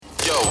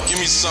give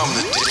me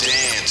something to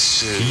dance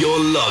to. You're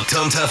locked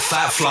onto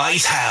Fat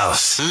Fly's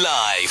House,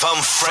 live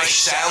on Fresh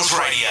Sounds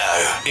Radio.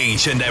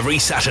 Each and every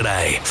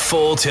Saturday,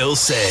 4 till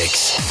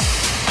 6.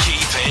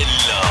 Keep it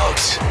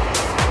locked.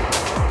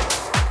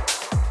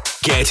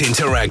 Get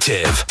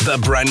interactive. The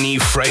brand new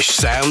Fresh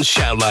Sounds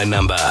shoutline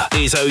number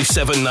is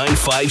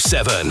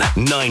 07957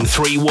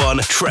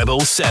 931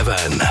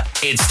 777.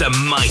 It's the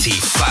mighty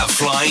Fat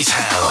Fly's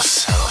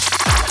House.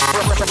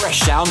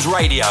 Fresh Sounds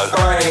Radio.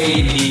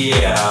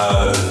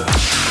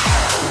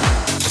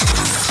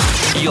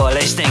 You're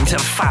listening to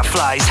Fat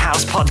Fly's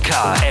House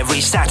Podcast every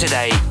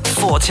Saturday,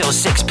 4 till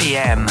 6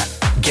 p.m.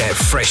 Get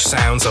Fresh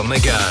Sounds on the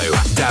go.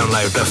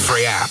 Download the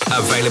free app,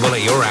 available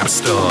at your app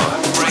store.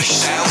 Fresh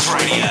Sounds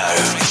Radio.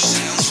 Fresh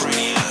Sounds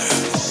Radio.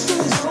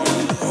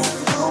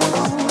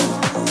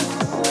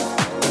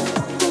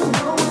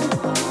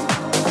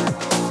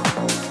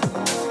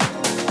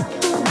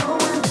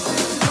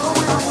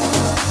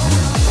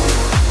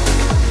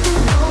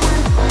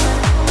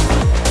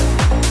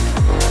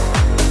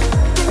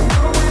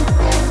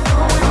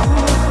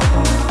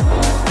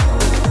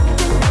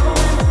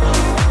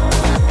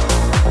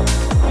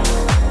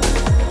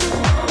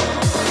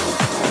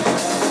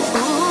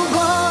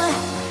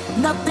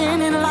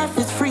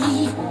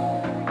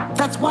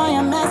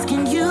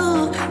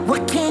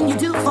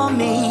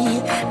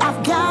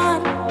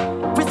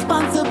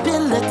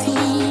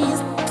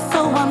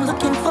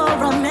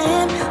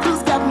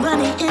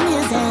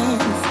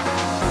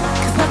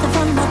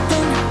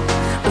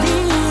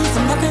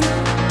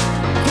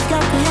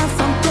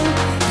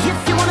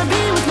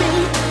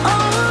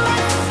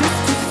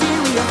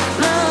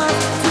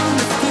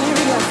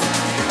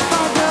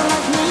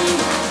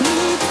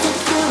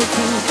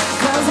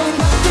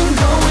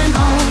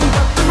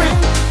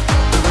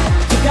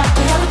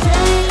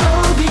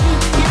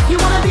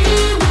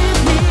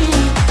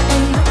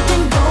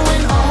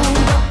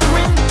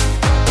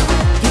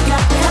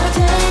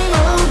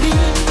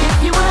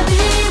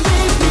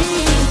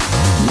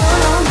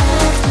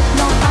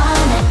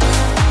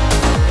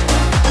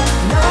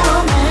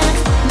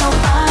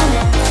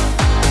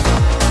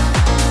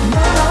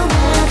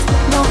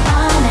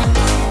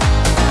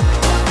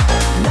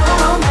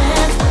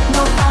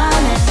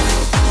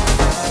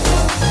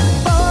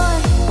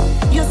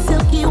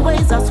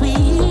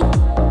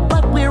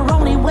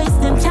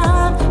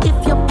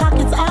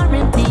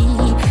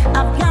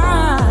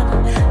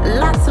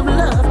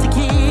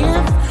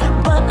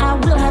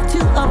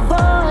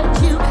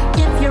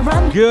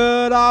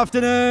 Good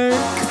afternoon.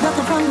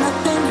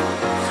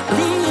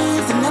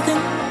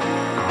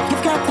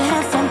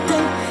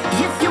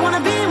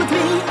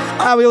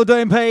 How are we all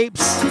doing,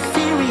 peeps?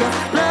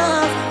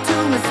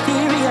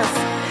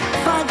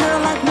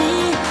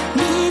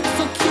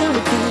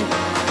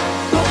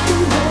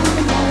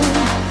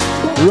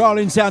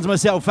 Rolling sounds of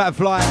myself, Fat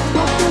Fly.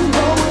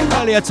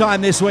 Earlier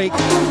time this week.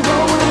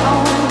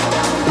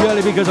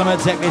 Purely because I'm at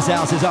Technics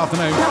House this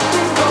afternoon.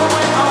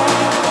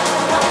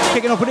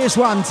 Kicking off with this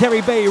one,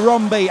 Terry B,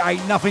 Ron B,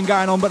 ain't nothing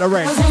going on but the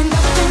rent.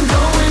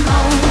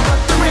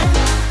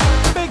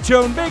 Big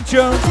tune, big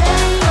tune.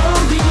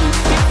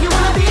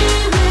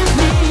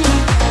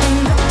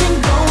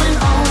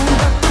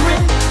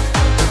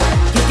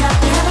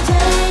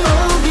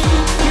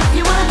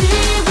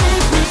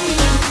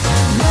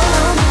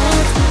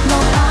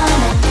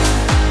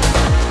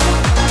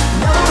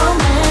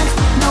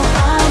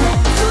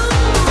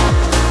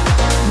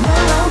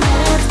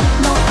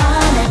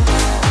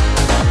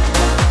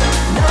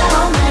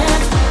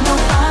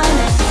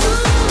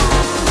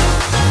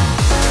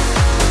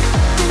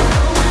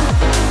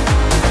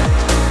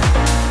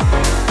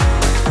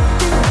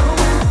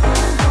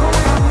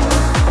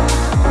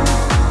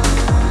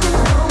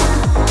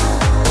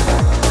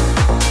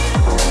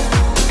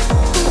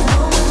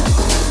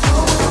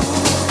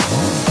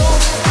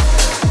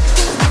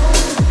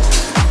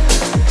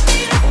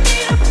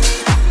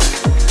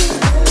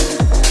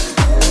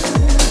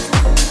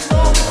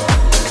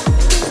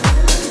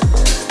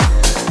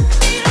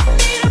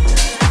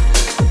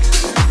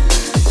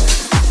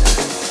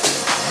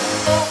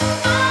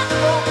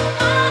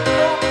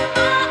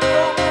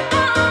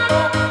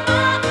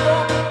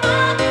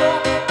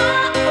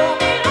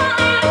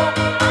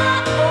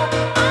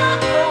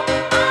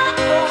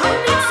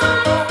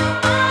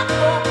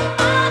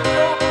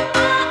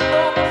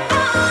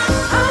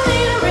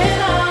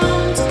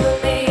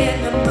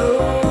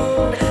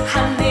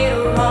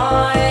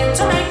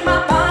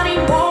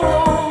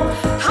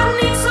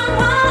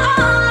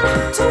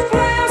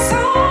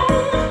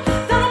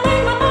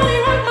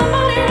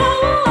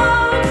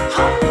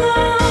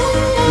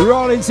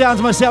 Sounds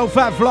of myself,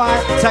 Fat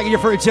Fly, taking you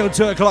through till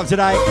 2 o'clock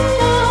today.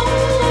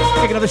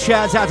 Giving another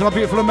shout out to my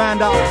beautiful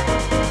Amanda.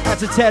 Out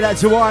to Ted, out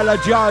to Isla,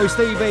 Joe,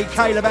 Stevie,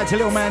 Caleb, out to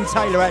little man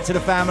Taylor, out to the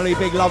family.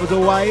 Big love as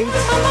always.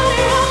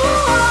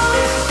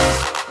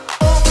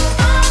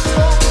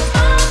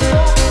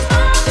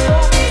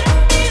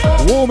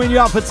 Warming you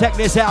up for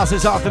Technics House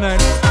this afternoon.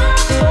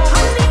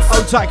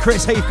 Hold tight,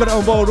 Chris Heath got it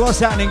on board. What's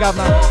happening,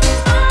 Governor?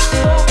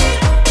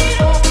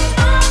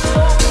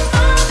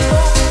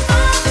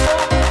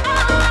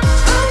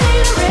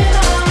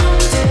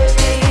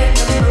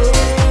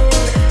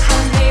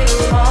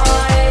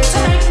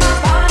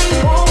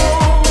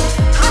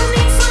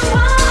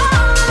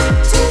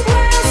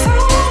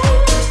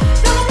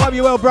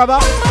 brother.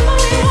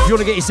 If you want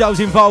to get yourselves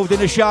involved in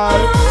the show,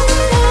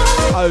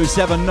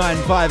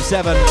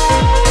 07957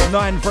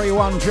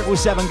 931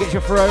 777 gets you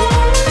through.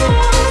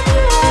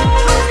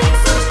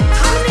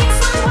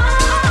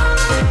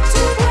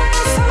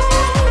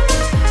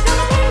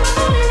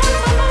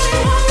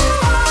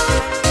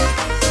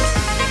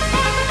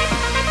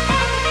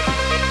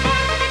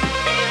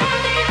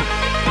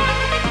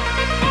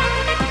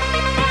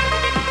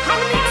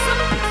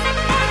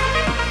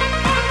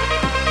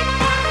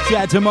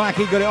 Shout out to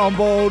Mikey, got it on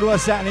board.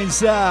 What's happening,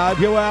 sir? Hope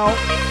you're well.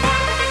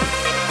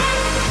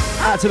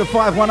 Out to the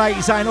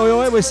 518 saying, oi,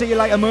 oi, we'll see you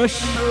later,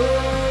 mush. Is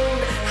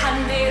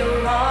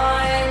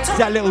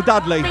that little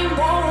Dudley?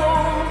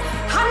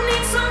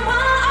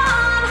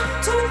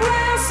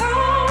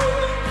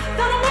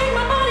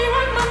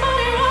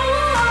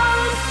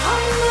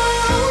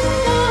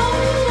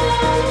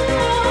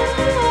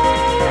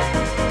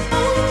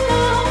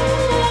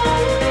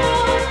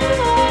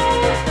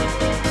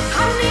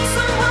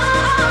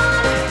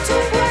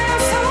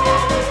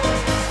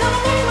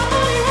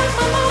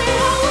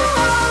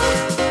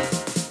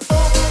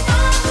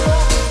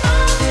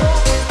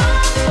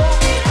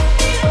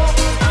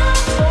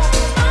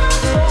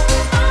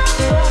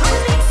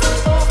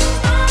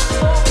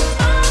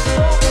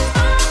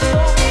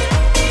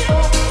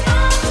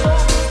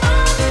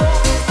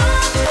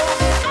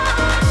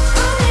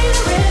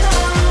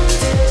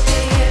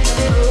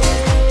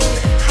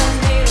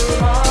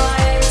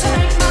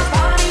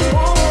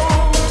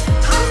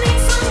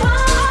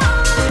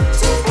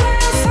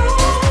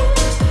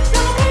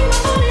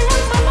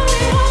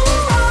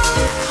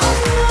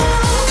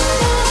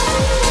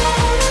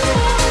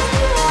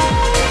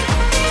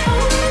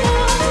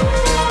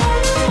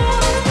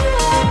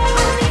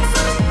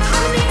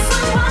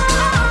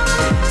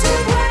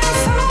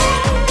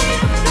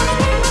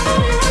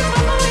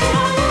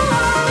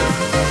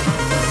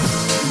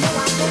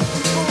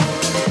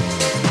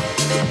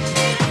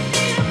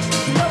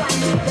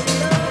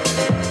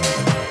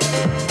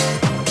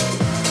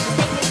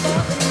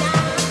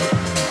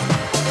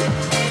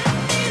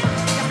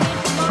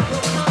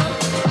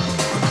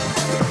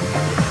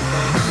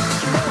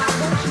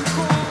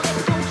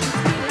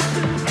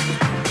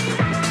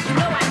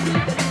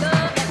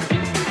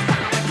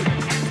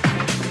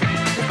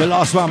 The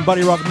last one,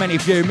 Buddy Rock, Many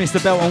Few,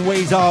 Mr. Belt and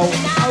Weasel,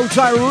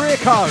 Oto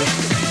Rico.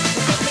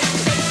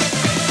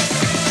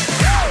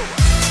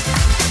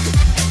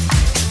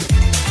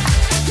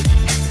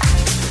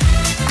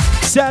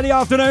 Saturday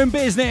afternoon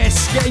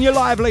business, getting you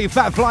lively,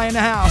 Fat Fly in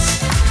the house.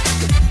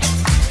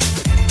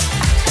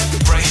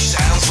 Fresh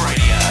Sounds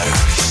Radio.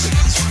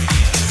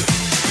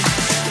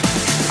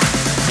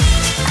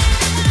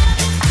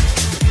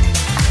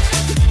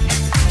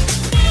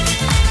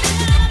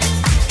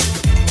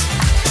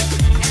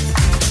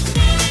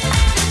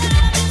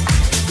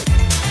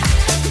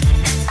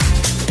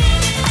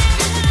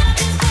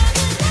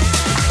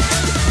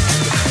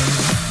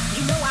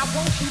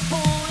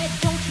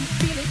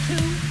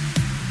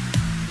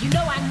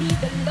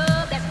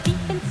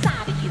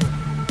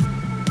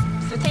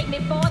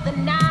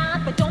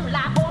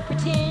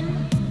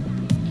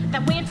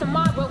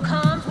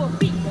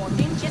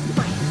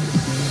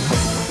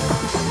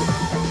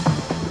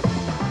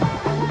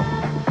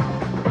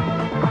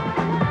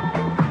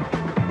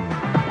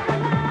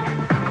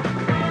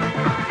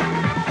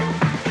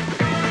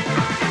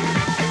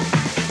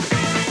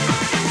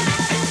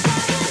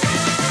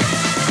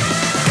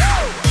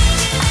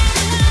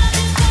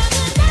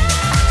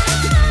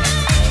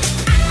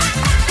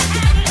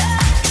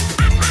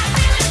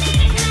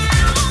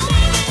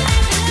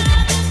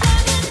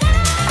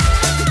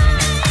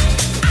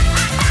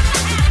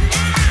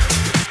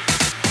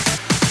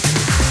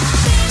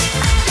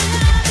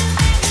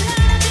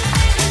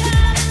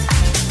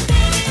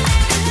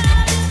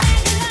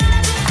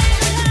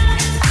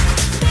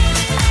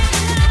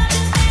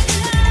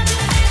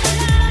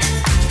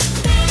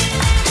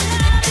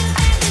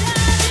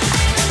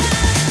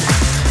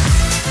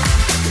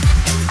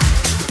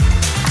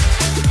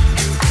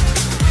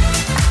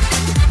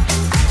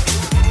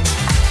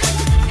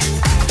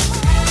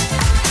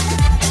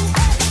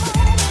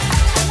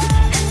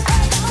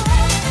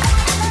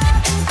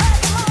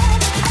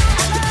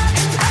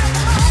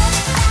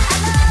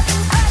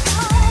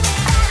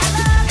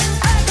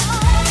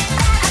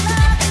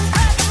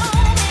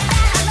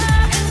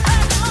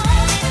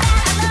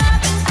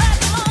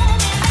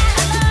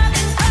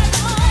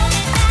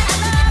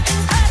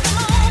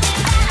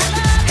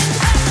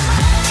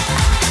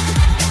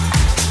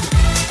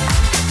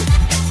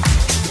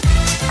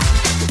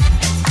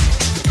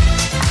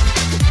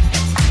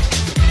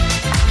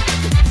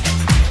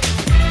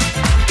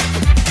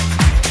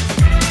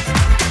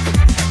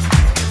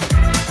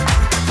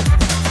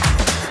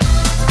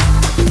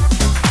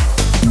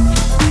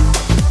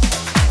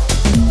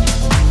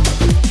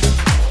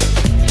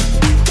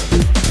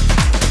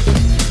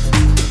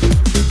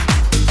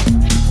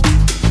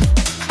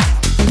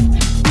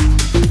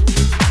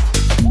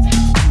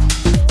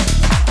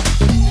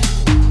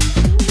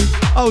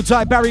 Old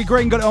type Barry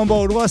Green got it on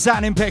board. What's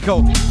happening,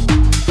 Pickle?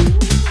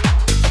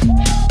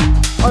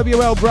 Hope you're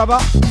well, brother.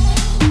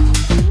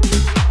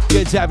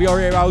 Good to have your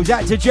heroes.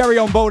 Out to Jerry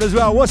on board as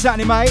well. What's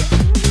happening, mate?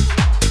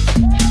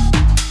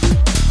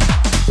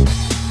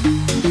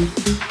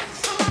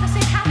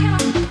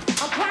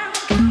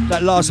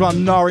 That last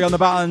one, Nari on the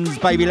buttons,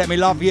 Baby Let Me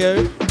Love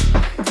You.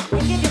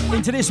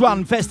 Into this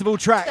one, festival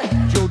track,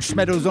 George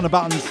Smeddles on the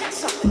buttons.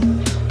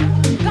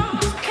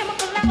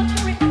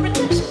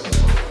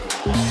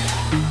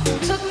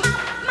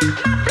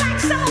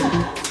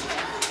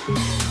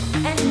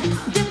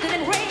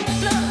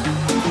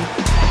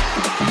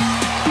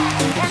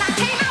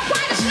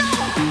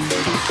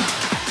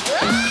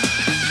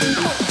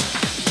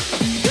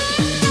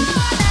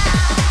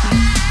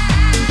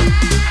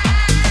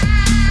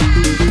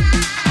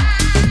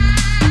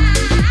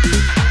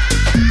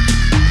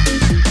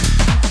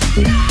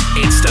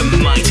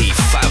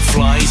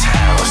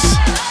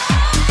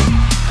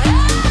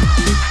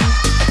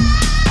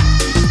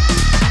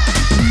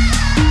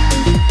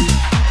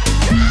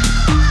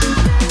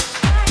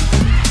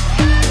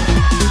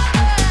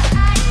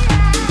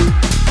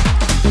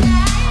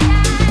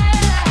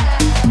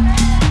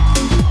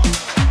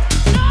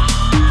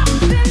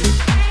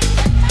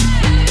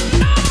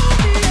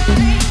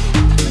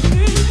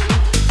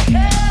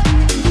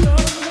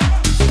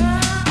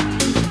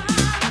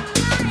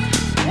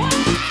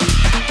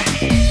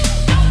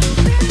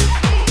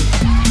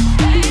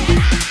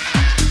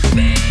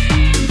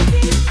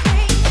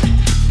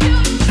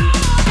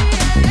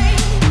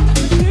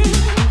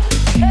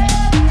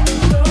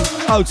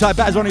 Type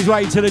Baz on his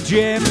way to the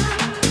gym.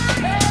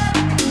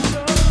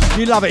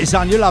 You love it,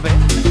 son, you love it.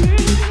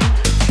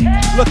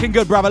 Looking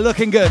good, brother,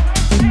 looking good.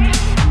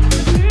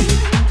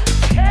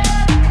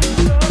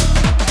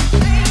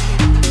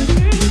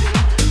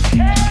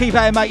 Keep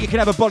at it, mate, you can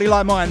have a body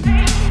like mine.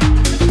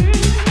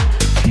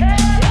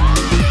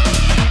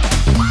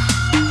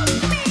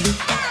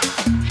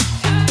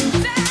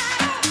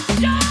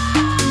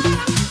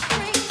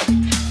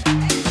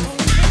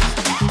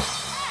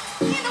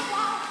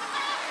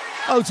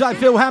 Old type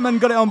Phil Hammond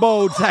got it on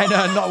board, saying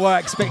not what I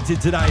expected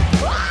today.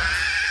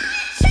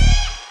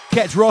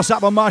 Catch Ross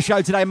up on my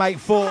show today, mate.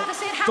 It's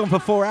on for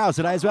 4 hours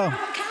today as well.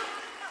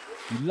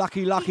 You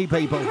lucky, lucky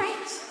people.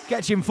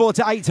 Catch him 4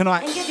 to 8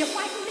 tonight. But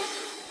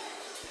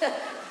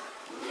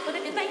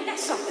if you think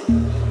that's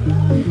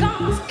something,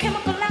 God's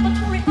chemical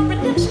laboratory for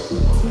redemption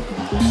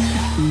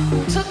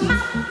took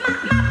my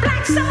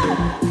black soul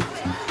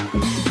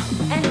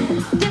and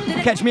dipped it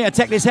in. Catch me at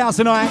Tech This House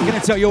tonight. I'm going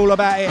to tell you all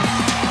about it.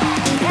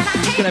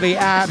 It's going to be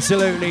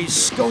absolutely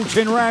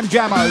scorching ram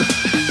jammo.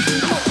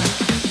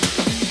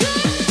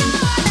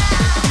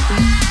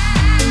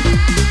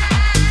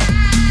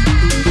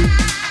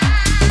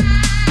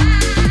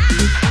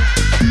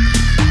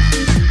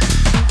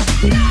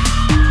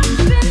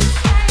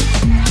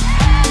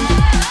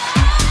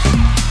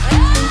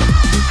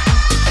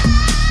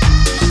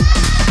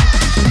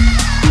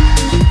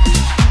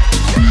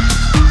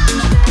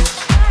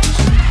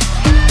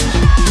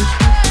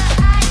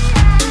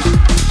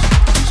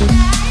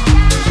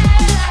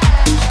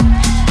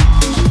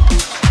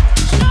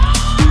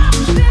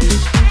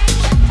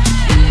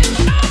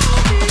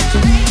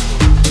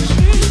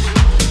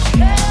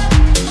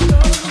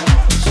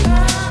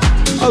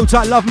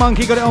 Tight Love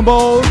Monkey got it on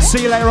board.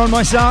 See you later on,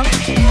 my son.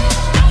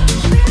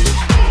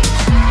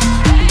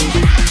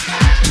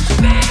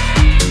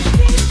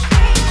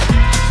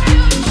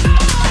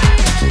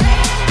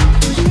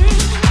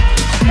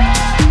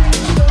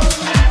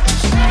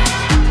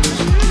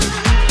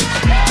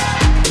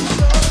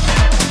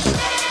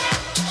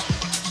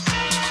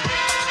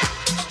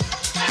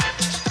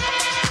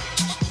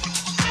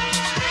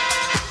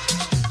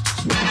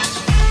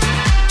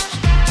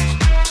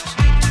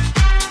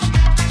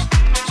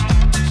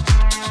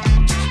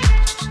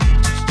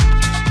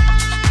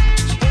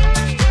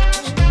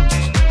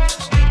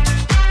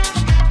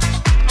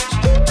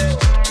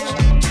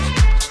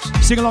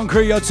 Sing along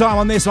crew your time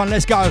on this one,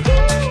 let's go.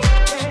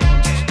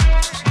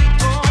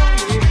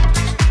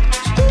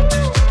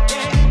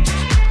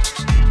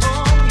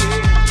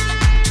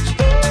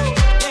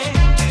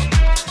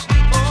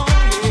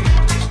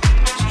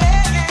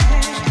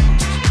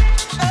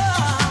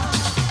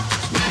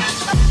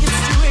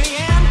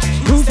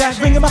 Who's that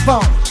ringing my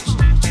phone?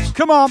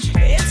 Come on.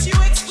 It's you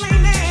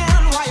explaining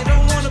why you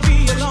don't want to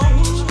be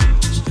alone.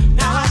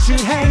 Now I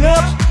should hang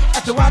up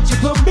after what you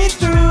put me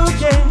through,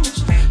 yeah.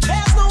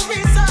 There's no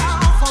reason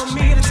for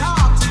me to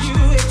talk to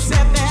you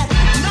except that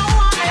no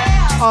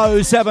one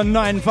else.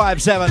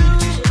 07957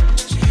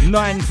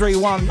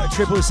 931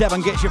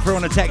 777 gets you through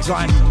on the text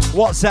line.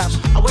 WhatsApp.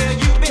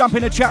 Jump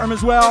in the chat room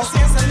as well.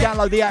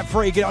 Download the app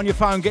free, get it on your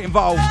phone, get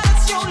involved.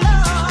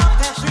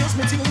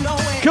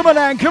 Come on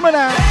now, come on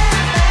now.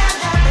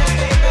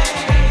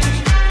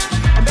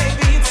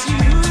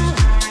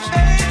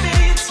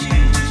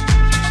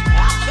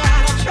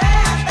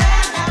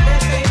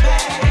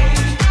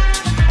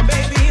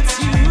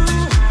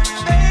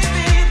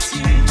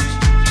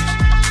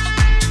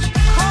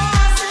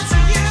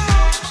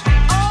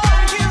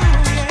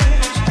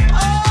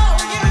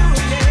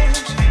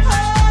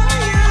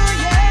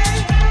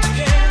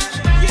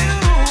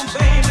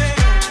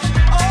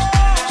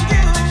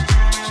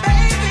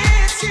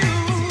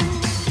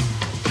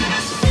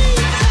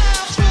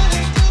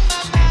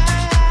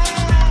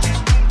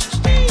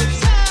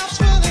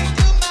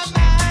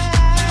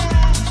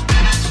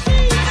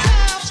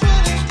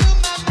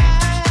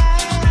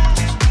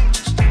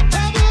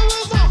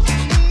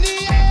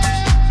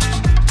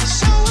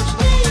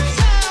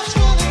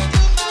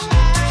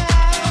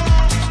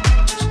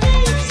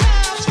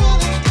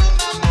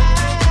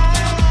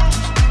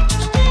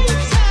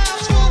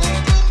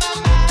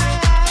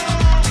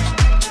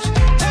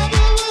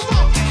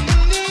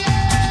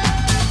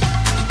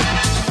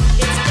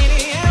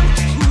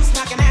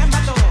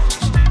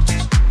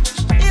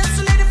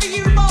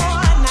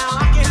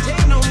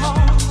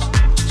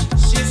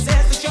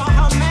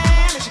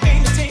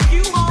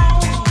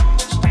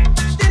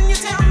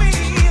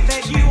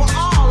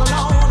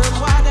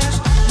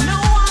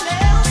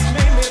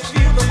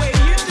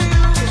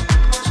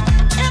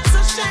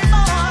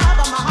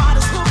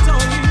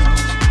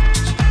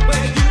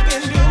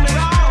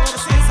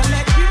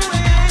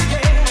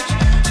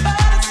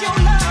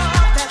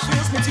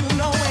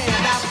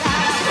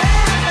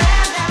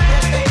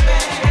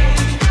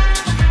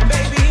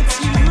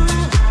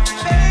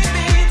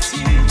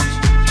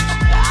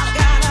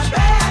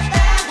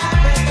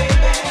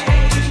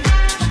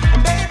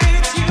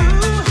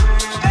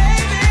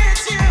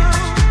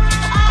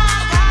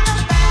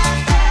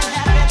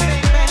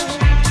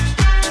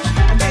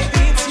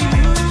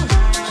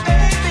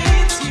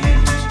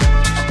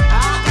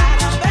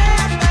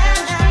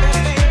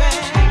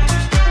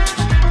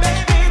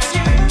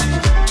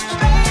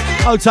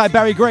 Hold tight,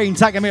 Barry Green.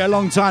 Taking me a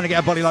long time to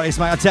get a body like this,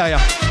 mate, I tell you.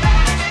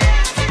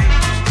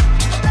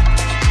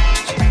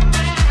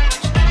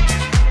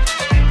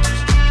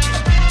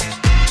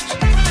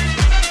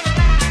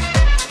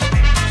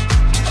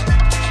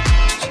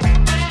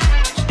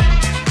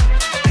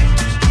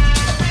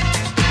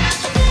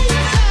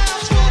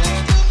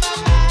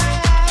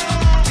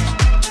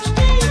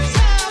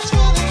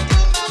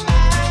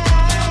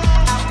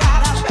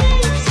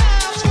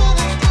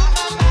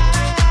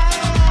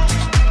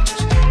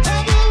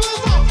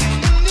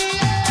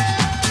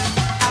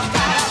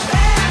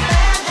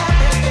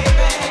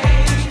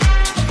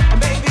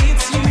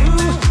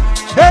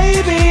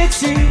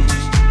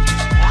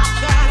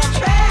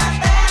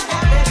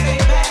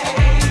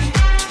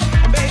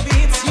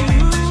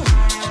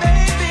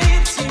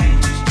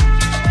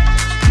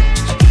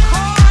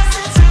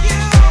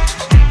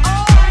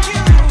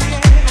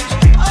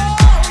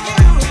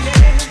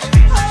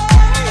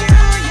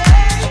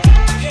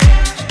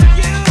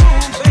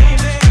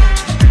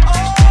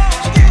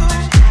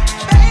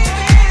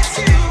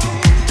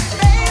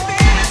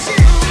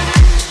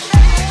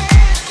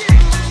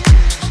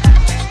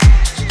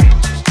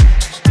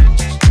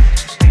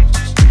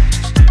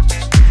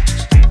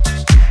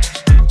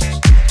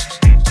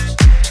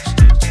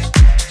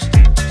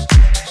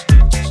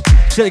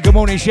 Good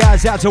morning,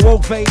 shouts out to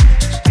Wolfie.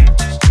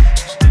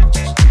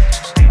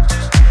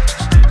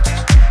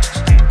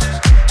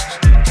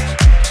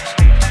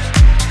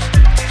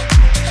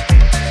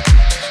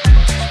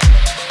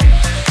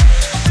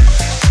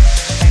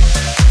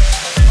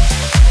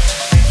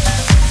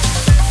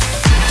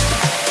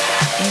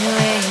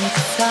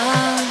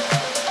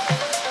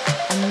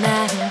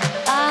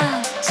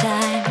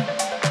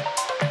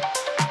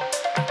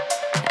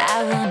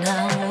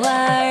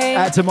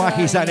 To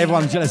Mikey saying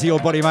everyone's jealous of your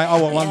body, mate. I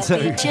want one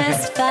too.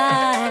 Just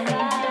fine.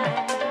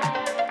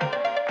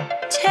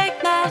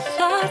 Take my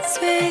thoughts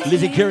with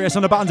Lizzie you. Curious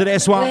on the button to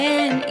this one.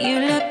 When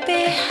you look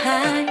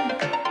behind,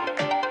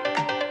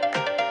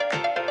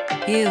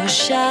 you will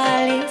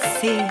surely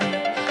see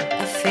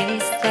a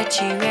face that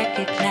you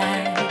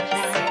recognize.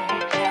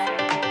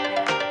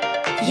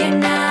 You're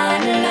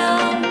not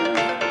alone.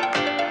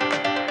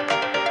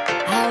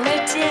 I'll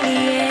wait till the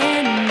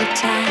end of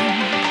time.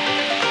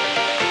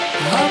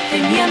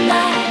 Open your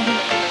mind.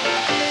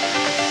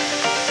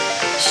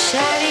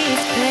 Shawty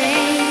is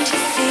plain to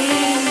see,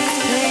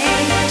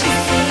 plain to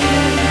see,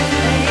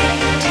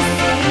 plain to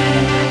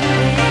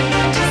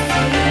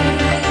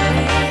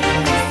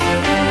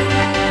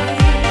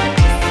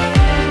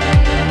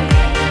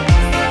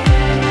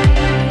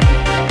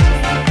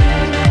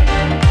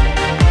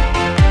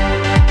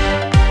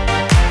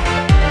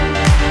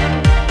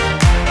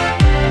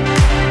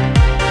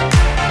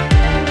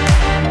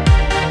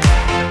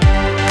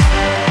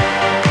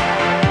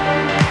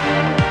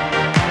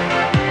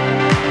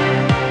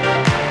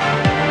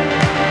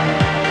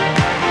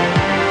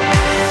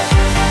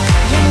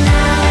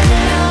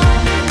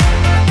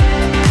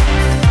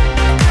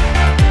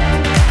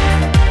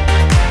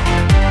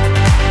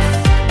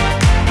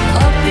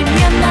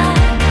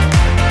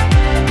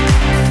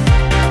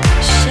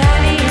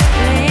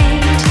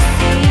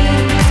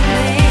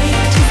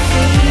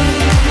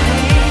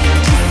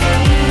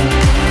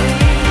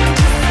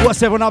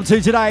What's everyone up to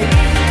today?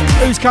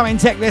 Who's coming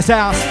tech this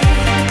house?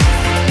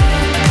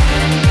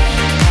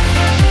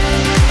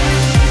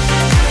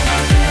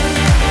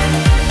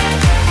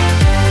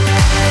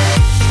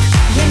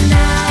 You're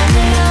not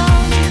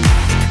alone.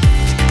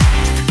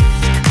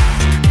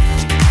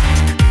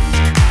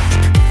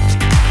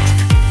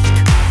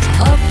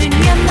 Open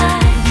your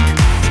mind.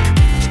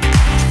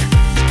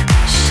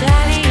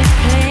 Shawty is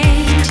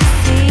plain to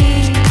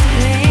see,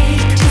 plain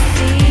to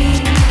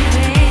see,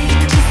 plain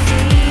to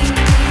see,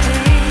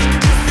 plain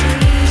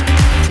to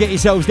see. Get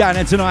yourselves down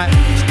there tonight.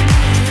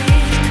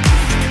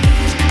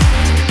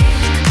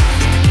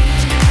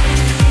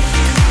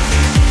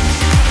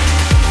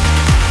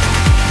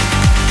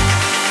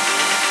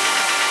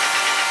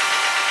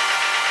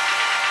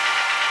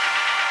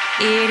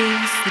 It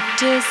is the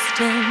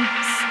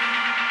distance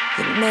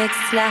that makes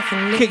life a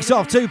little. Kicks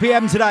off 2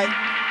 p.m. today.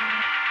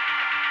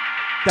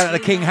 Down at the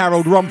King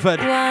Harold, Romford.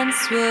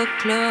 Once we're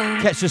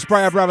close. Catch the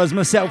Sprayer Brothers,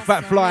 myself,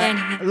 Fat Fly,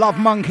 Love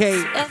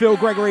Monkey, Phil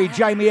Gregory,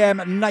 Jamie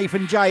M,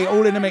 Nathan J,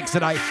 all in the mix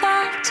today.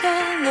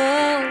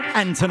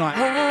 And tonight.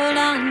 Hold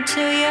on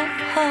to your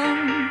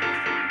home.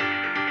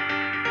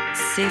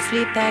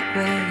 Safely back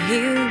where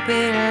you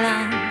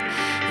belong.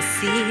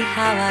 See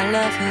how our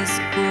love has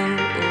grown.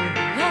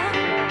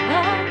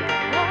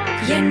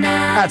 You're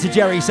not Out to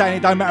Jerry saying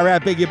it don't matter how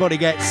big your body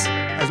gets,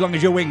 as long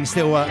as your wings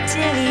still work. till the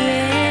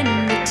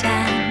end of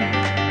time.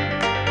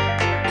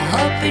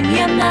 Open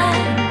your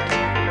mind.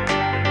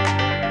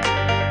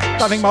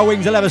 Don't think my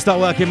wings will ever start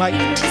working, mate. To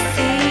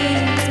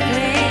see,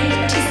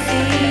 plain to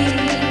see,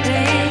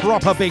 plain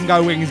Proper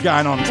bingo wings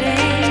going on. to see,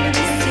 plain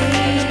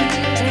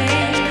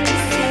to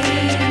see,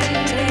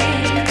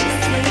 plain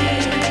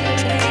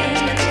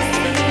to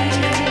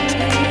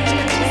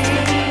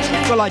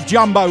see. Got like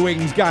jumbo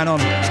wings going on.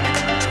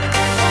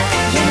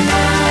 You're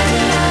not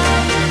alone.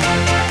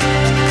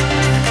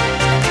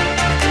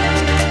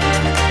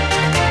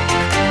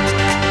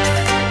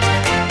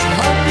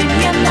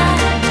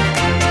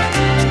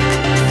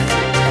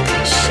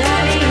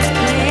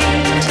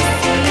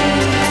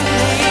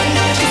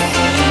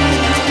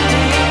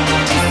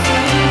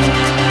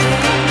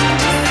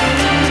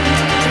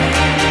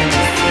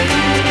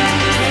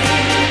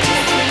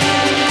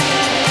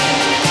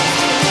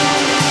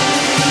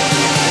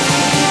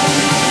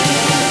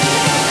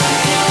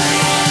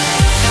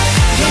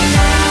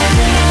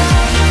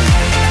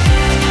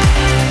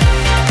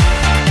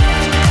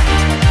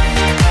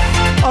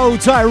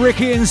 Old tight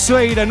Ricky in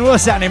Sweden.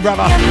 What's happening,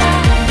 brother?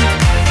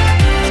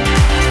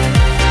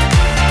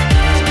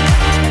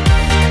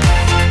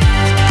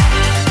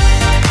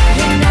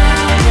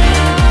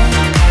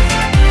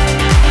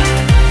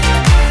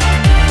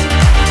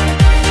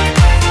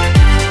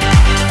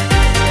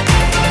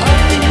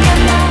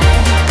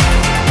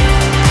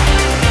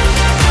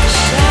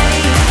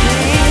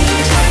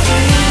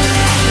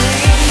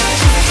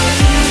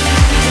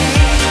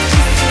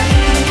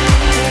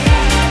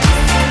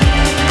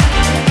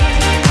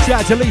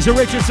 Shout out to Lisa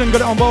Richardson,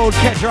 got it on board.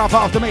 Catch her up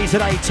after me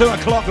today, 2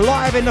 o'clock,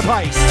 live in the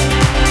place.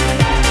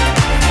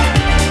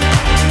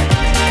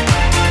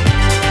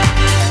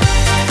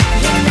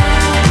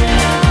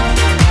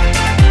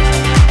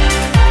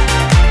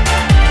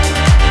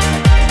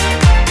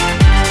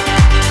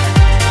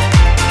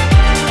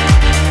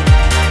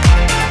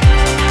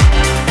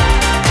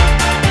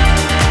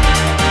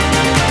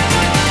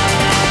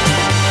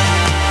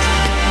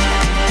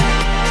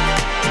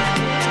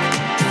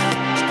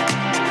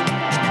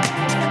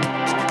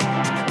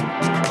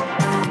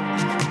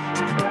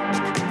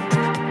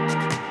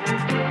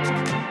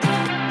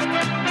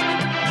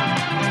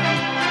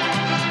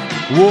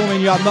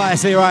 Warming you up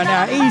nicely right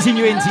now, easing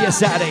you into your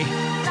Saturday.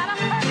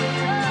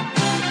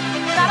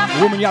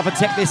 Warming you up for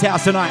Tech This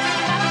House tonight.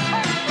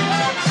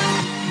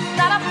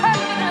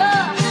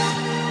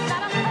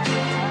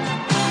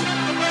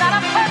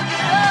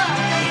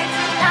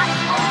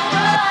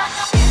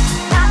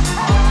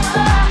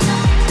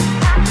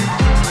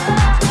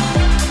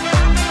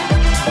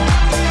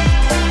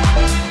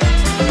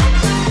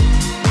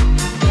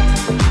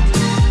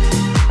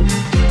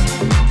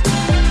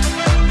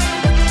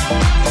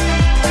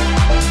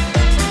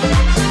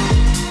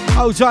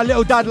 Oh, sorry,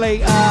 Little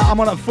Dudley. I'm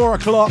on at 4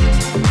 o'clock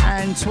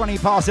and 20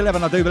 past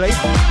 11, I do believe.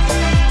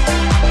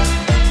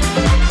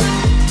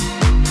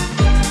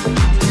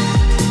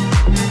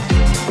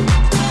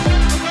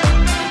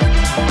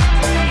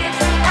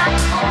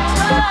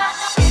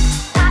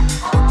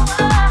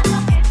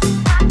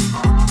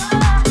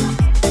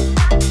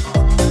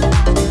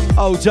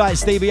 Oh, tight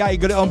Stevie A,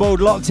 got it on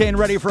board, locked in,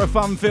 ready for a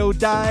fun-filled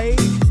day.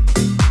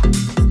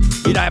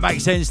 You know it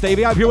makes sense,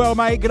 Stevie. Hope you're well,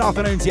 mate. Good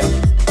afternoon to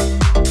you.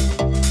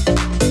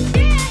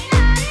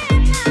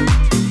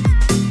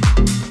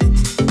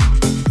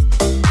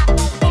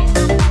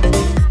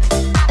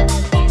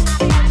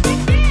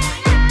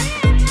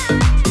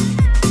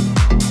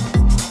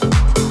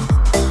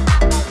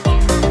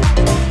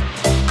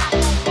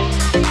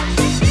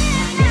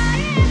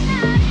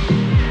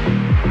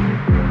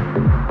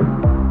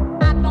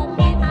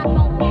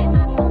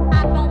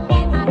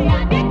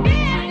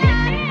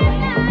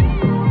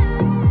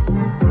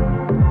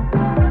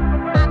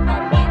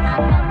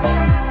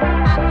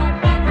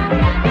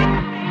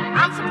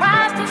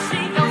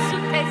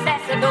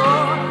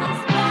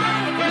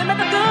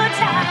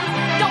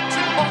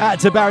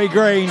 To Barry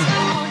Green.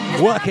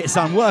 Work it,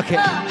 son, work it.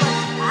 You're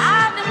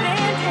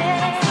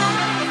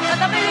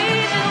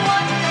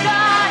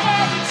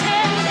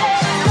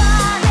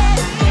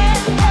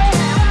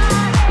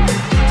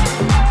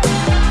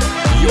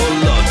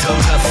locked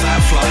onto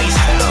Fat Fly's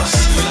house.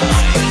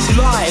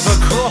 Live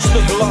across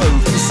the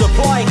globe,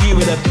 supplying you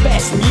with the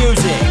best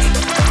music.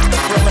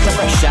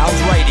 Fresh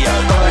Sounds Radio.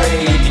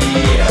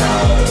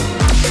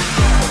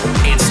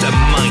 It's the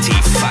mighty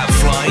Fat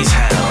Fly's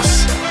house.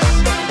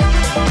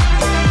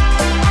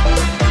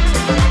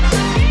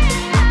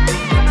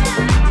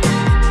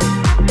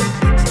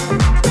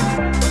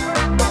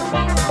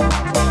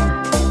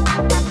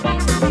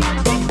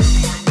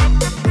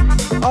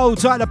 Oh,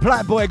 tight the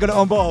Platt Boy, got it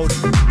on board.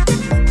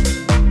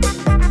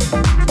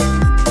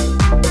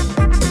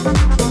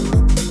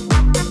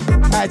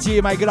 Out to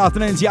you, mate. Good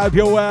afternoon to you. Hope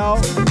you're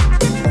well.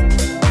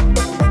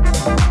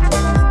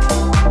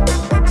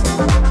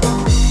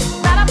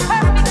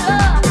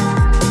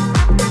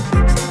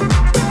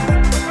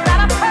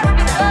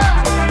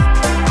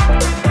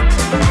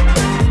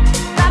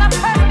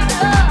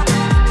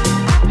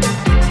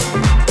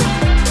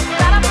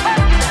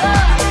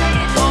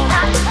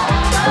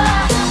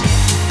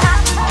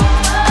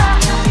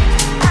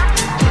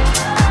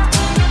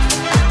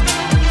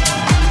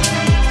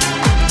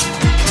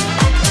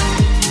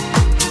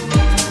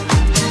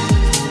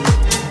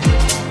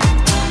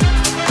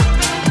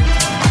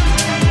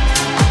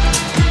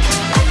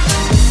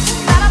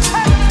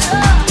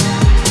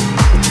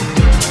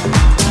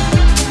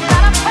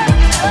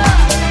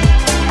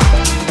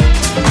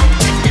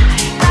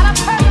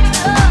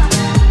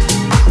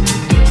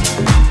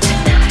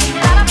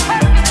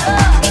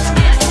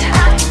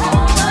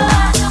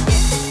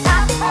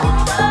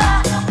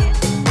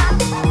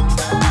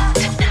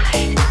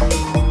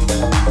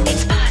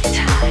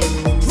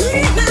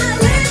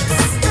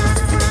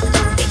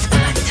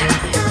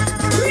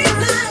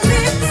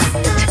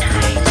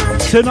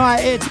 Tonight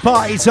it's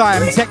party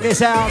time. Check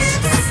this out.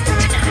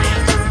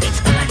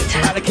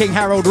 At the King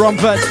Harold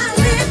Romford.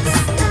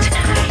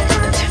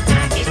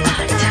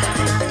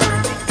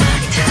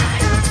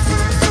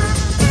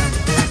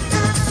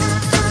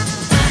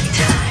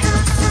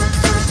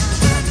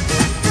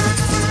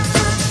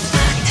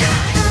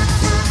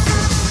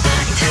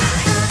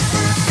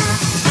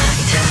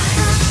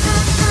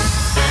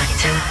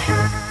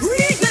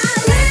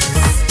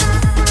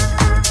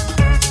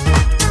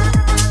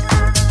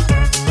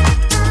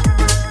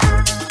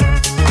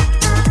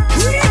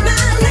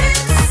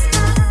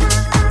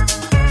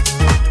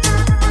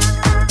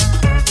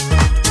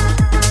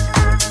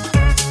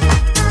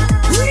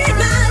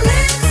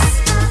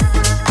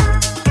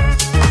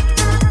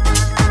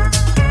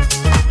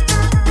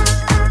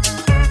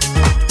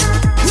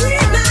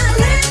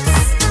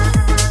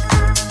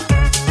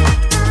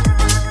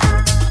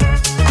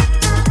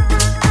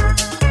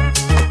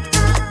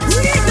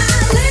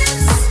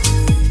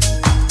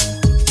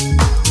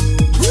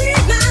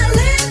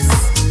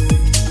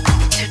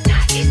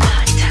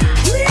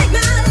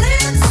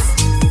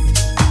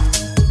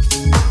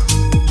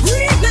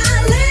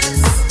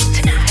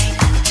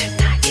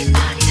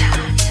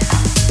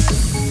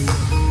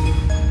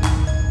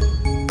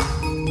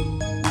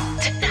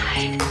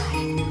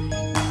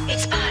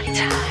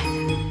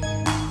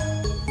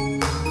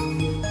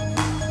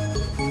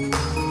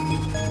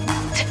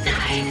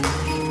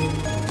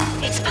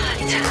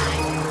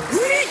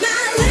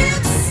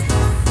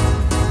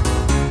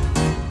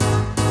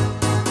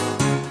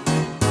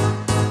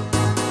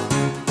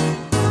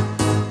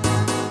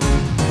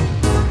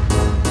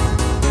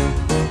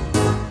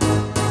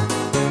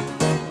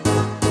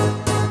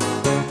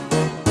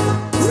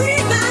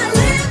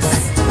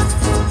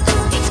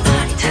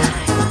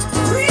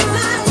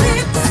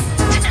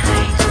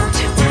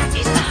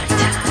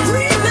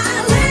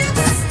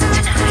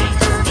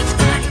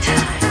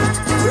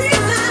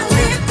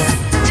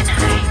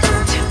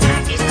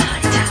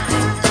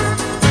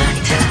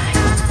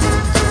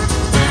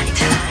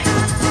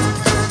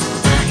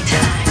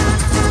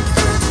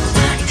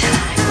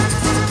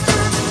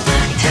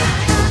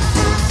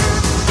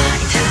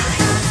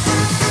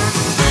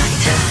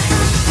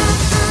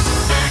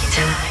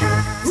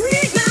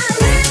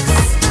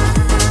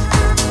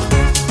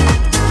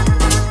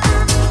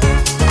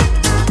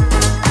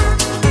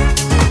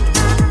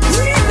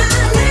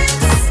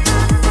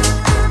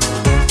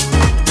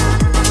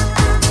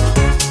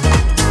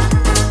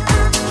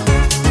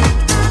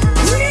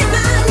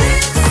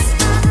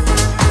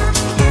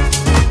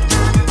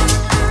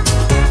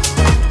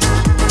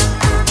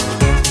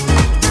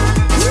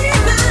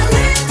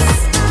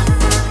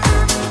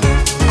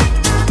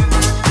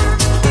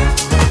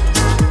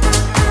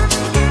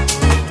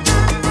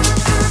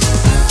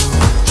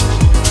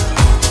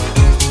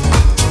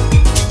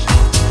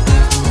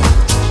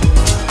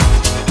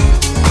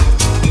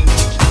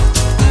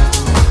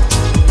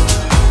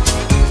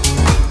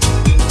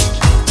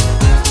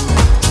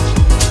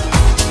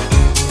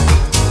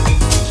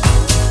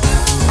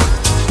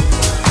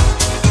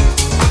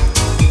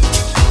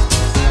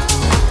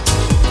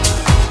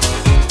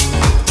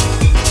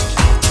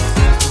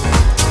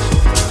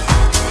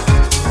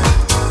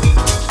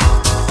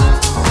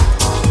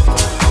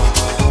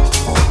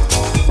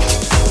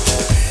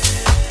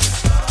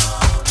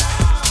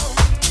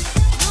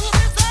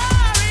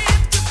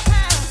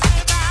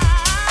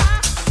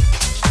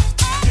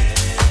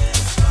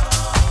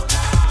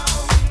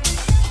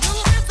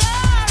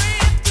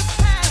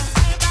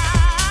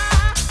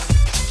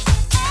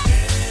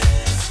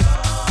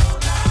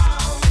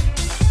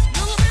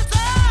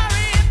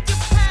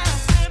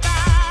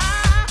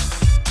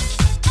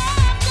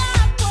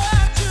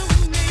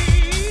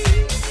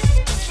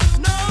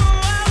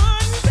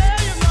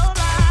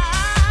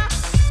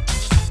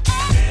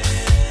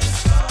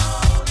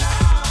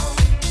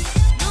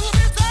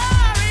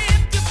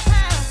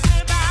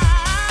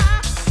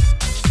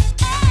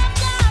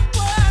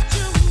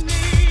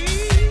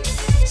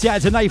 Shout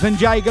out to Nathan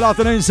J. Good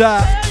afternoon,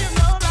 sir.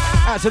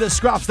 Out to the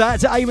Scruffs. Out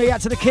to Amy.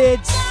 Out to the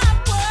kids.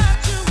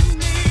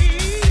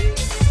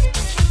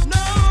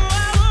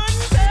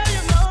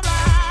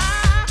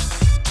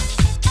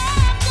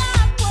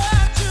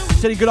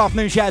 Sending good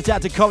afternoon shouts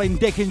out to Colin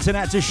Dickinson,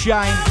 out to Shane,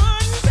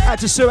 out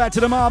to Sue, out to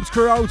the Marbs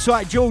crew, old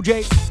tight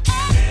Georgie,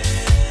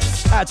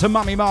 out to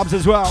Mummy Marbs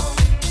as well.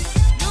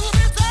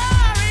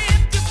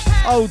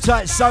 Old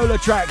tight Solar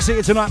Track, see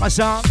you tonight, my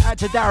son. Out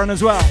to Darren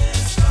as well.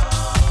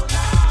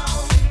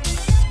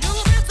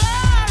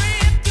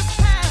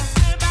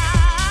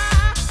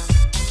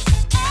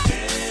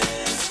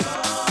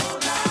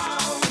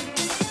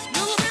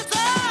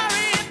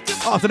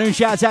 Afternoon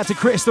shouts out to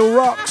Crystal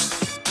Rocks.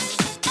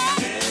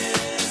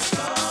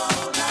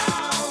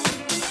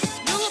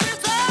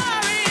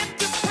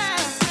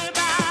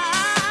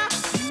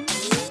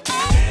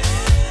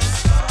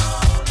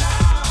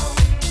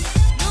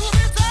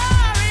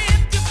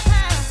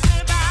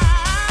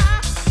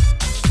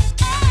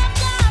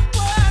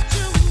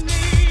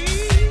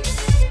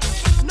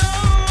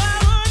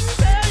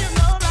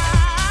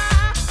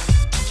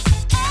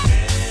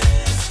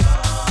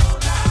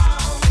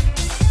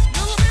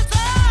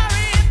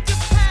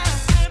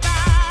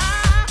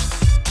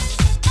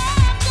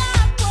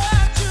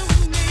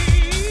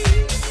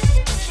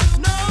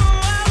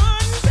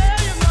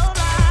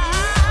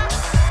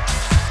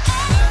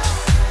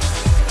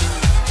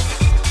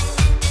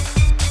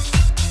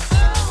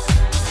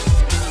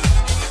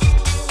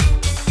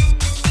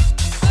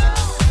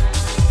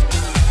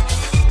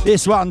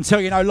 This one, tell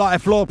you no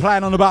live floor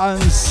plan on the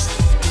buttons.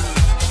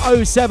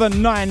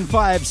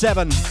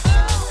 07957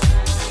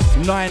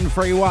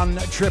 931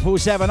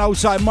 777.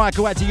 Also,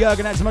 Michael, out to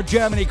Jurgen, out to my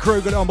Germany crew,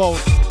 good on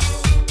board.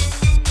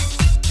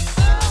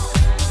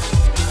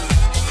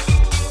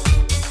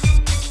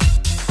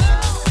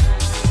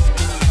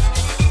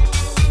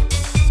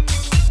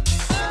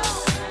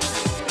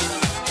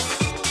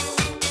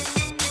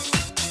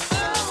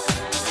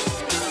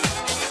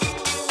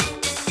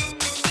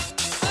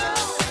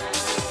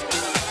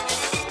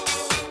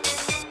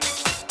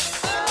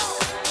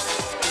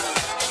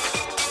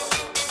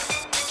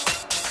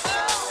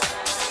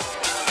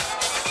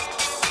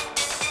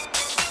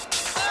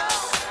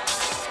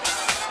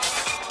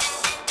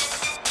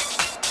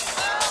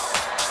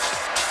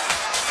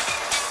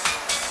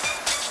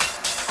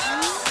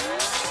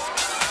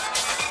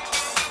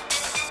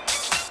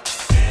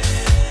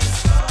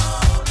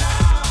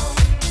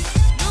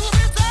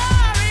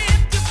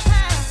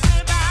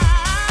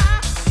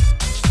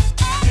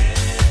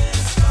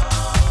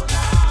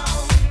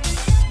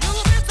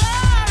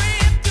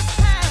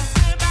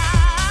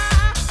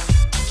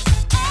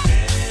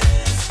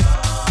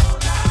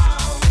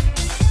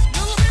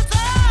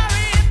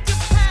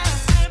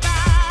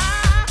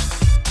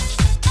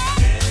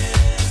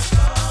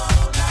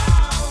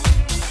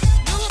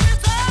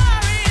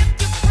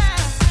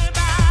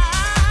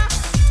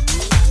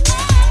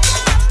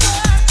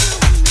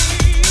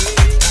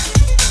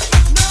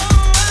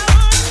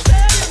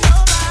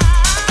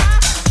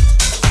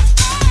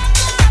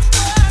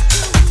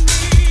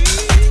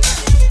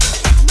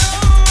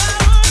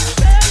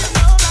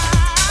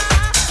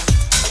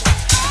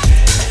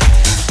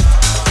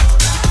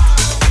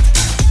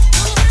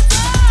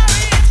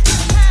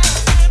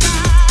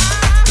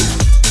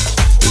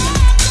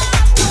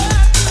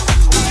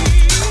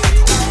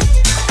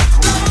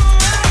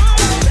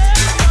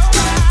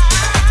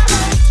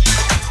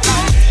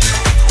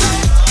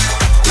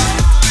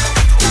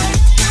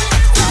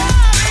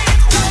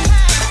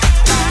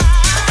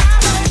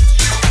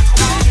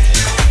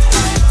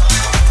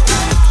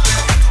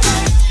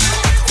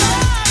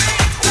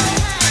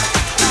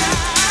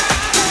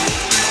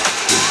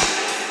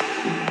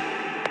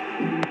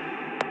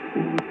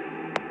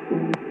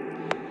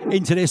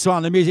 Into this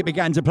one, the music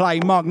began to play.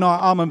 Mark Knight,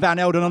 Armand Van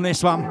Helden on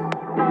this one.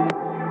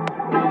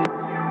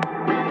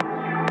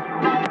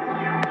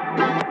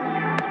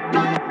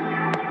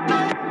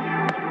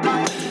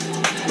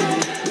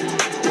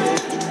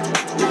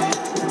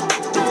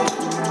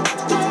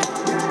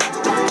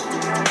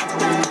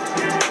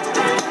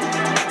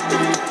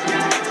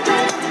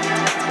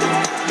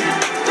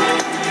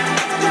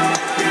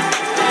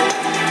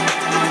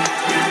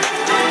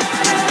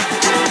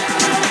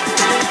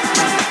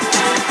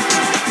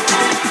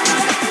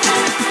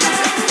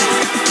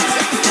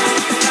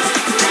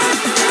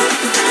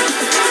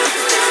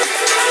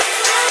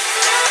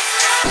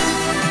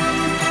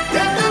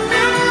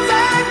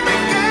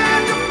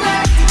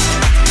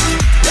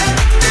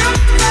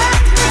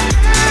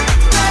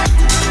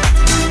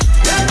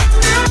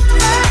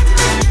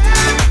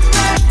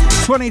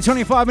 In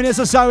 25 minutes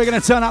or so, we're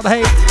going to turn up the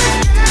heat.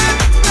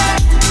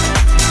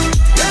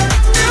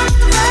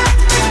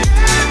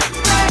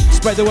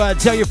 Spread the word,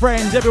 tell your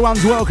friends,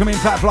 everyone's welcome in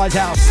Fat Fly's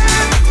house.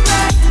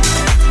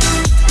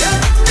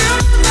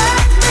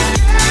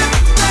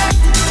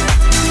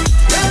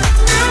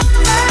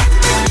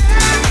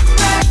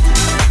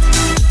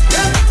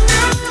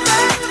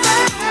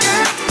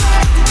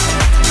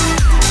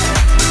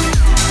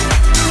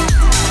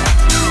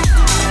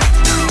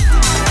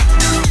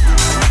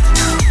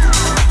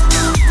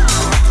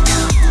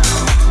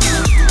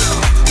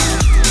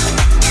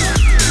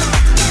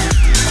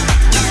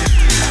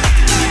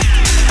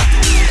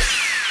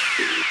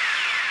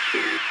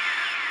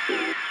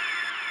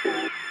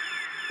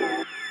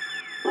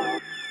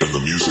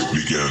 and the music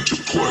began to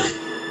play,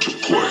 to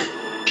play,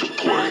 to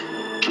play,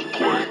 to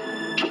play,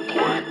 to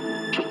play,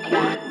 to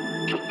play,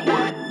 to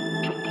play.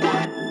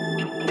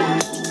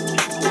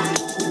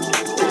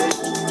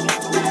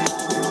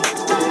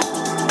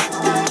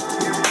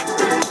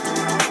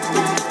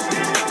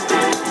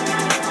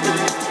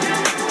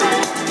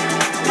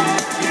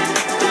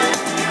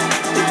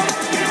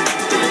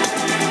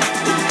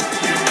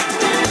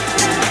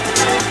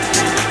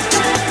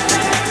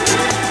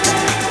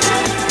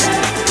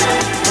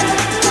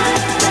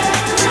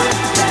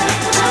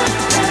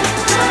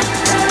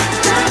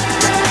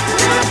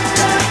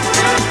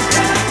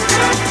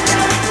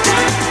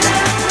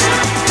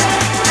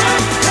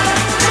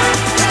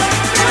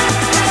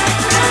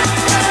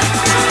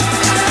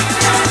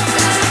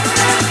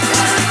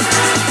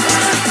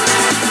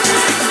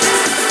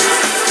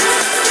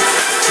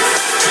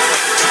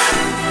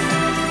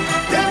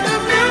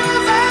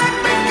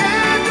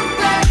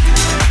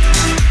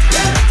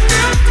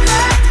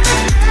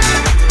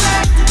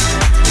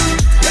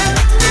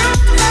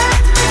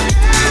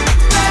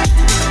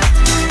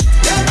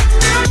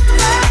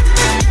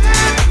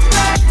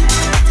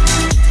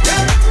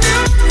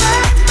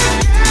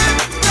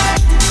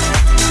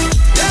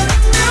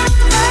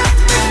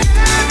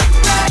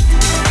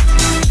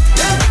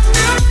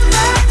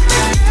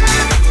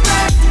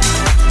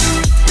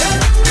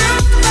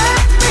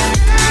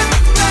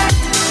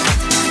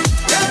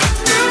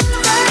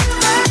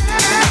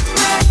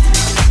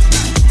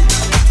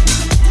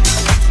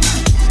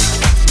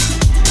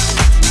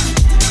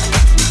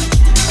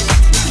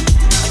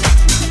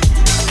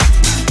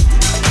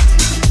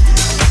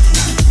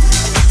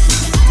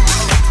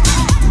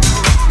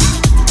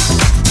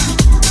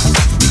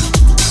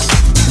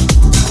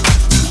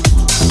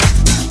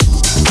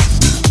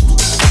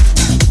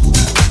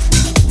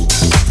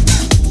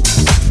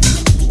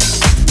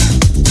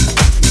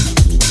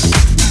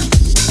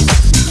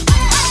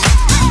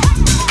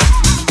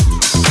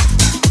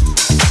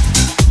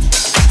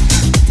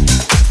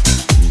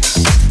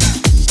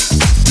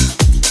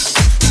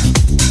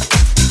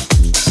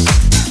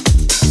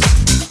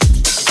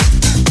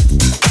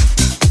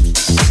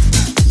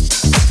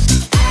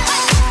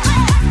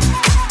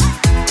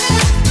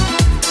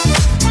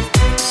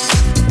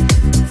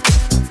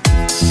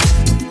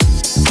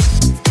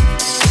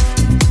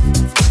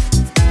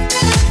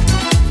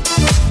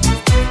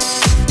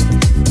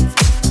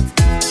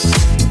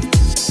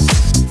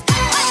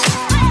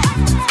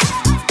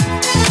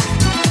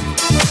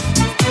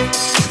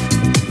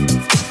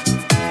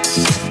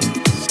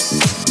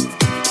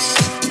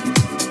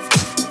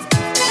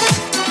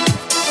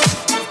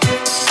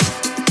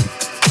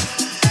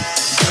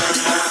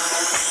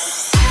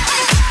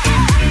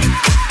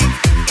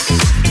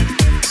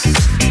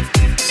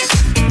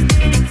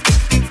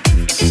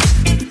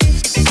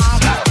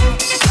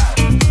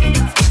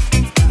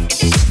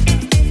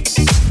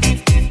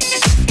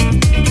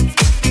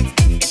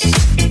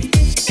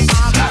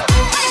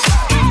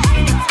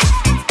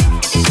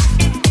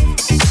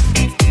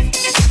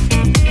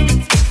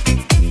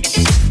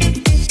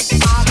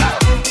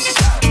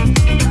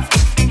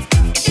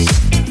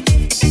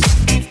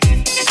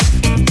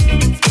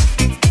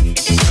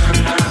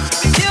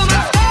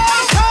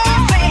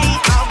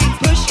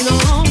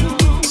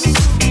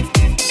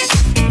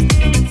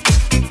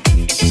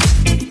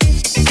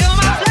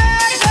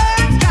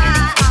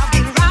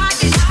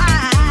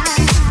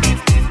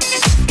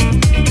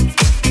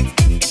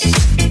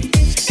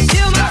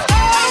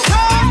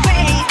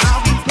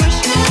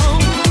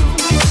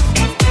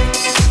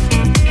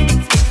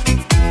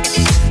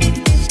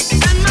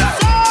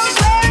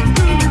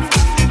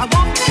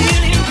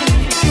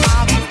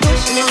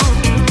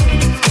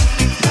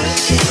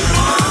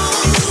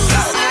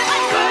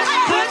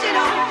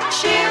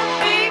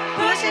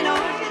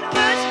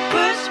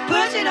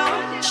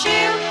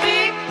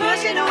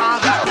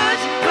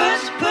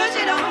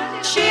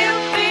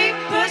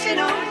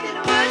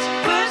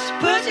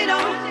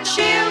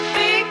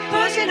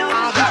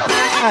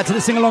 Out to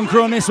the sing-along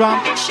crew on this one.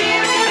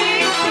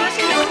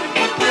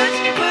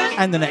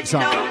 And the next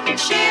one.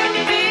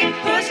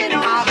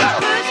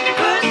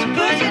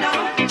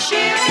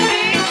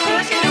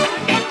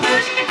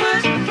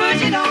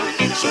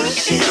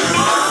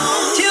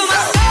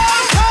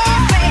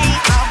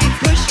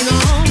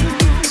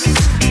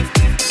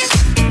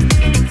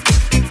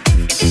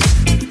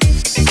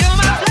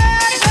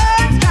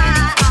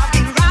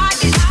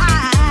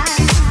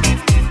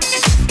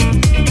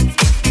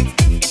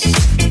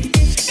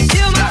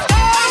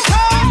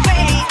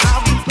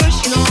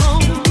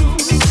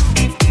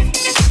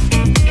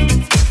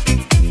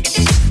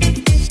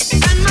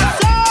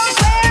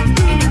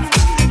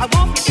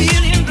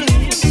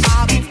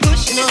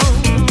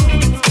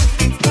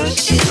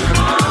 Pushing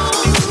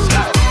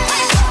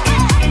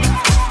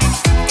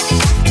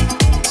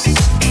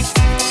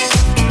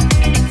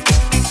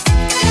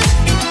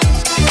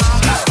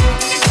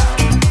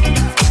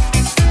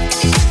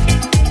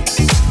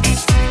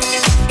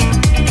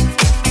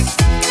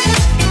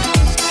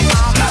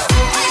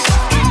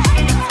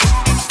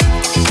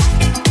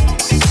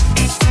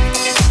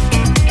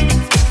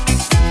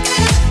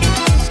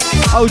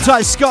Hold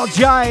tight, Scott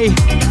J.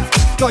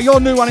 Got your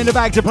new one in the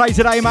bag to play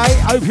today, mate.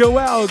 Hope you're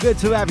well. Good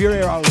to have your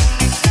ear holes.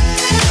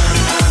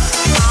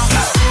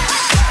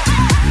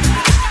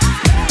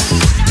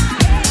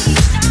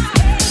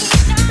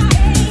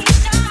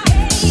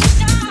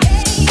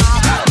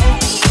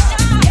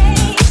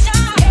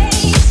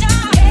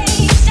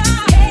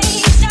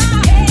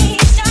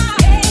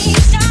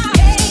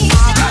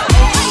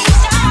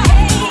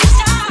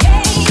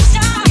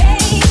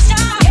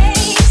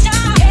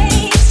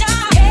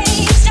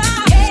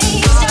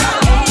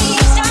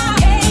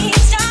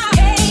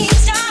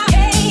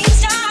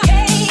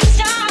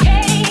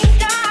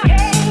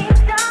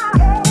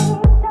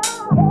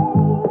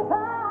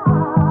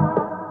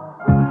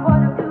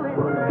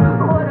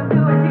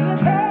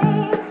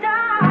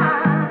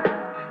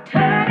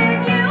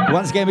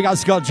 Once again, we got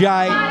Scott J.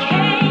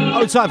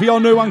 Hold tight for your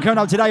new one coming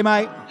up today,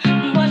 mate.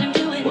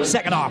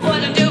 Second half.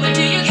 What I'm doing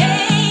to you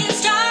can't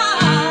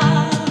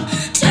stop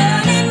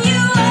turning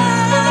you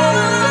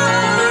on.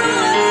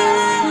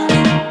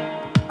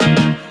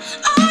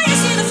 Oh, you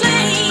see the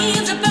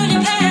flames of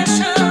burning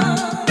passion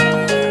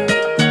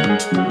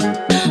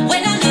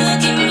when I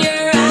look in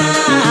your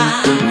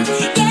eyes.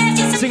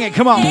 Yes, Sing it,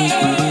 come on. are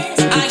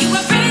you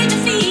afraid to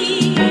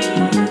feel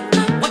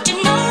what you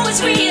know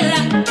is real?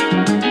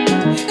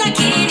 Like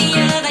any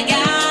other guy,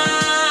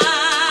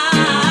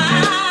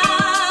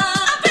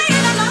 I play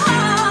it on my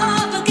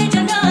heart, forget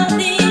you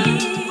nothing.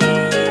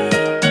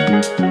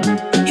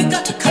 You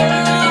got to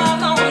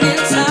come on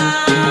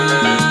inside.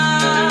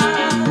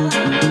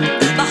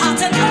 My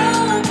heart's an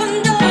open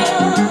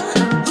door.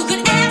 Who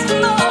could ask for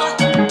more?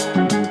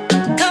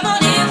 Come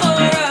on in for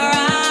a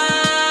ride.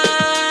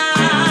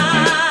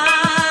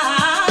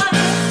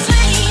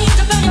 Flames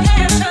of burning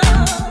passion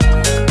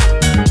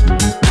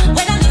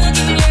when I look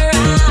in your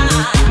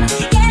eyes.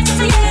 Yes, it's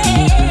a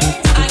yes.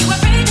 Are you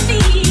afraid to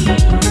feel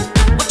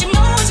what you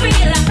know is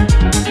real?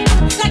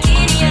 Like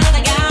any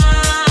other guy,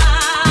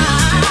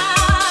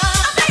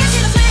 I play to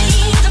the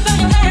flames of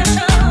burning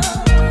passion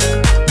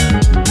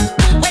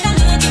when I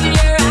look in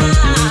your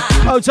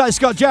eyes. Hold tight,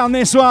 Scott J on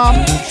this one.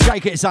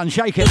 Shake it, son,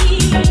 shake it.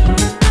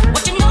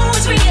 What you know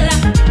is real,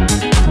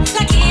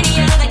 like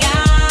any other guy.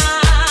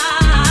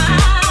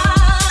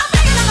 I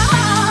play it on my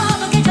heart,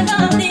 forget you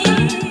nothing.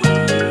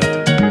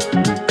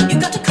 You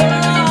got to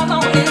come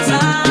on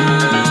inside.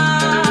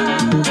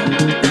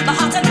 My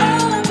heart's an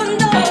open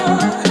door.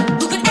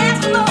 Who could ask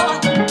for more?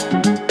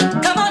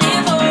 Come on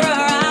in for a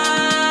ride.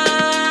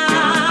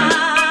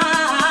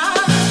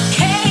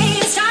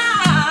 Can't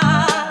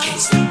stop.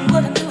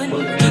 What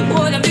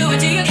I'm doing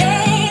to you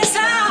can't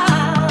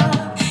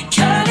stop.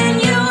 Turning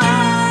you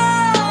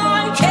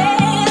on.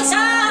 Can't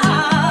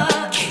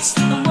stop.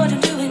 What I'm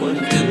doing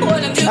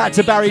Back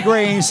to Barry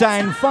Green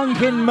saying,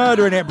 funkin'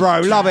 murdering it,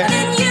 bro. Love it.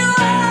 turning you on.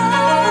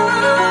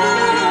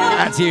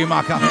 That's you,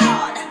 mucker.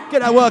 Get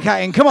that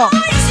workout in, come on. You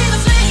see the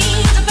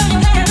flames of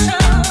burning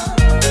passion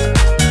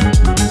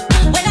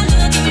when I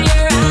look in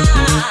your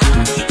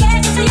eyes.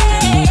 Yes, it's a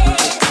yes.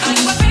 Are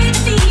you afraid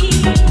to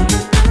feel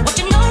what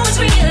you know is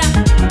real?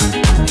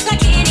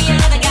 Like any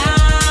other guy.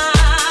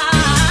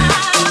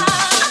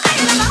 I play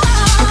it on my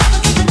heart,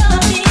 forget you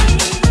nothing.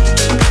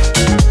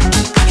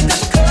 You got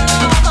to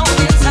come on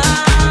inside.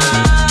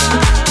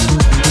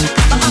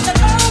 My heart's an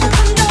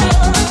open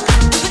door.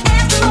 Who could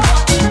ask for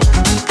more?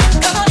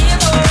 Come on in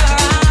for a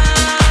ride.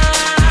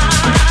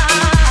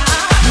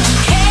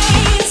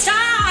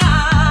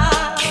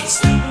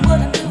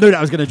 Knew that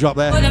was going to drop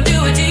there. What I'm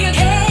doing to you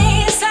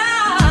can't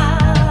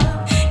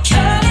stop.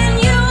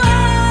 Turning you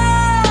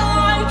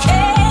on,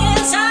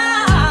 can't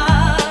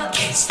stop.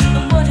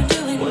 What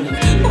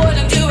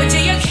I'm doing to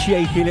you,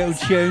 Shaky little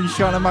tunes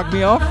trying to mug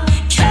me off.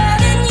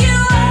 turning you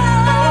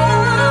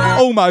on.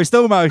 Almost.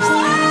 Oh, you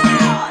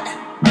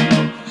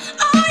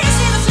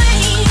see the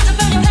flames of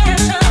burning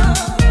passion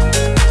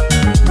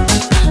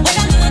when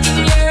I look in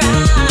your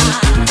eyes.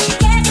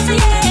 Yes, it's a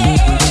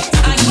yes.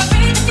 Are you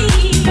afraid to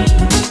feel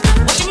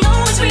what you know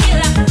is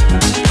real?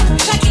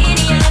 Like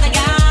any other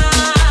guy,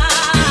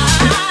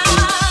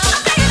 I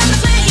play it on the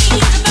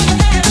flames of burning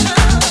passion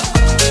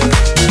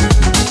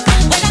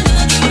when I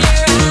look in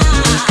your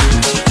eyes.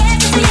 Yes,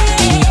 it's a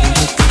yes.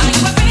 Are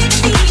you afraid to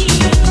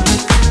feel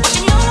what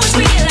you know is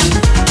real?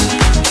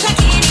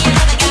 Like any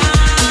other guy.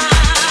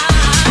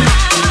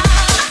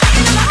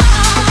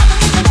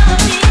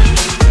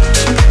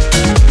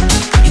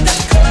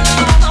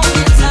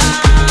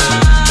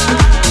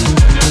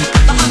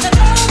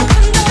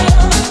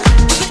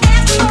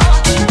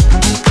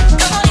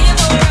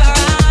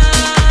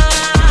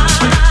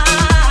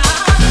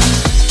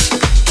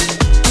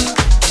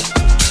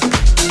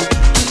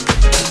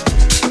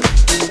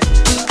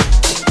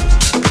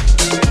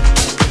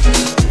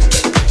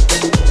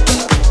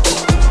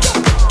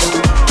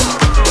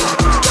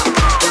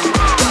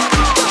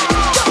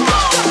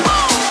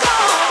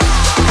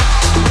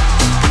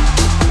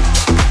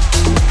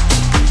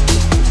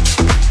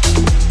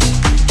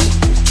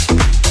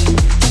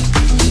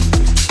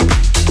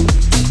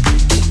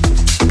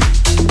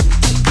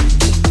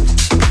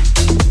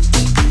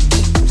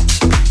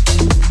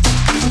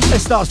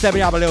 start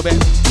stepping up a little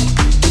bit.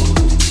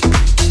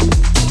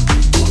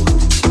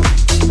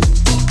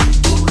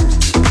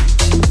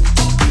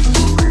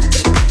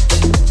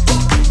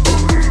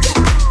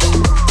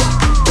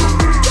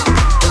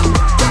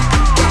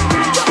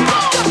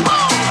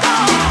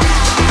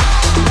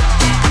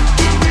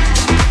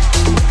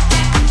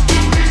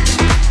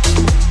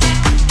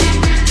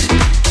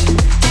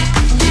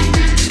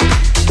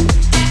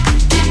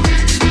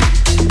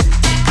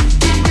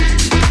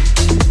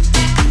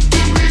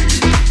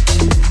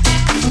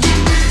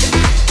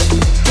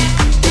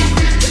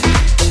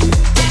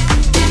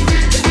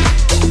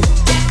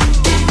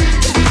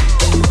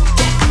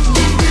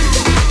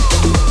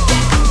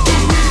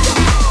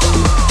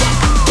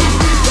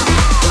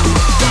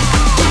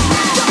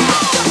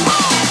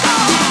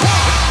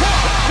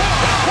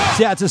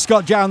 Out to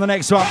Scott J on the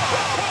next one.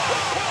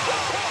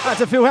 Out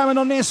to Phil Hammond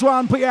on this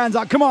one. Put your hands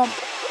up. Come on.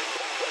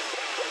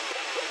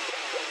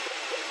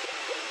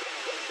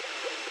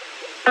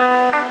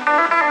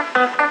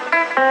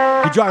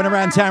 You're driving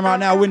around town right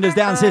now, windows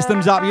down,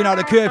 systems up. You know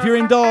the cue. If you're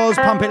indoors,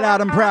 pump it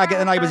loud and proud. Get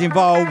the neighbours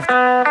involved.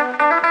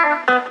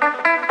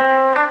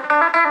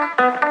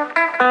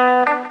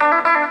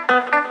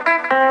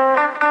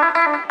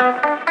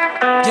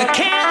 You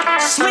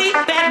can't sleep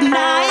at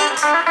night,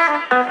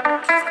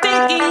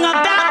 thinking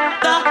about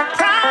the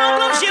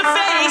problems you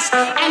face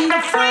and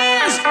the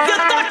friends you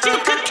thought you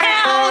could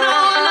count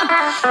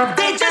on.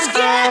 They just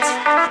get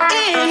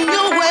in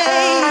your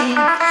way.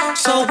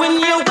 So when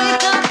you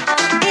wake up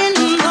in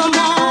the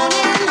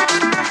morning,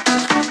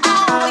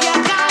 all you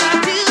gotta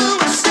do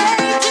is say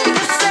to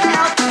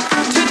yourself,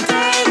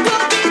 today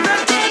will be the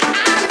day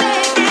I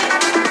make it,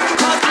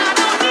 'cause I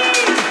don't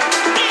need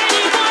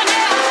anyone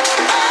else.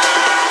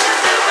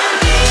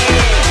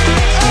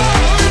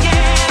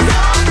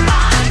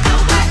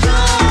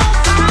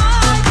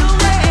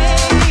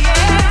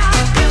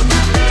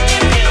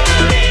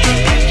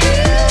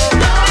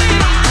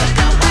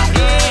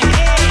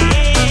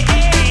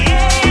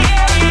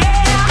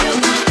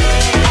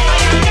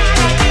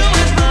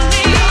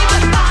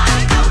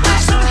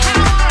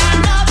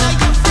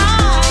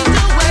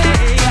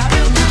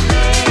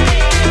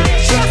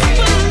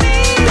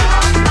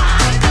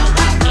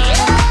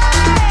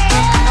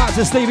 Out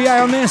to Stevie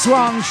A on this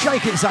one.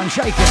 Shake it, son,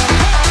 shake it.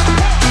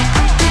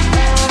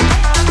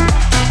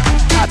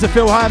 Out to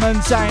Phil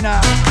Hammond saying,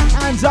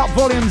 hands up,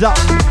 volumes up.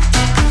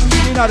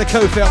 You know the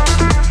code, Phil.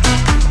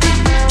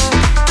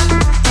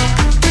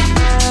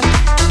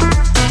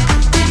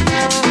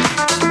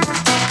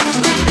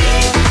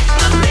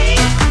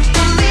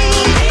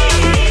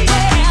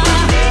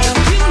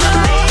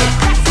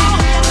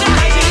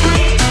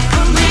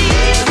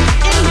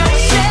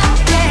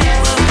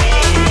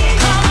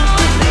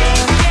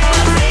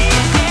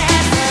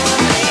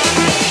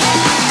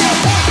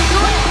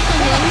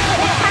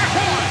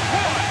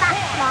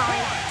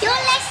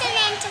 You're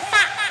listening to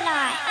Fat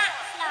Fly.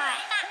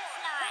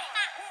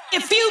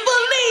 If you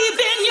believe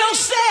in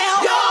yourself,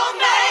 you'll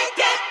make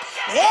it.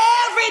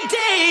 Every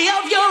day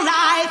of your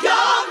life,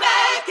 you'll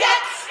make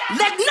it.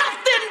 Let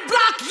nothing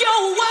block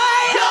your way,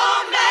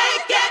 you'll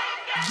make it.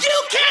 You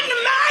can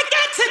make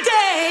it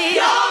today,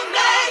 you'll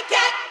make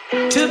it.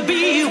 To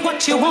be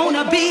what you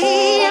wanna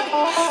be,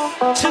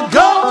 to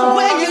go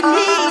where you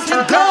need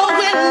to go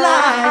in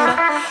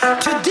life,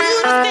 to do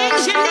the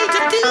things you need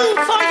to do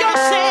for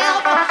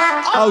yourself.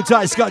 Hold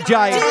tight, Scott J.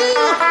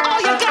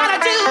 All you gotta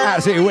do.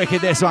 Absolutely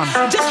wicked, this one.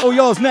 All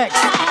yours next.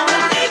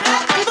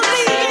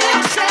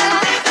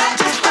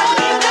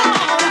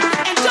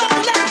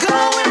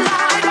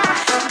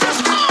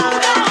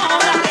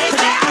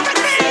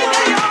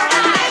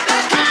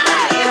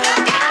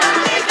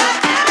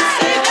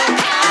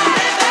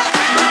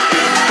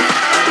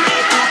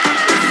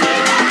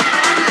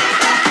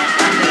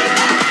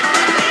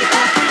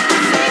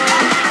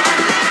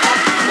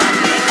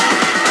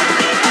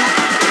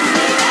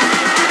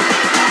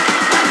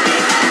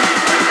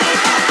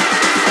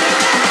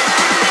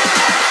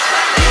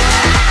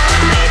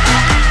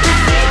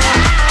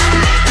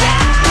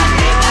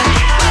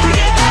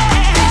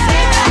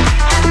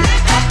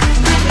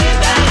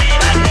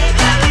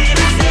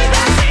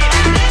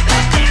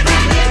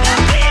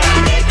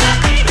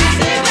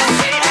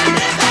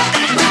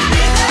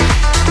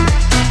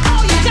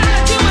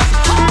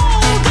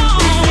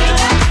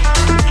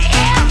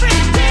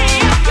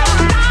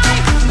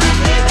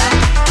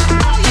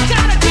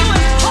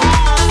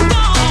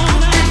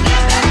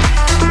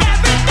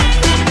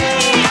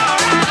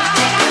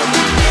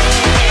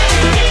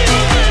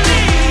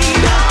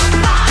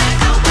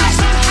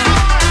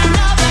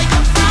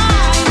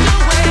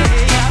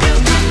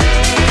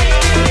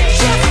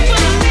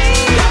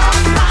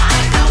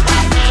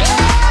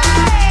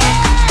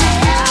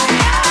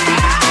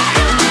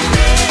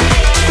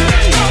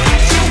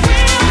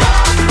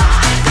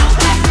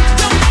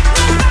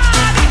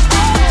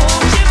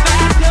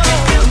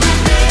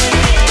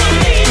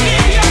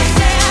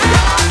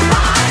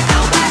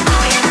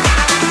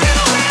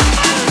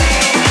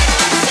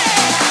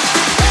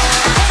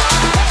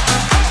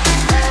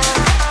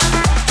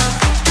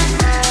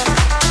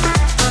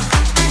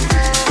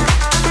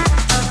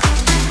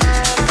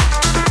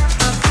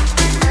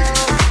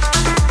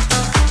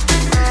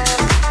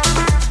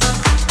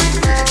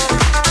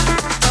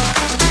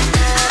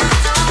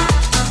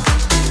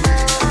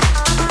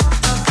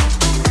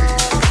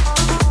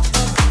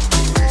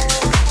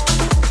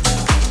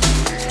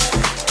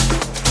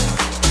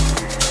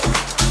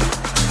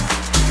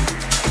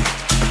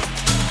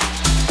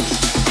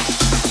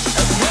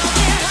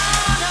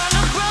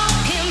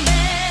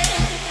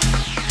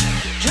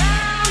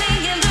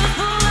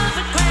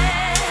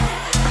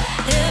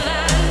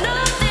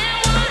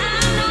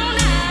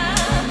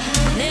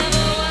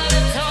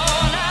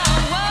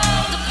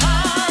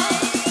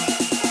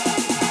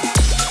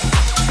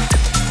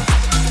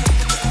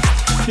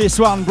 this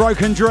one,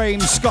 Broken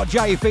Dreams, Scott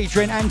J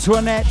featuring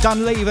Antoinette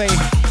Dunleavy.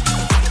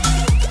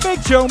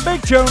 Big tune,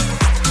 big tune.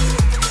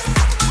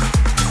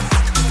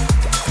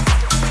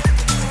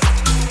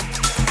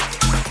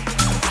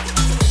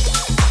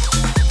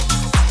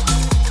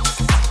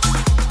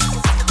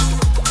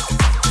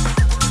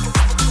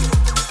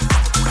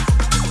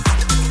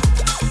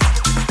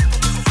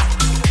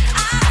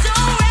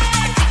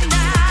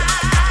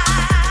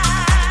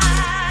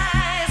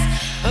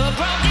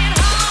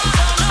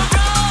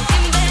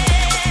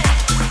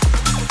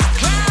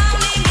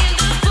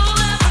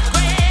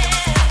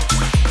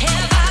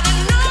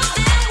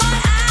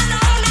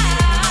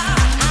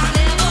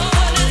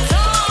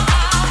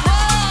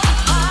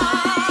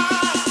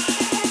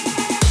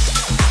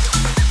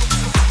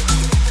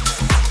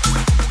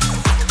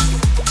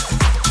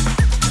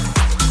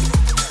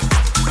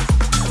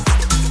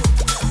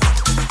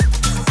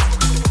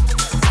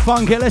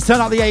 Funk it, let's turn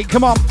up the 8,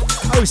 come on.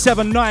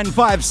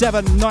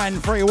 07957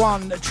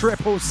 931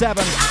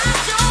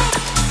 777.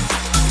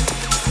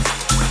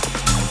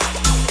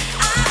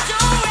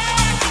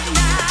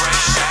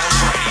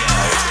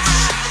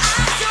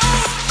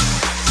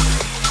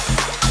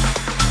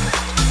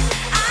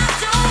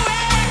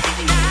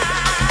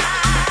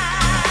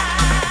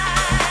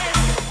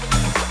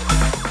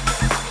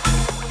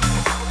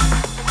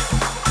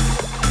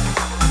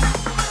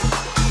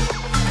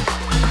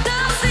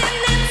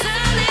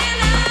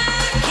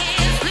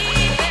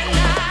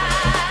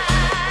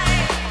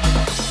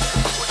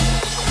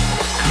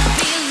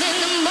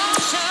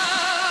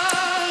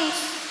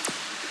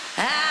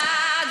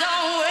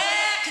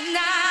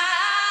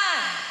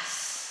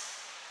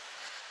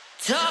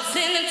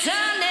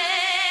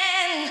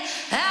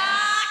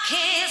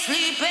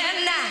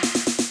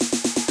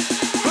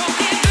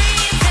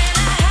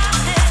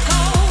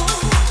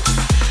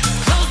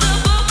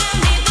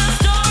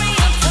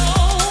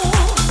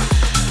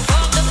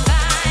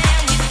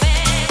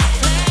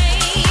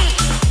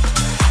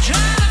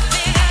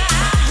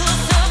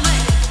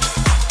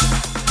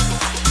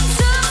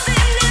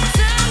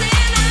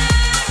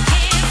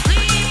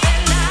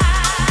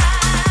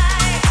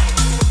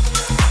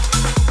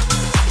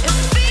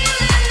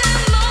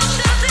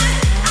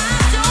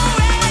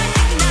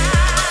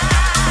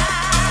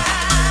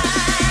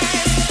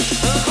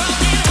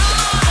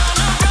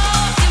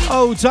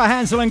 To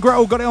Hansel and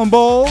Gretel got it on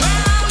board.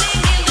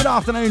 Good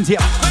afternoon to you.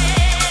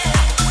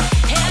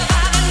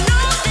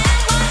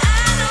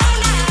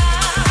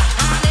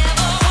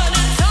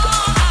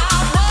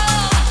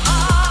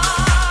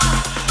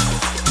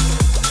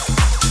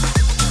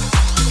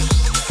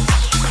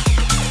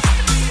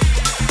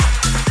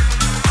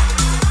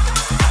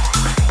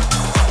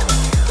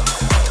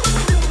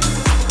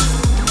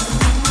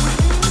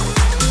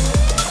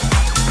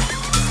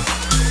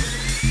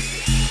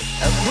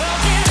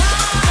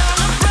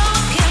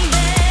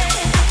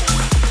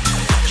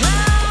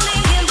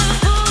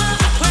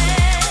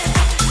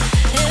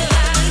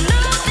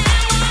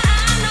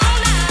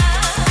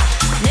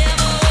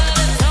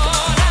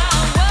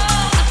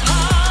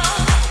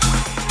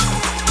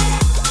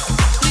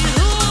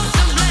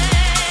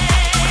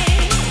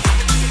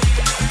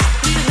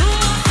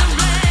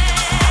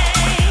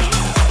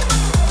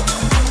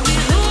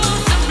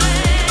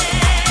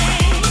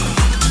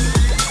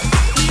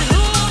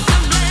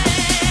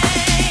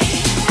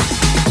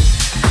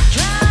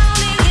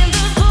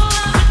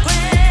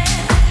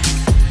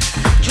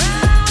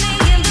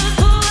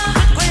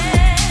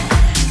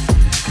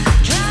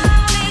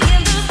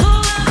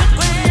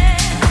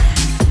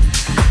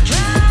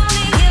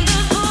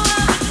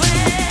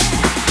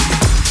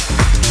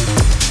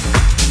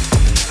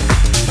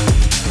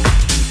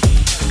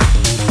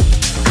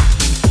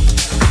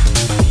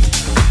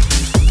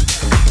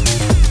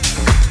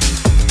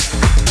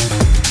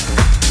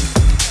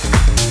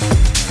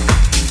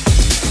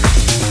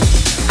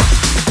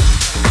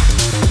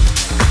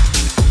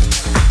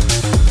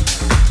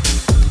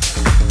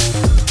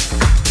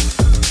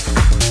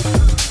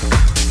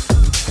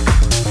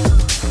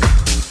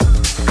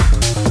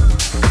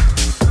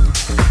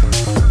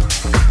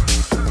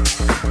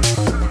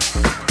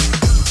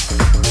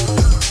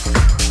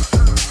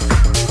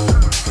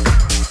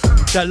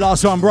 That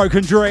last one,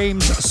 Broken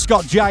Dreams,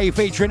 Scott J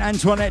featuring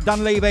Antoinette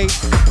Dunleavy.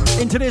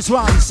 Into this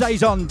one,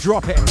 Saison,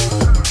 Drop It.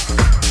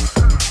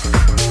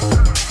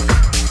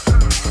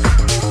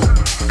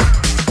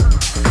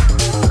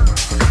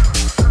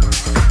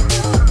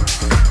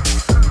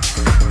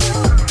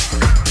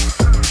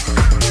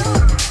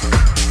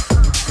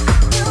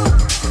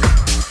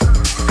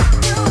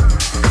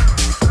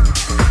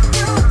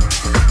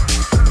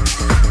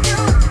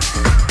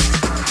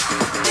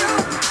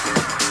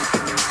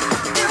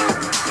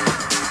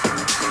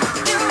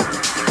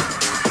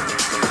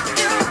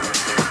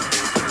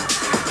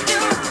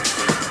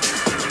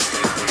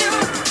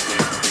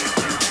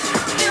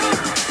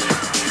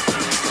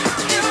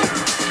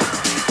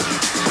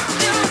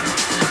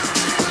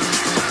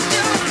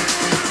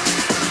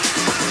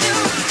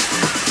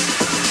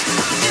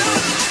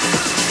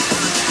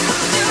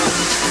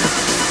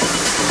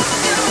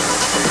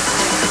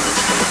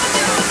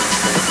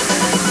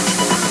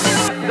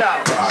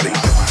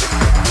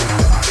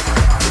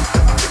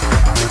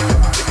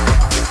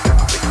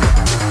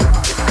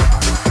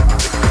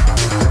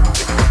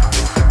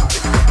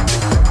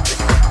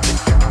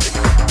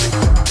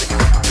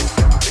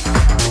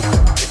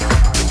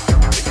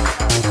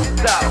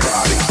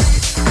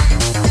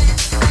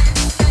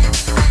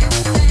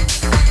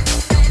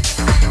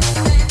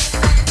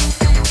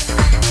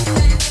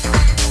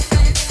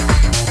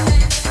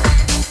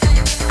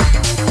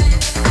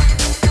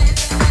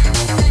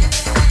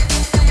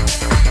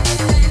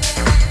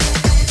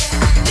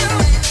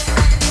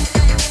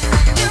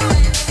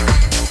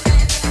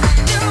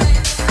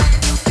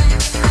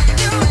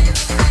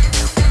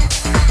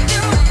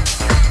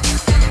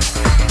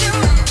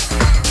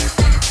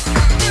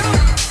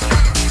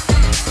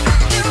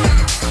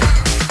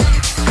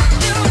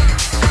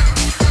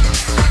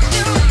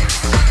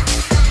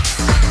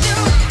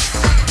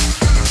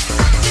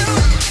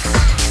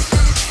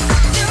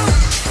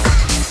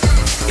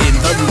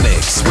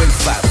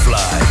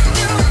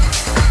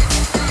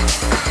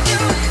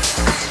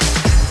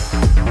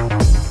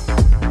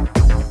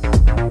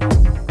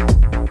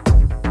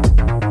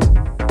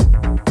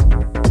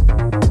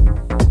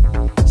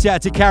 Shout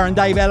out to Karen,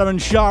 Dave, Ella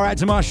and Shah. Out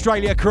to my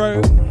Australia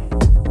crew.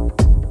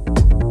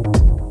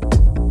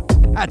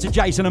 Out to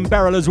Jason and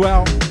Beryl as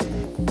well.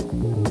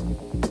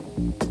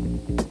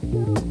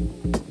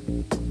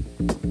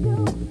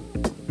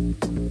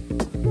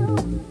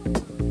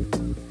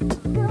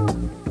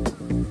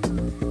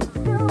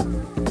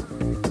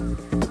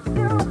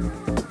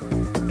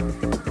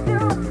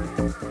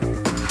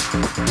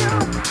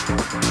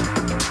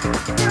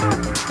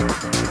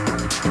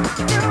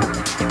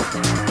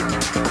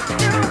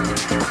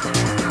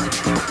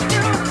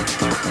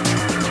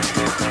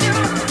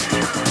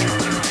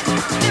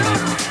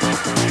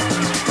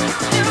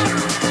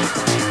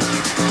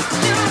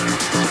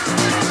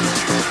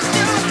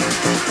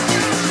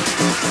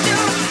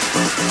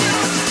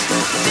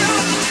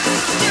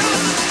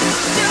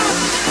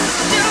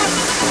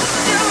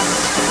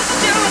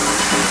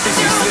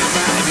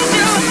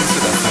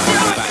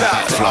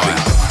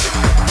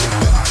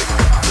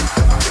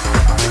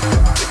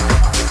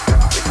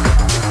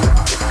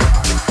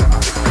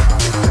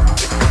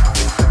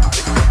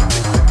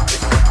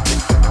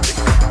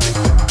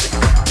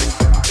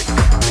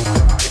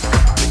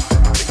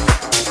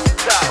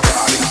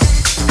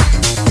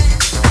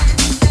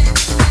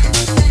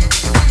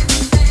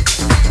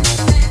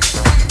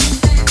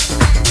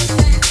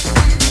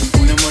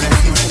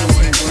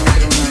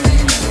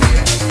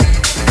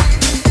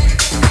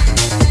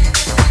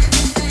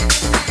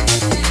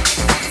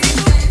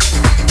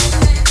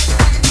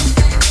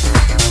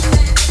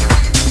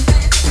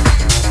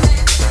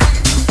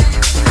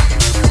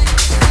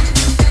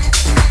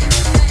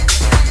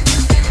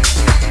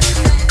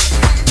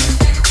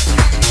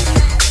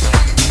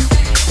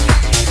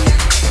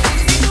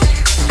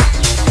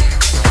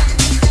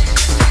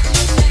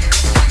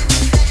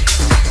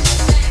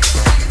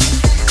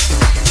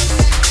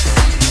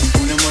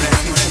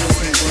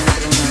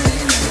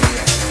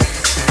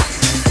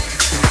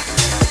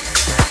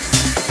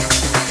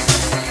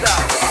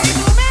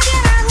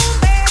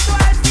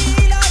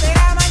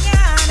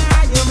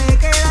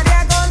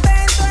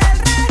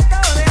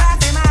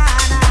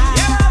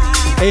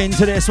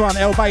 Into this one,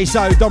 El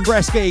Beso,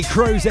 Dombreski,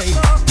 Cruzy.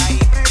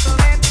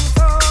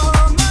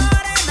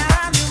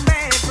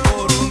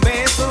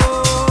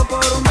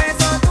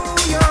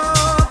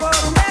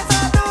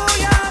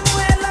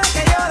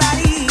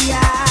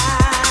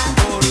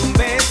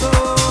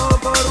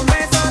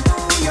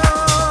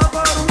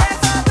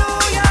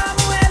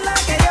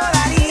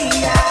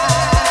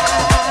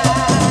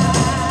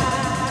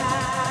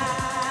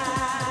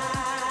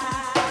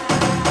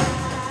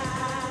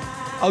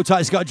 Hold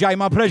tight, Scott J,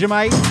 my pleasure,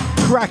 mate.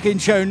 Cracking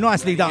show,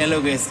 nicely done.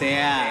 Lo que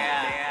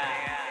sea.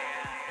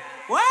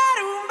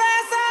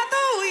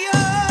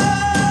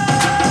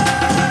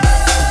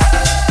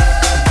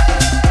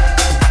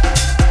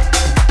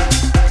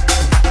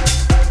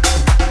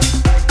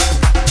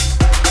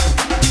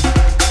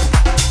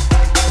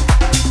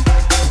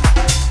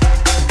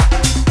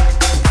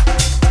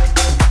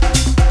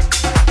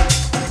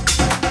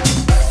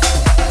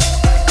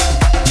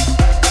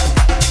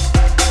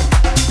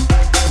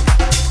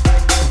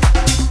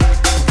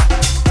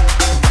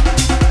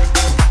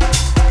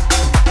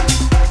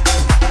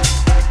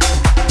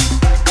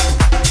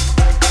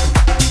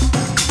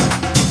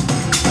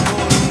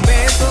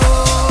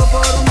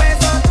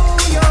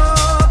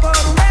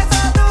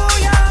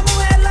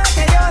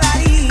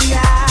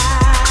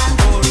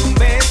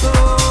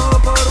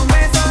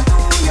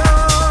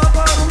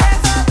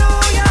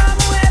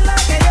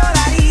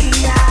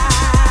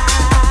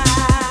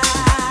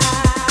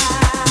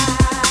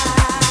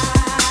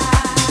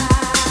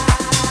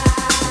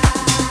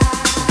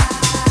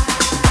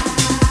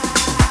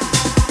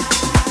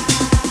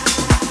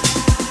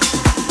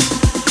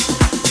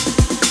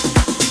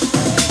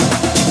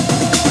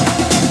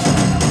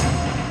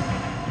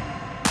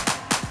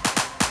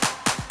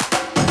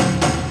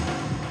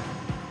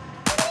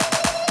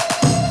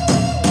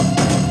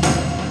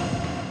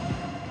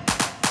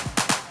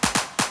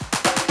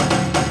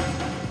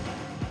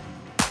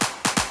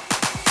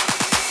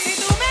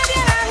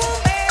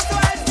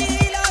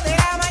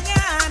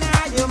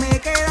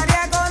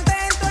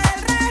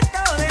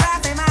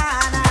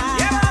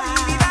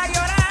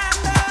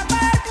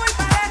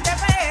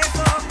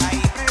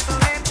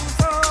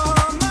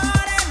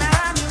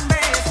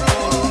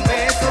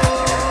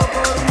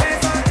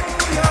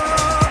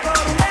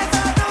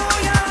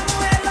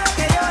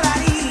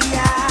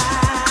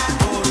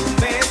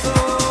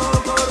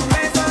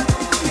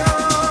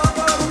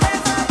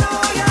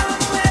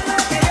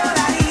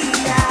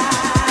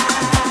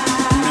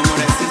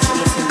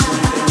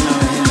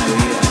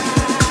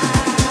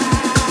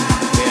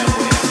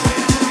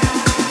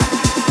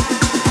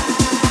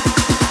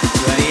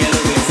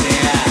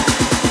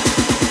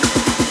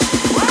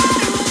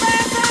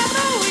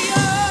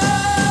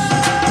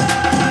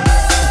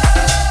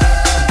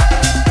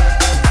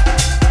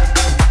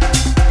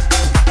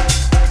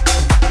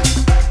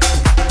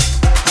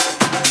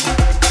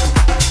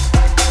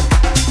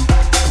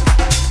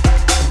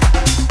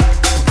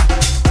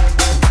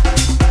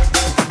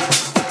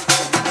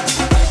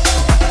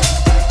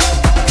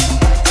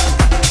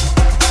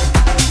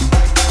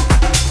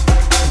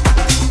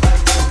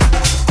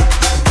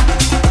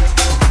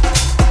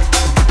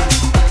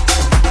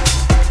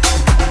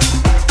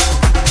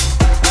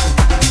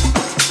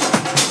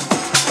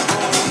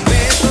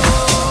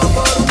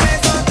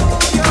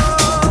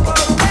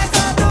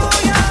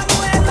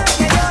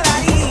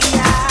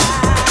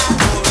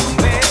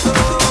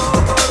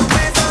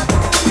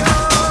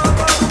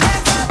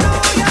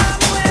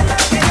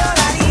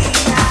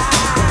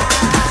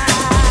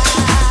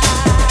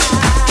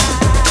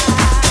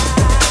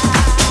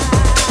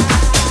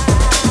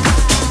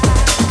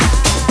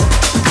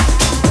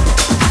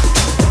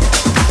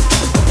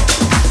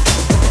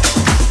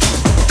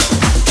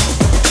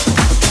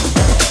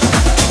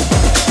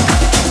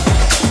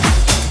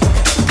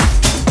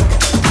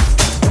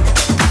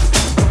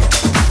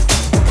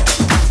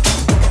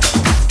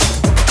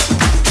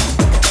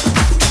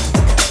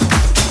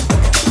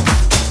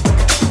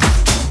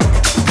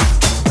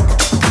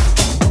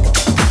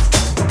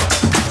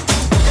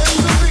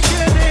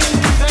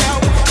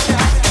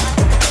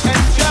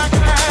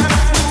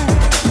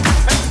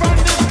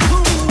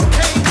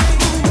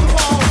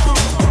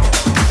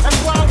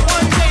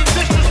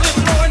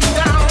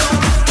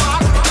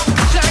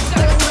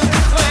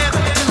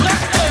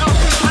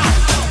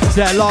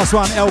 there. Last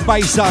one, El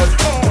Beso,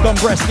 Don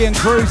Bresky and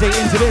Cruzy.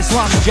 Into this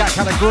one, Jack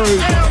had a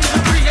groove.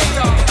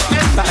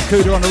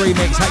 Batacuda on the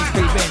remix,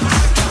 HB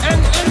Vince.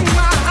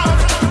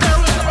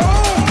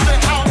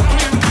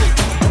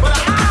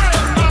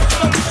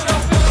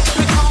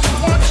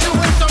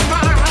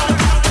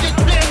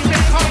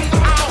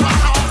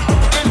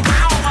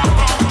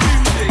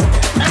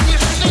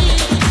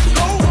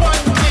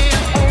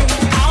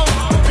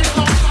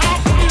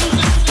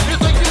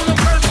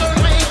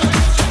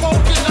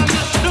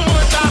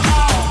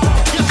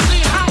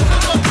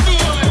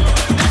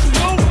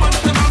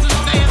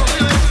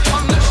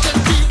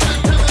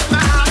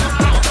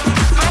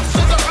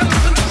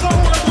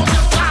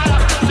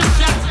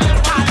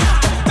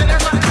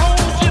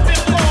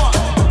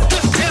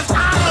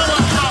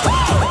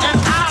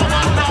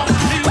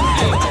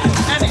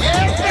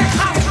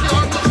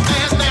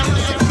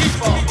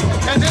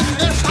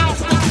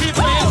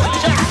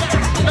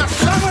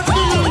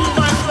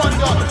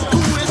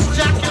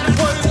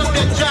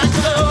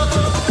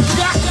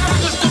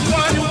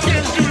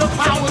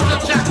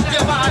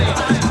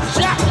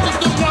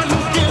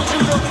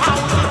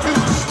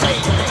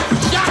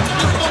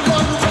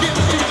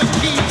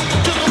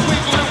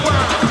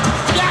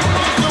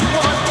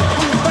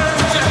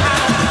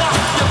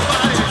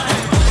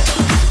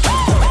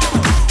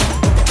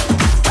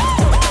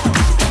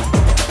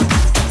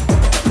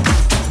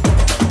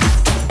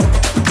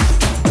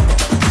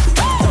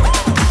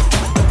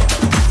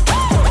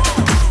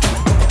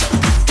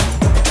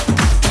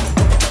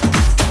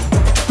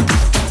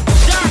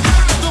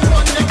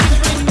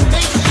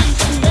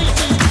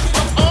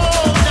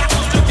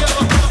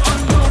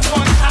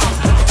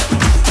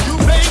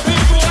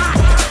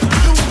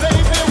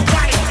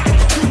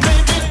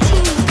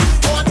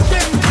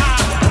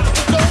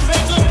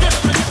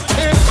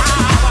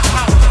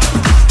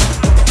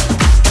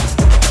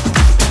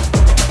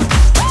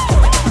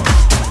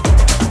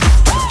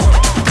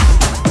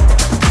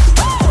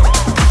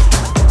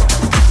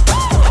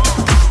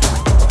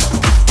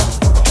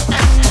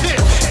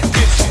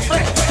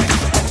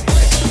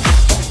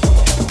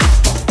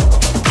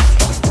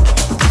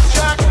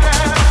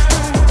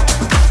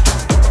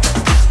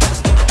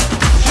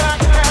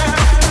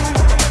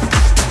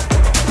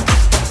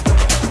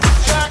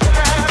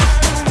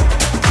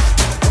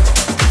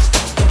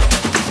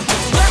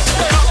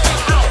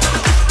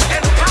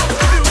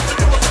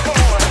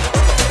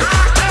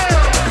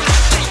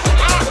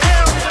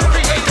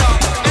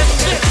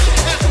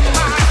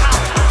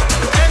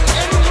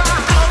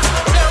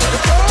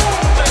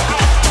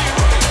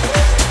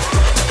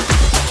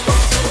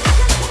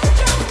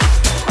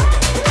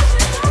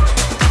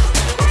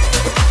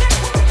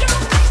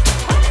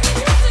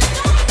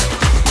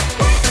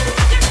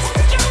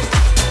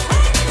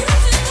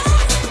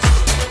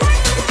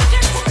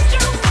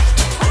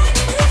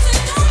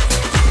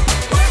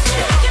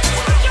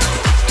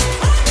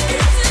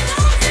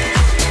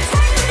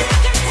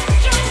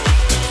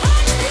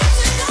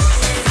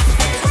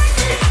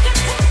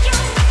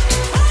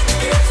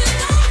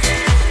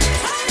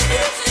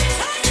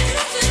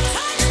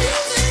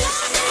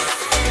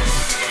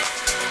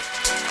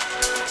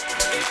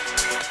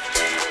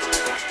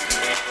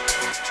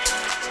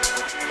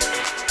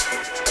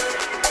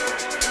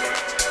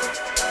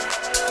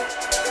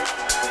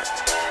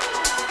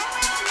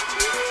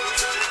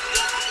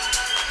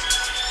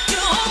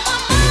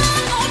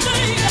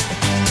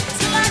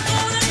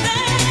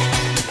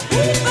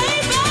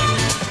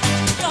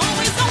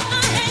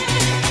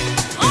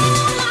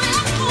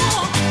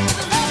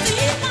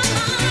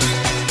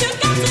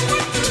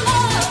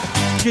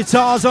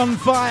 Guitars on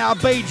fire,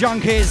 beat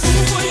junkies.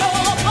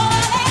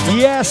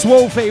 Yes,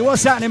 Wolfie,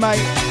 what's happening, mate?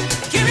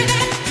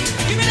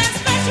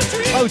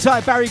 Oh,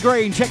 tight, Barry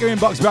Green, check your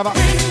inbox, brother.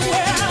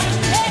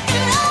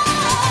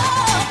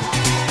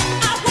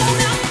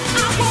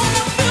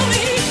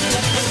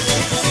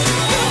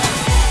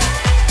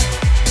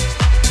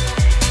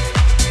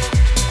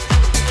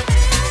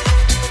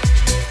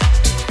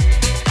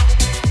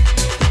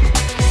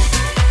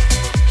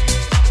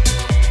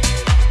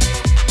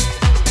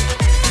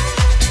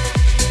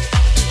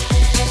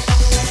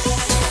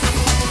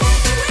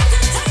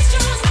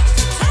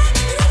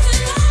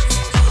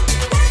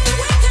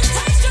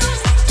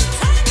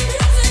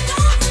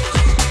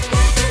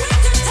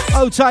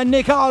 Old-time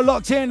Nick R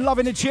locked in,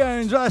 loving the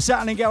tunes. What's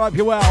happening? Go, hope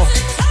you're well.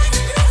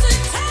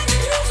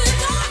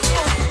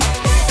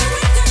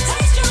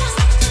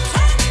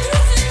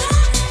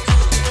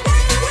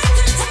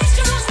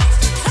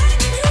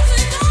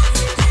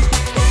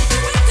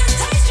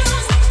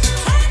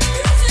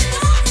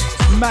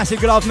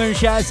 Massive good afternoon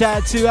shout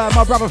out to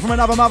my brother from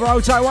another mother,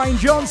 Old-time Wayne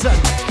Johnson.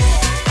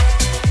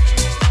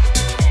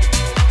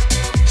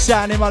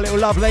 Sounding my little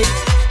lovely.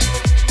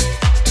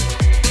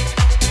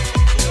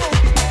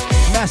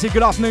 Massive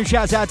good afternoon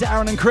shout out to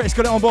Aaron and Chris,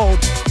 got it on board.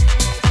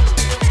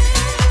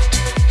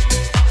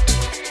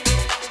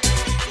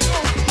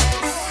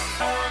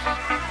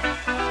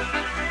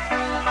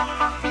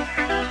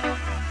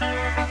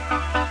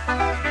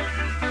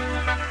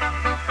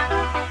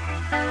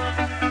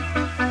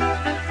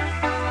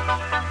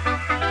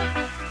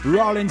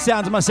 Rolling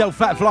sounds of myself,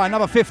 Fat Fly.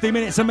 Another 50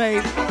 minutes of me.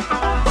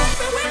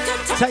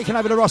 Taking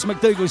over the Ross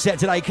McDougal set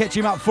today. Catch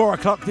him up 4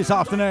 o'clock this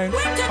afternoon.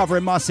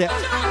 Covering my set.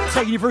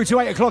 Taking you through to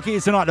 8 o'clock here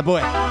tonight, the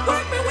boy.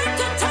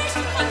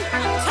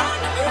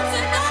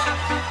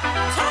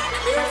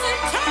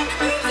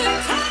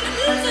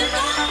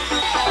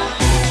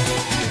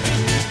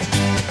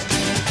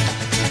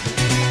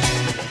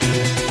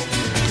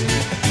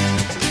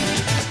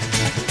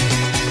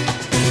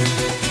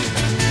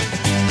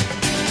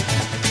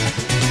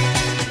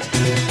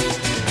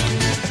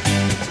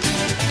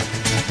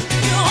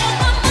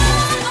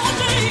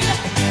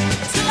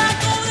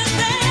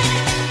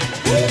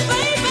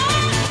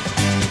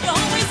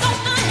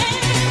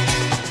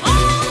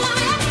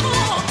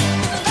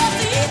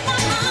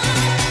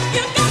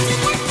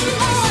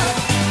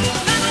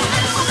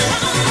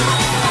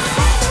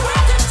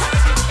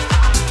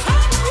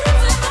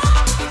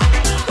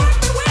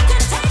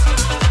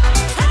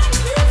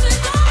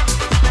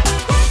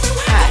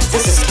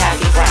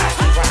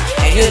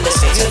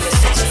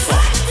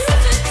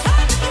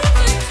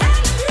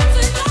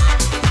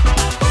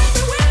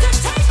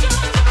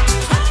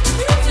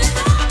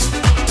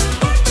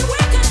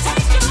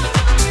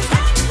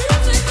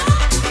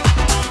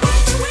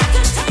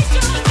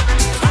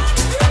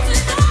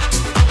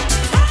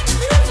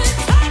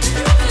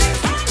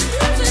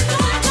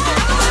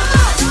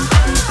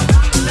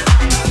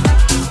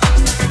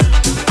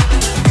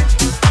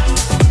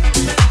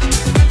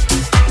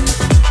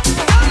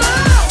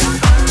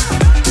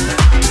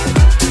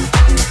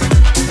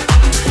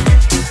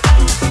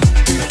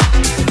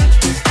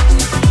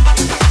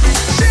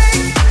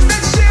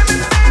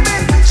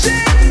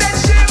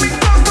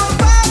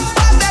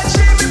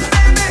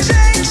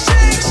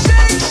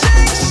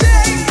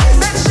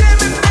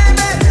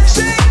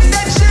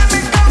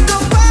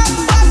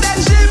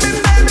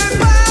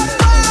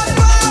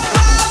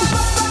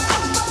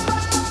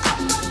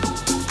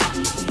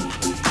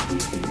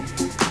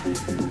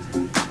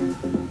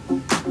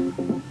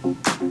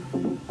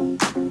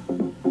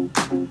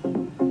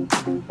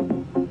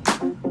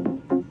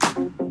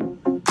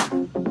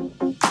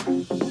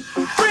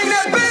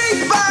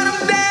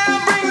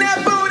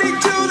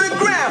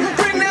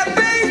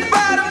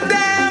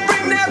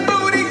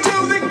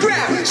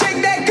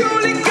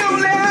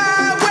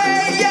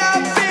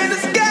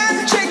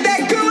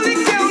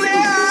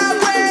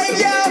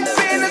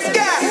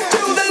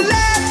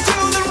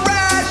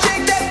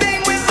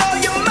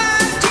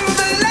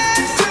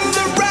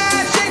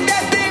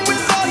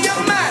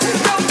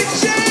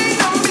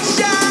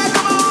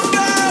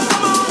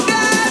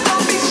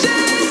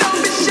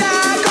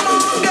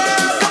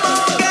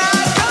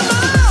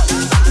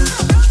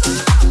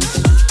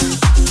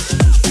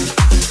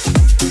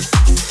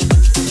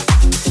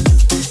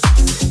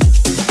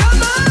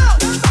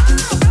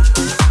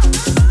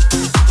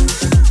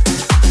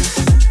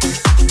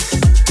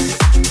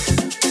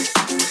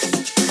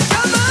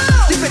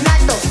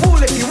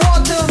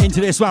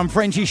 This one,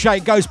 Frenchy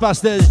Shake,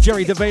 Ghostbusters,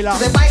 Jerry Davila,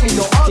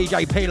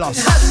 DJ Pilos.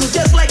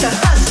 Just like a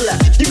hustler,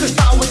 you can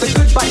start with a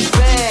good bite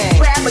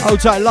bang.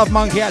 Hold tight, Love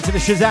Monkey out to the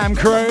Shazam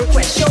crew.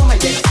 Show me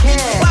you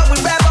can. While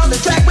we rap on the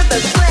track with the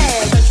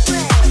slang.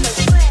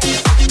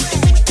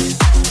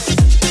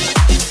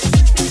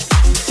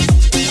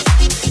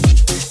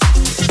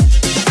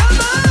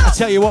 I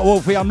tell you what,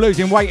 Wolfie, I'm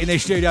losing weight in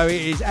this studio.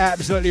 It is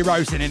absolutely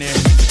roasting in here.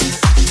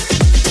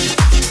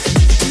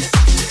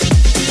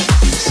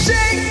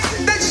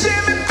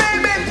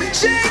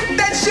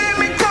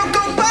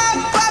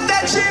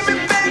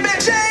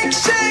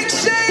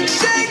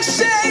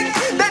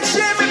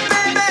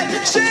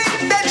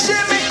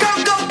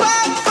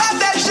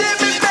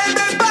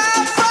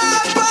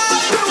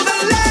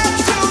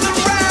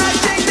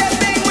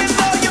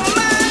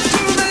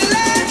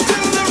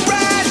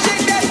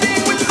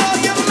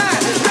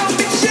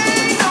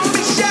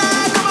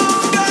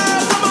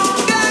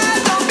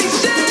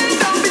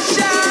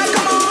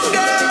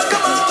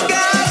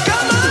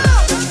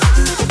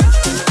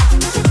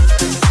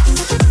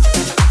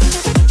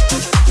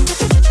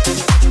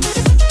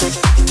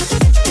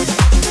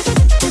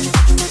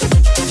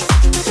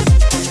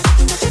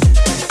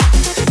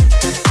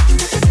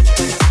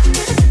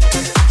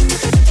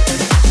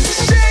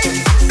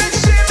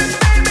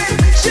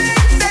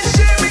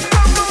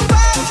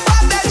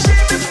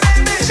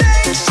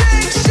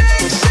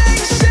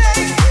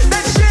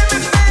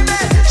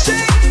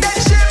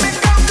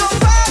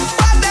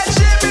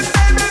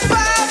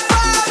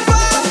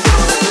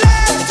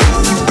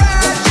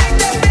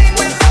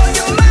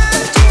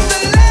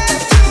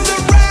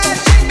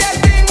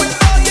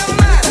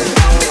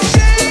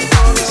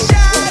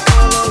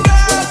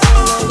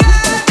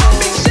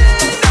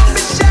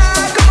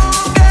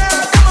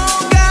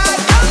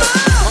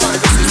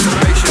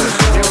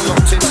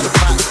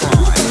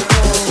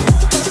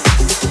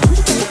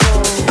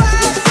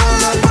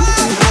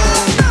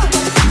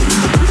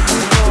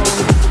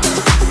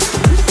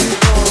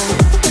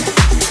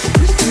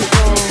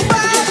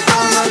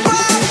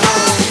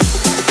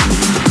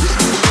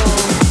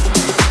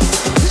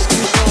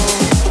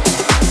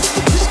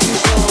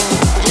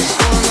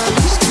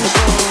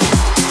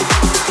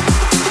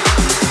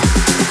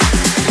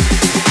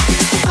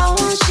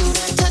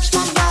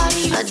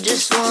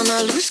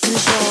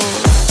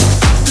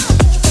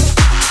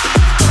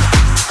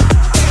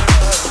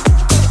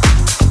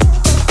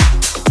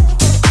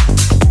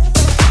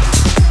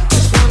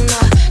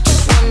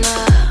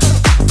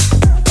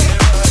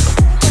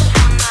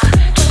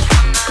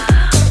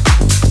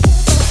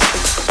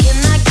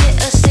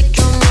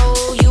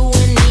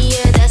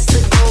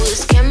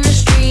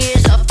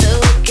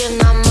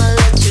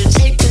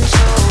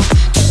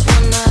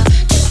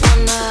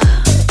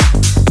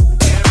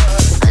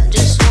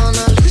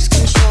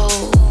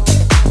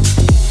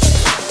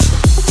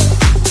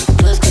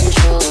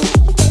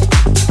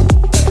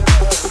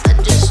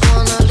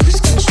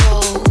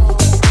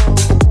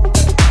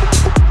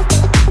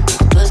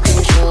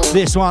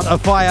 This one, A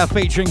Fire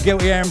featuring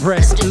Guilty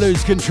Empress,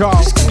 Lose Control.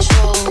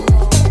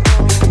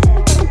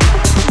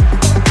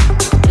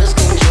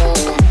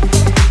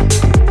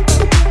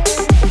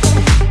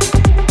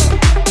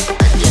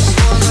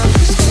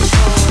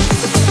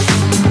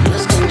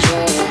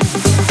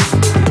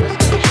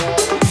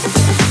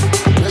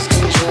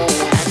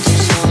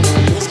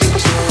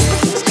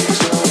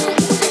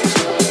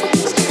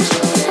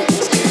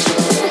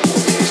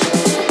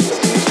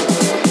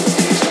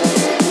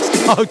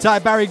 Hold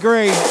tight, Barry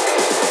Green.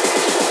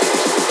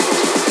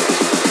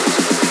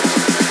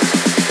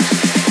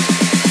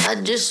 I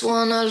just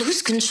wanna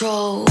lose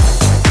control.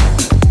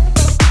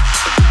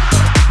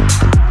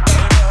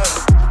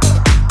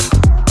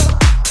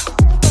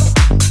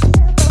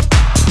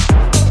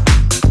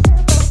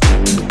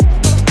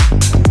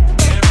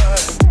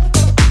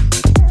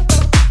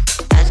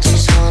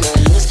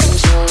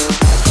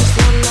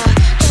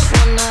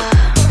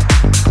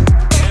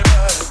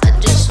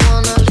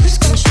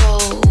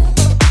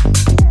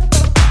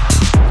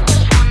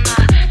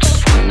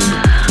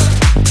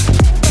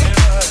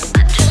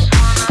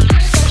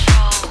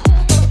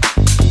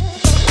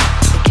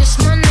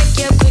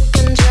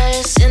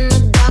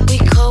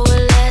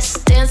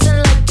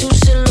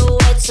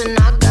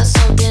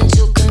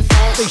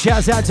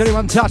 Shouts out to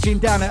anyone touching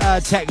down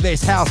at Tech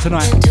This House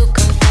tonight.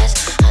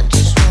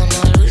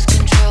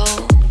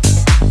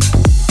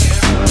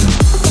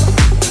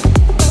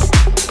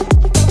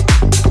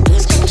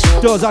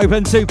 Doors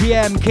open 2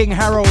 p.m. King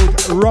Harold,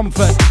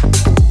 Romford.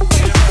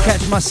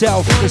 Catch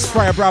myself, the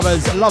Sprayer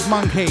Brothers, Love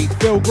Monkey,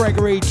 Phil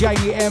Gregory,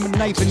 Jamie M,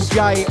 Nathan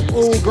J,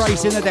 all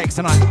gracing the decks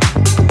tonight.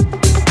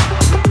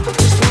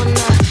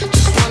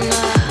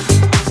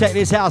 Tech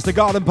This House, the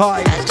garden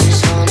party.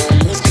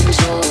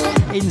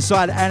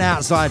 Inside and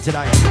outside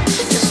today.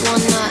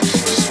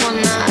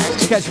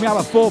 Catch me up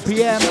at 4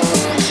 p.m.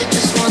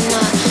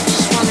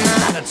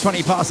 and at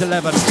 20 past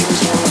 11.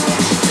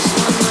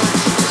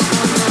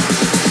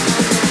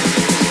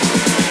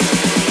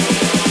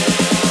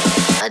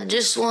 I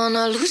just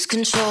wanna lose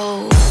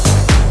control.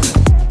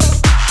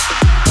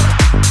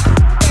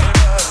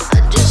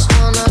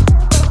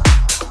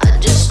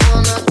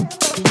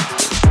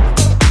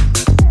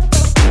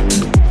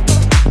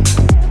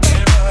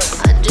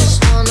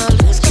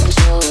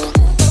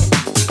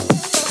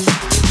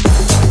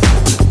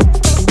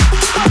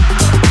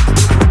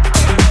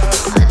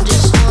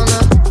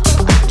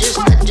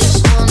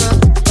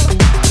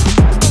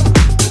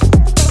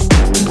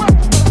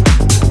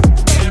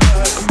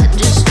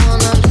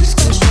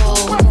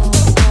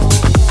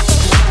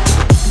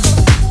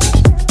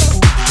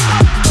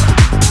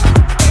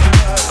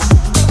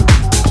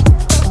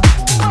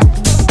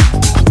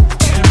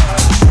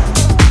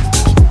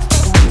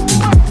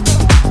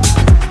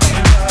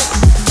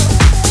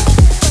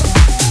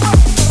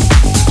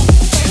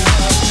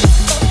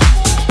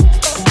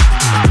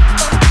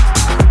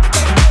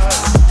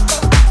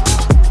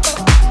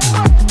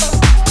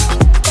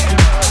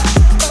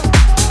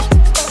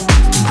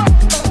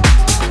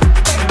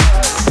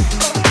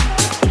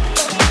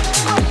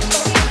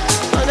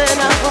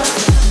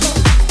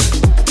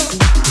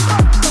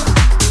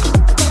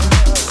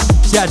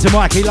 To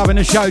Mikey, loving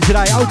the show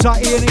today. Hold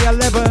tight,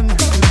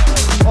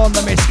 E&E11 on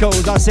the missed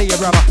calls. I see you,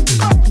 brother.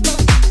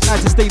 Out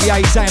to Stevie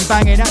A saying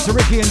banging. Out to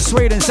Ricky in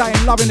Sweden saying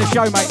loving the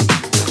show, mate.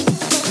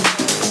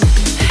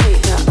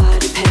 Hate that I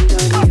depend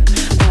on you,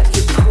 but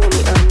you pull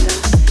me under.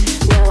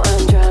 Now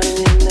I'm drowning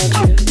in the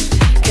truth.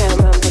 Can't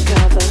run for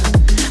cover.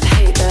 I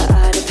hate that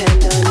I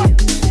depend on you.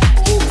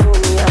 You pull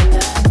me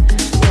under.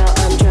 Now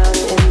I'm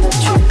drowning in the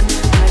truth.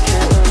 I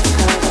can't run for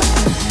cover.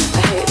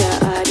 I hate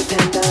that I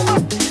depend on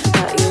you,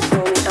 but you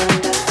pull me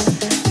under.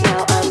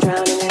 Now I'm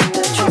drowning in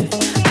the truth.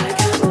 I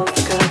can't run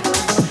for cover.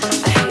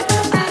 I hate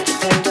that I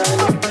depend on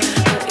you,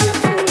 but you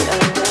pull me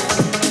under.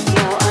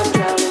 Now I'm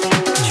drowning in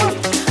the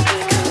truth.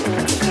 I can't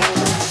run for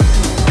cover.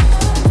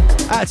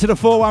 Out to the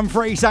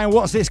 413 saying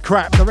what's this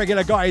crap? The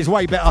regular guy is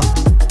way better.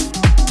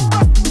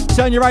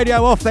 Turn your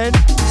radio off then.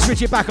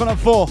 Switch it back on at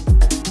 4.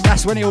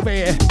 That's when he'll be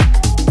here.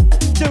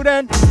 Till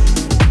then,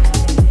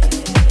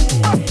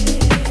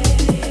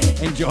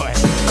 enjoy.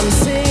 I'm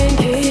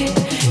sinking,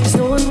 'cause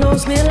no one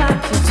knows me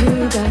like you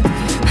do. Got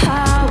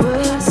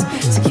powers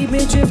to keep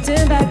me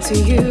drifting back to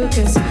you,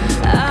 'cause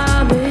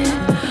I'm in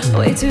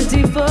way too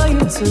deep for you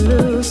to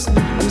lose.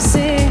 I'm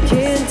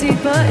sinking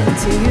deeper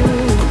into you,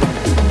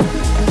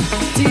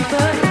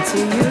 deeper into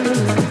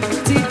you.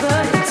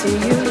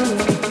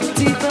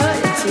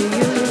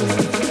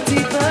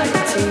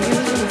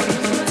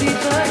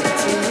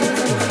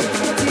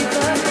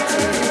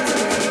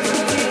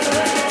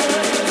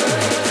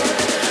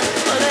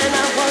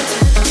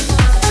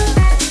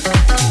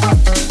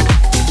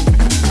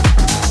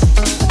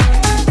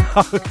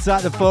 It's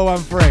at the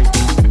 413.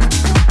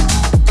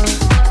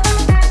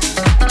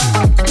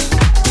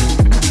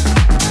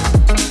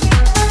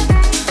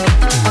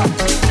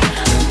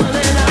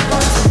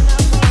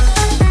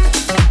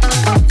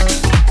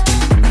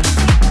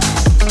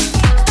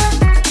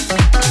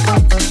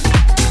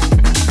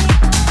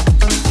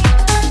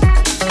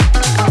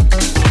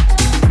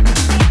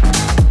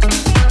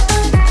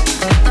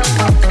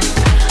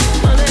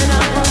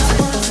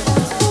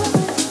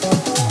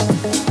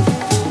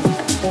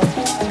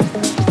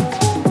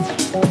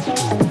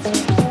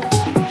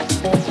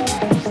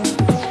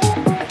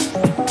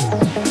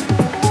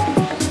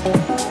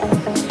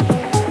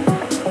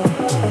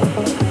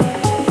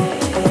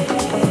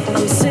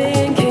 I'm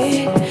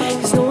sinking,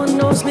 'cause no one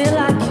knows me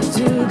like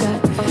you do. Got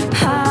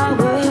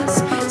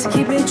powers to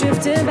keep me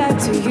drifting back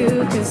to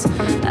you, 'cause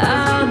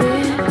I'm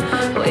in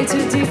way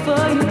too deep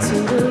for you to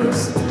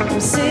lose. I'm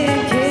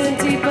sinking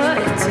deeper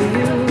into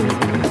you,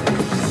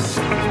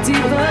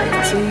 deeper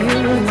into you,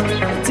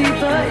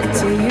 deeper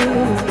into you,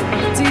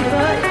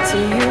 deeper into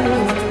you,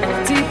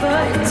 deeper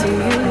into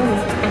you,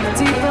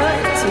 deeper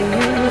into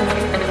you,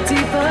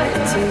 deeper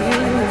into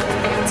you,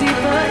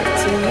 deeper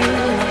into you.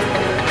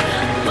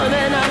 More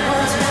than I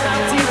want,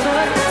 deeper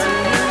into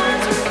you,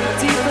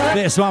 deeper,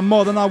 This one,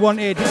 More Than I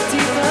Wanted.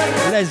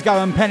 deeper, Let's go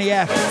and Penny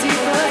F.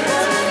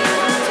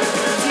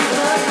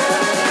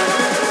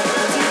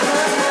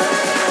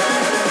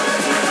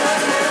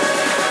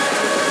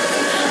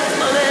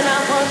 more than I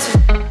want to.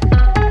 More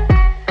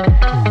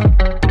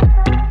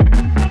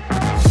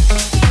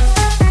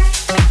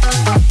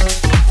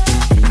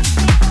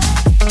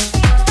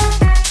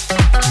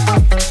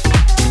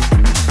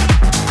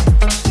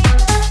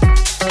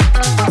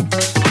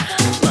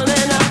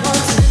than I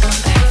want to.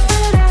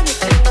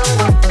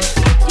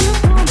 You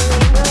pull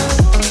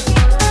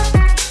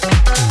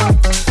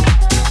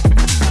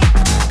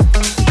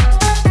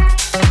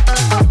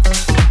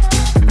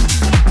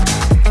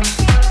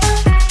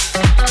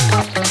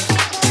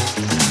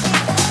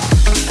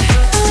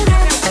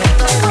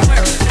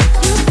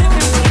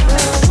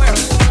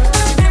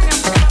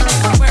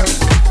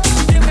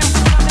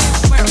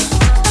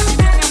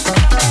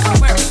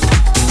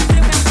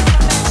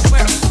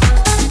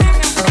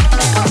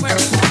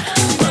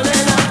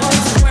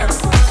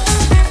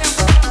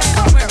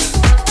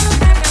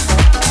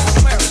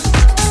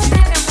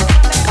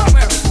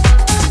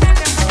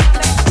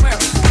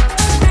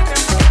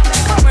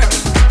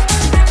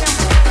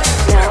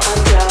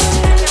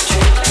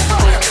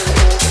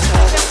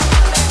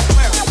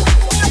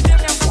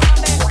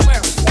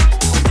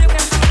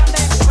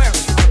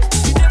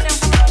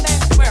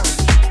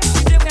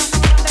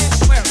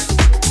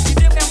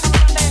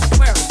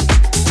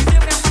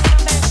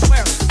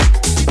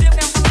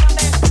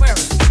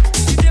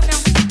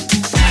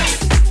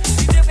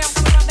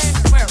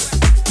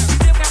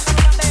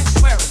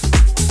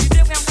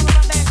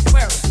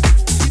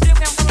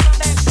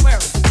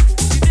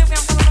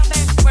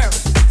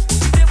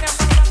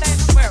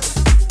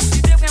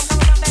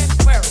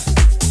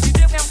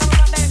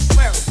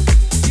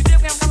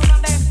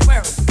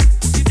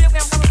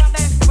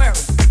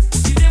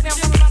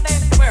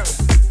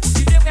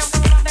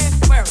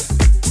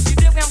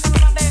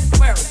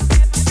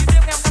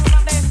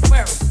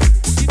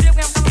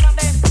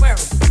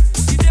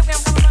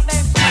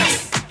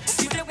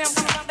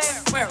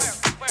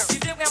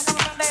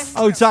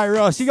Old tight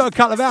Ross, you got a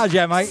couple of hours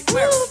yet, mate?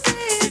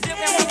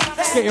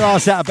 Get your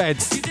ass out of bed.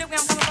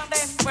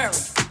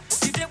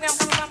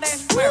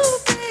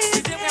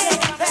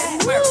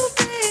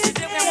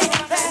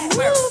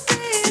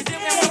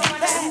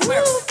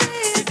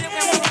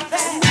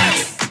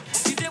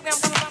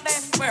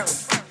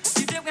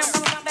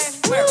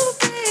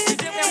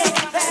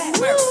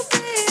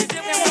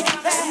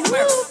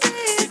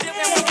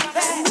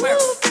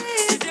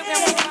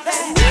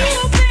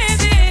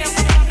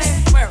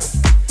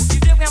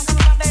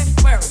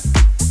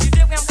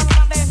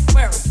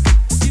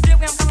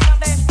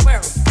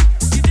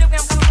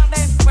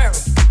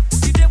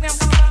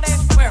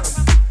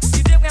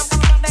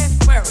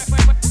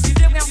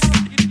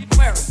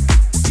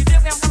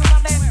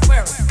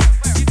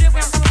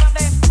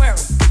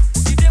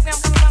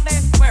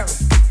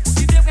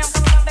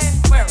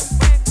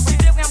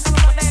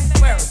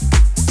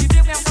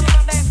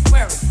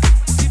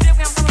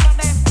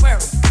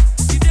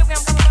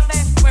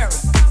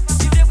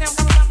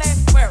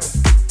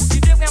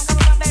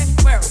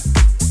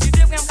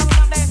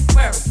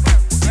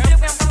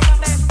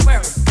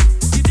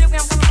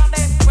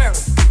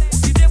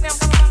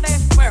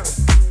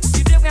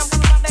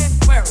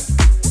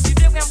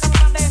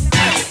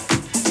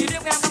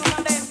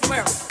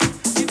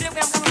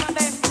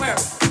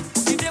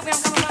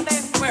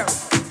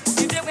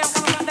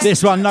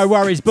 This one, No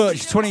Worries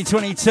Butch,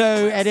 2022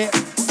 edit.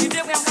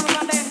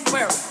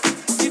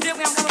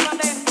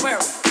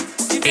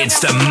 It's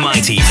the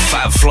mighty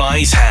Fat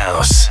Flies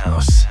House.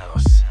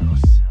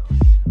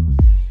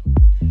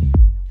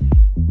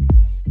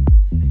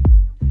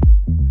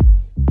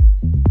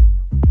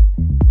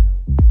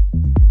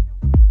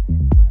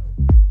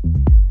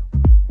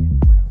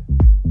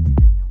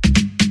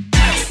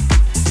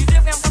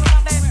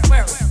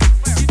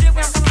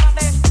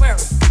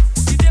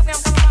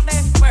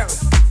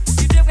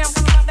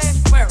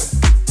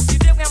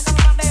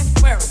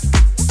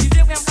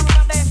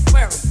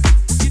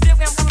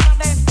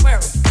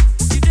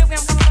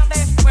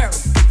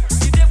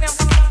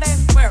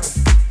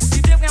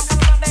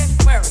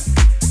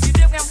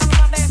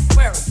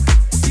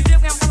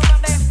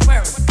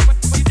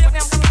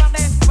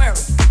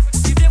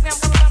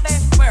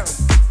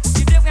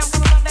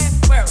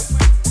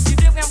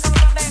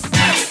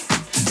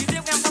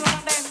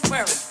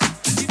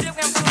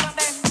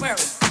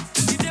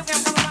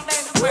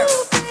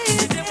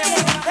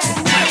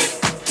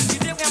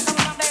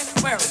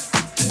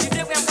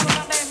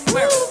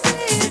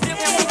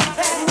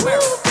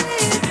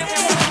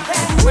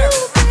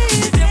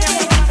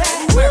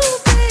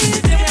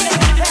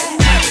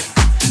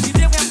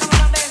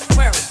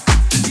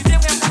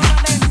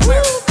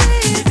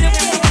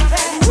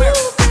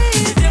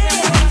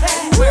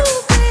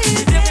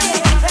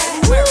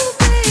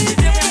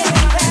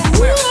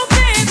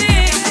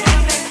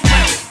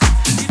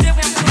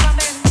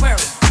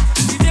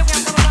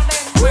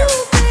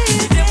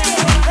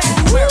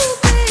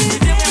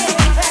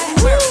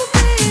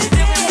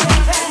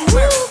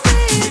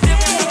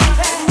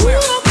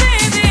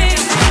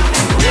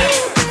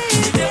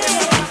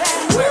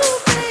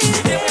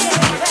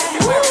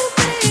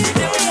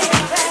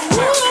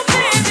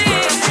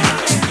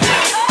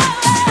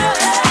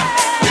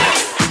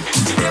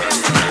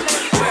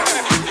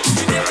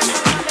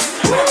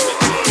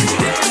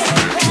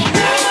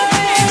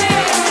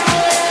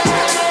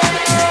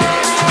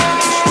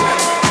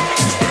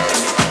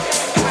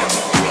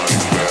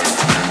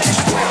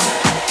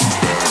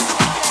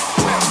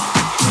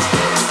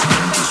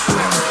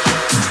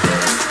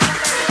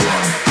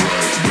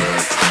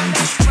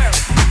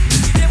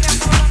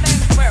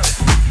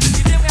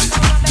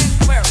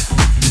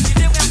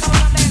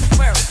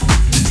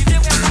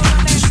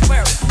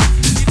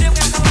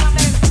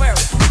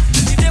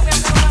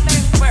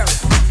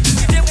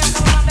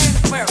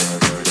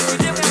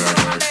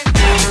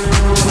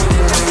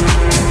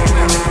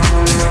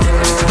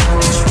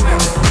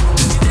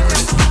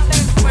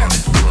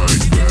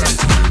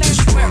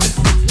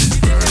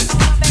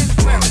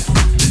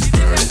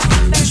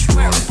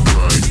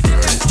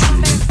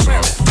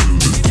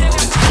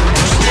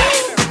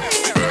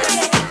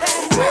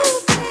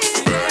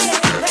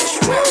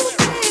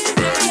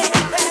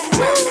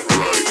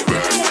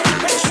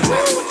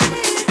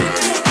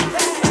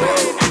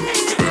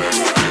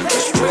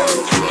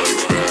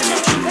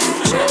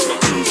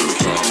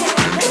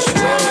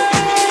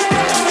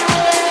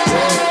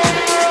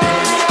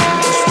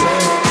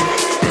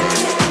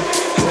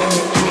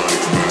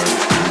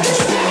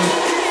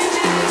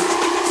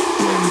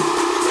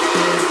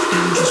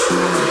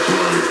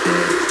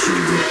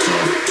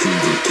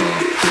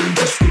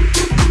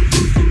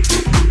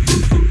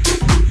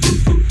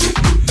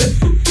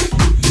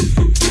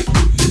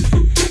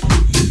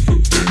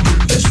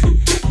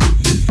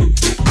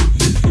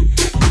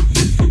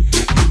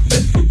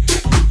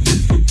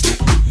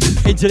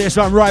 to this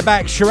one right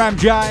back, Sharam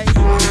J.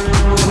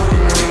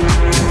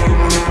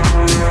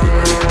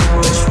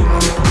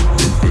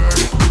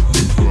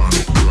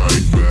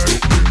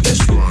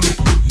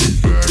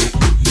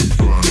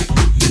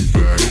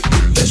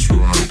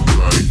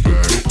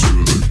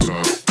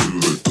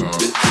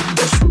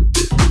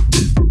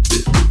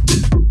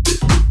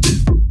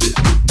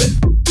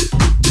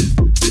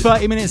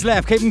 $30 minutes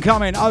left, keep them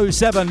coming.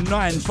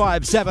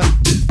 07957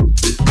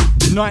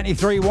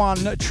 931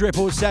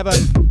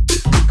 777.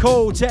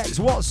 Call,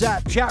 text,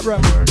 WhatsApp, chat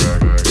room.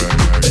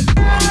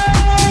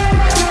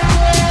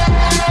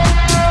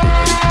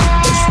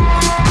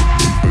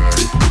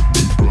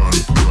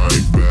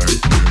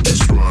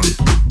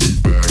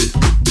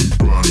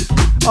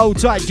 Hold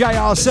tight,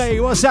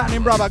 JRC. What's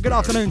happening, brother? Good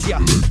afternoon to you.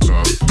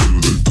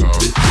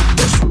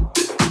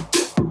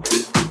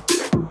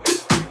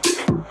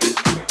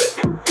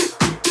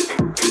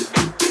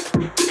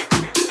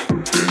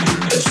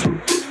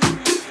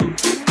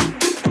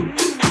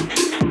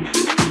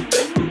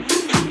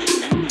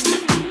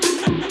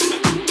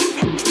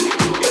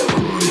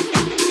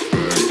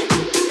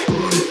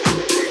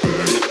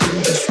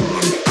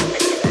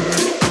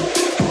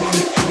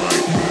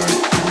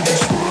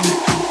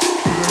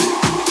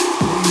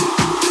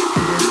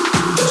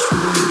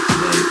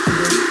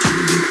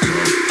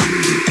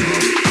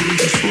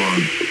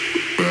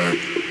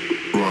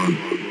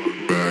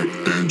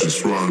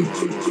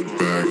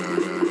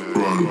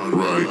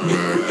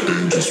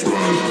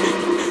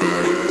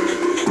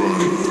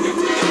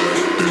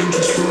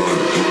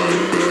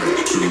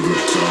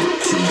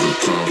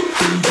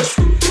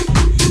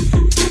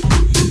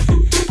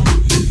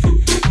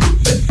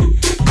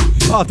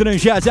 Afternoon,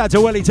 shouts out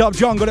to Welly Top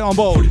John, got it on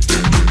board.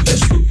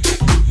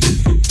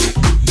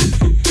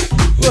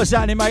 What's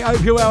happening, mate?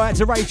 Hope you're well. Out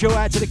to Rachel,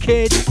 out to the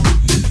kids.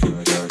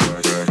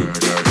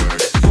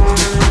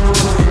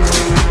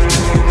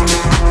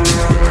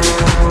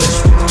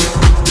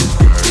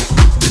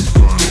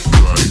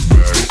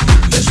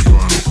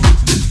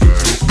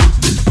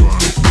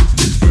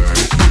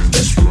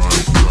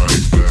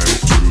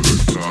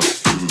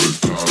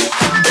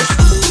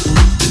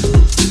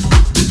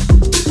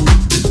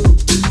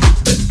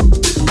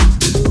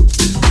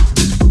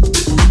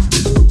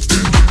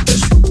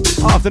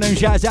 Afternoon,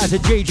 shouts out to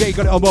GG,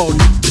 got it on board.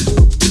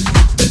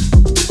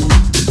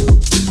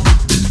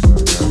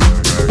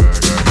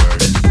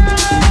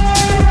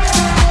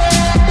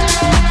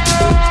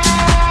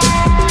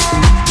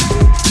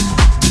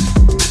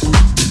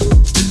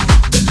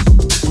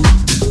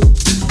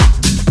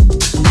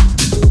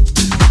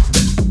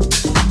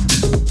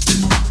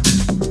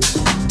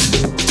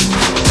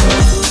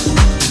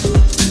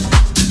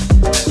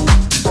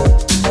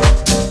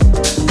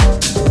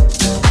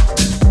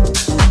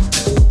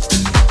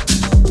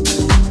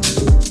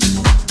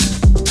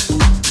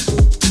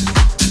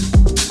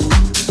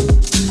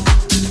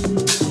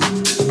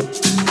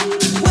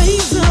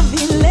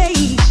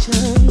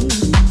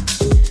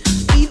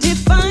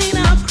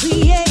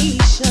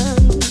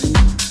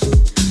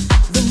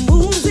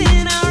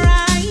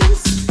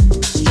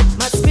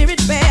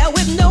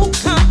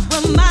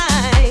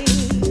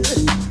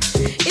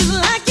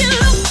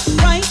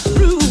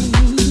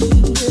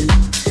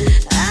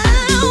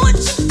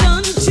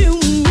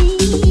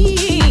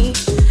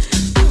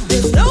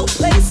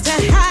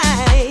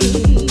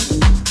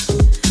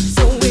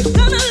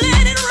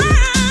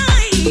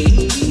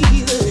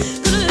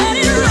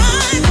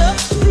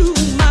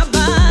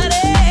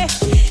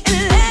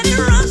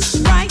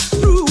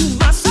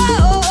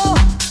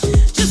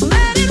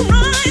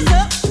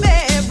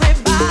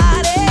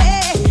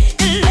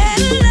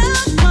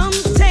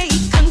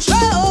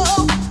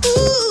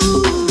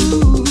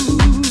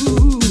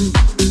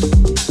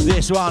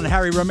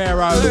 Harry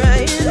Romero,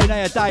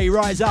 Inaya Day,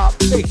 Rise Up,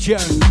 big tune.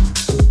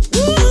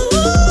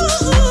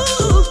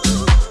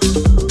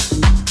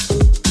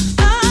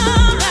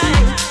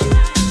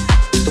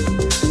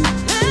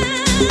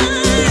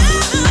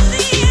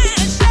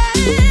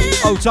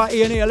 Old tight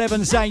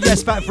Ian11 saying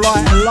yes, Fat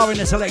Fly, and loving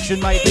the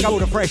selection, mate. Big up all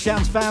the Fresh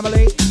Sounds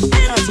family.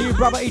 Out to you,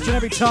 brother, each and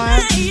every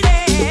time.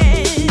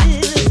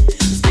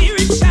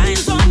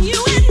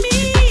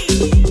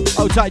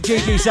 Old tight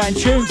GG saying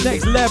tunes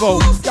next level,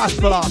 just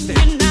blasted.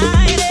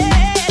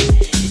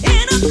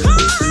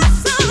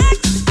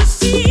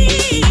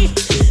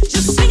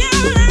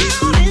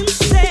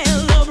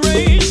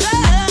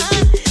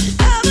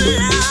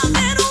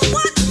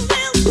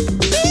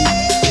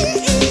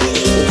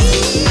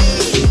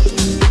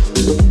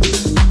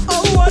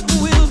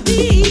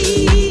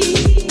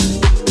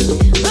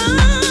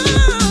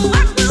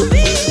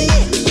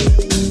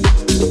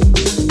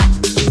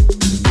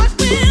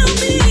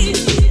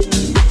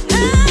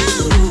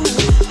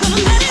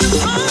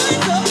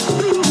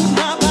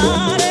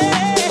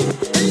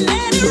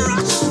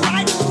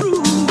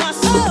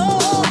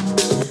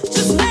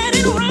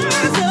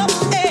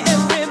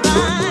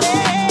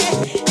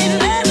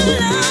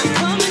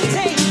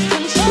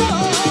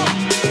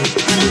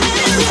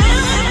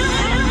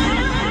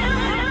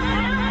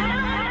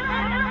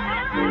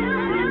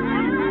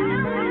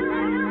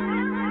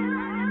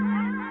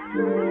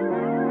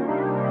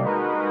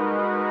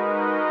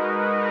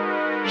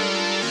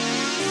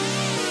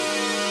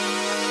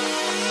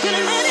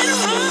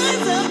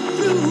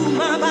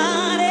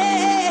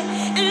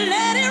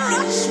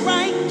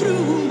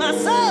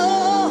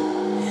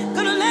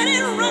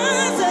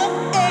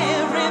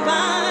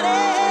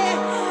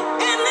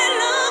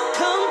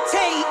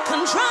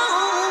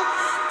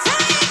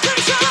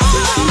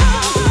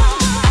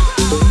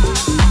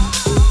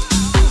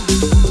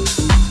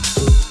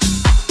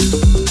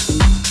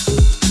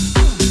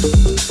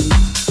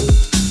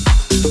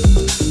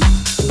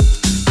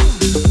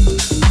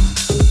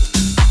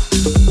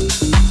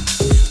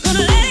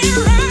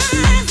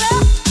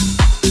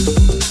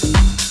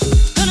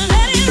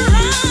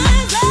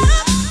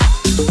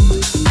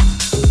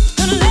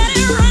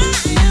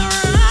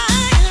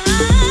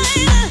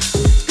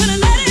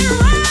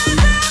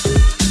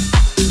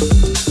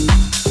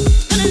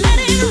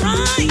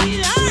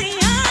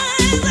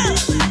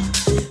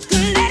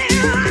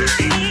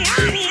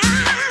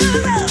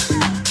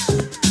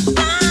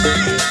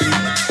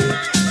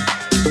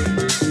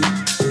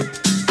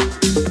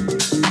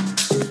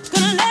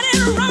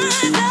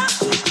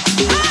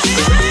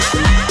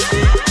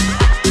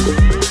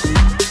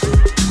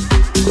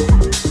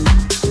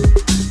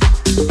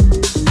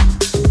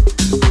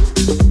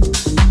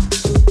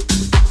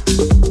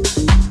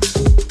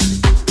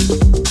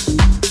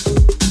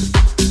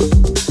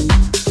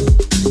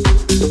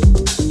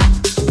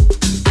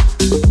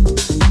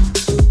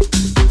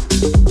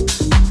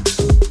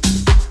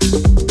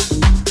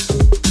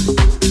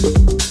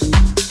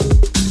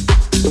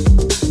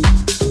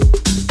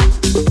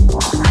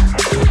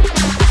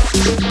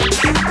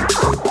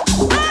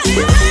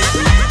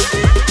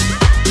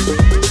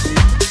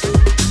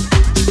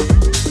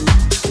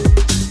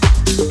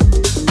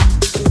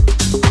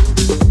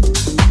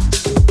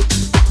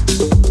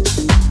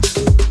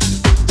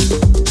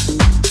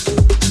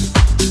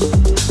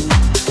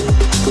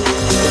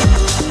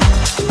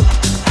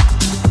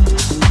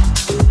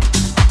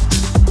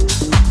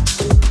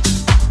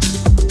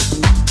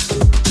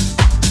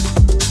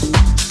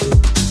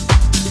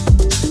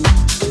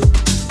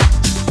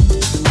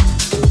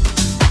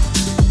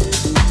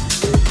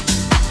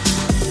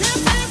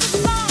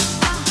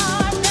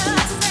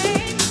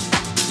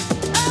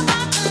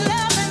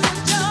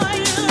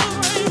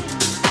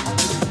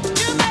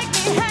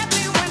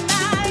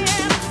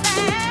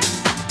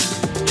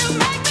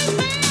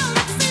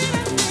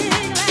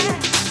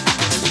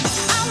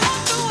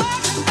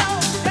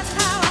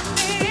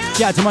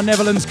 Shout out to my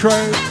Netherlands crew.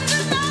 Out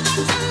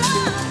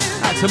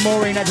to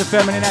Maureen, out to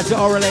Feminine, out to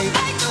Aurelie,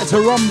 out to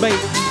Romby,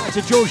 out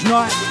to George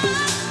Knight.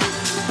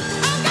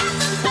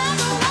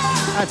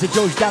 Out to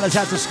George Dallas,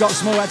 out to Scott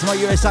Small, out to my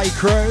USA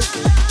crew.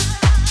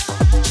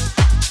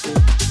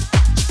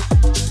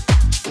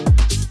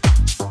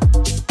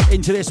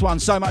 Into this one,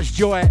 so much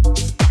joy.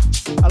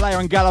 Alea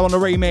and Gallo on the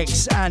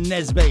remix, and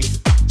Nesby.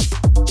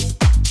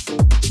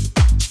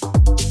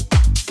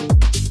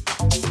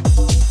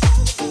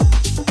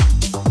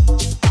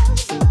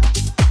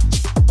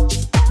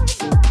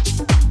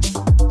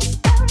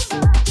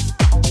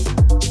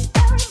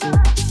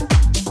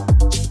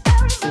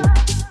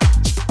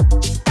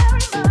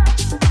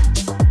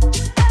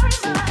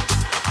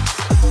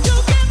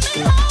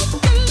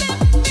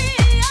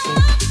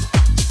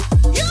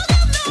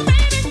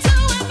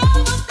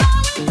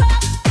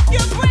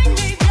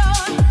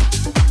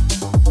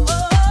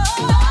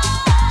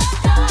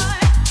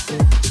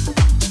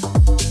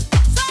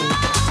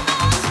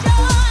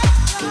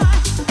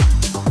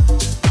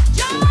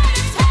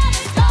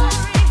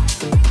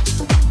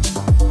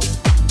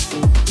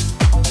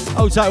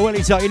 So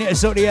Willie, so you need to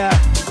sort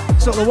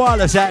the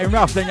wireless out in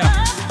rough, don't you?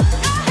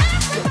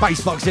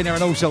 Bass box in there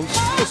and all sorts.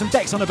 Put some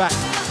decks on the back.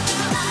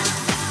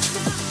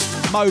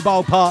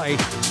 Mobile party.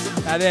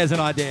 Now there's an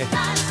idea.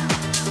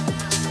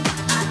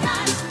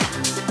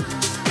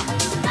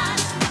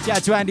 Shout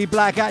out to Andy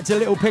Black, out to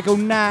Little Pickle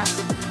Nat.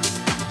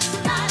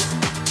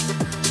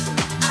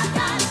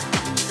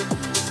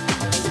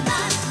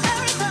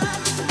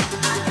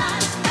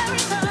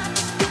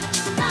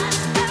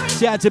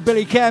 Shout out to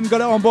Billy Kem, got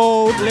it on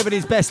board, living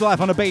his best life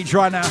on the beach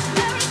right now.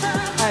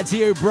 Out to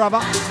you, brother.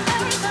 You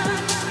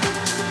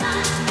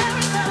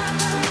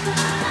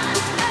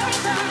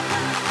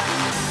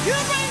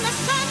bring the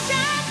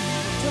sunshine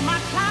to my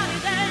cloudy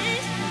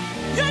days.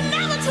 You're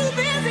never too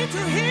busy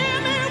to hear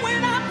me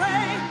when I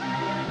pray.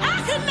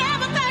 I could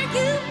never thank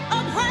you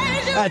or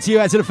praise you. Out to you,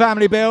 out to the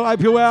family, Bill.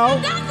 Hope you're well.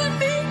 That for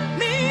me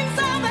means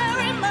so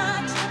very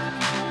much.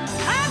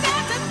 I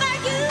got to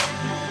thank you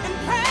and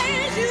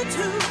praise you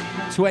too.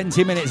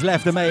 20 minutes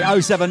left of me.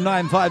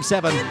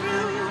 07957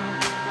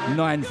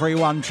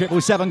 931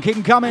 777. Keep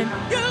them coming.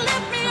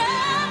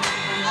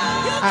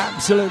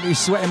 Absolutely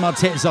sweating my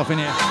tits off in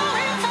here.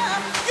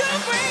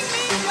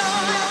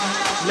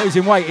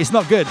 Losing weight, it's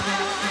not good.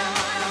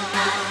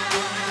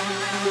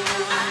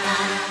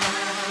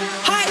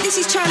 Hi, this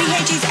is Charlie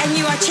Hedges, and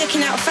you are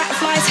checking out Fat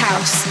Fly's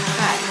house.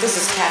 Hi, this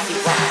is Kathy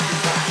Rock,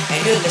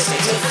 and you're listening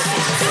to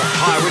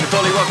Hi, we're the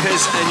Dolly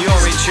Rockers, and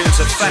you're in tune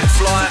to Fat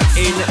Fly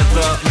in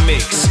the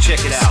mix. Check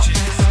it out.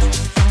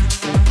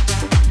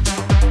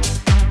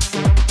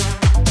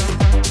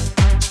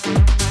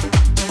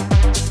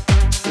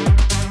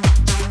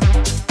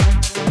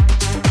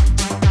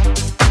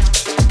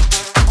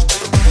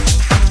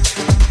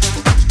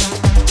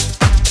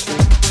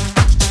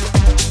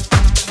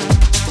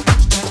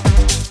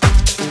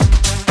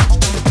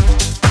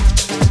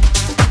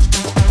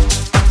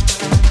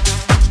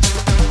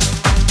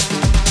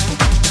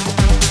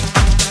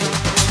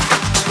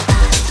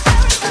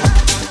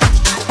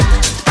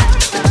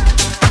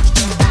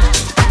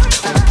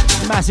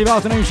 Massive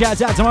afternoon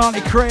shout out to my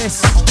auntie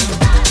Chris.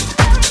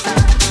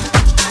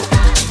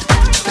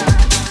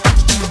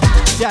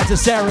 Shout out to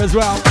Sarah as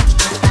well.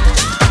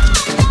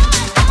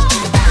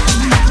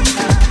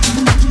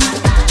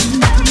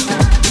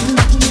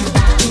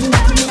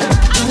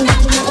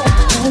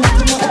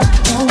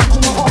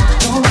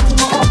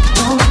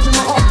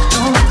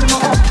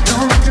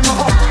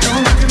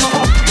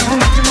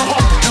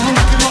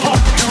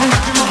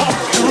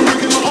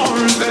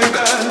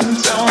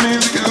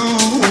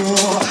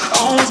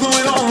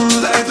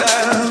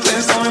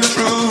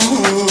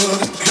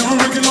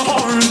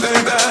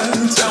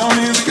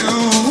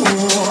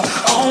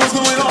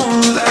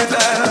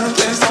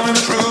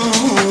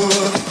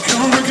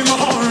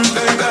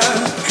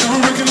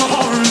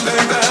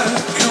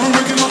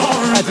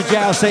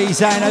 JLC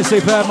saying, oh,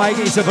 superb, mate,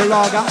 it's a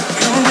Valaga.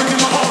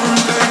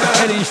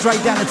 Heading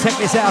straight down to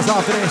Techless House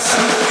after this.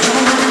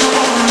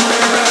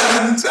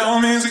 Tell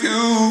me it's you.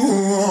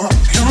 You're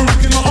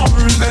breaking my heart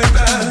like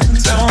that.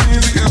 Tell me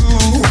it's you.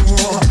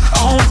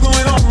 All what's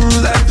going on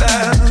like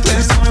that.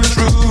 Please tell me the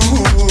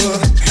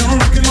truth. You're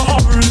breaking my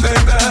heart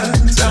like that.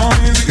 Tell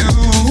me it's you.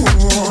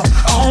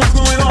 All what's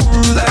going on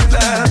like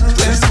that.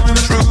 Please tell me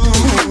the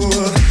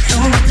truth.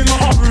 You're breaking my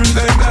heart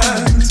like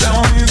that.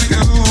 Tell me it's you.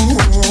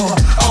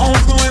 All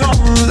what's going on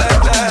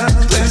like that.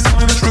 Please tell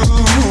me the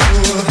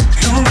truth.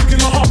 You're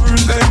breaking my heart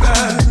like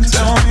that.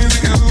 Tell me it's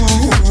you.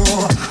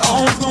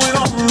 All what's going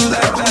on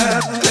like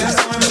that. Please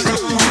tell me the truth.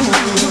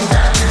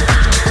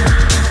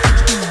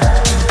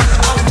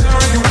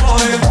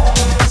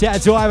 Shout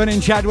out to Ivan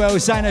in Chadwell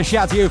saying a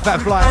shout to you,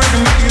 Fat Fly.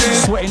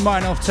 Sweating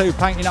mine off too,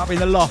 painting up in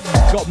the loft.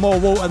 Got more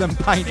water than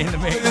paint in the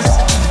mix.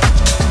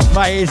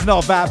 Mate, it's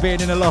not bad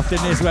being in the loft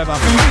in this weather.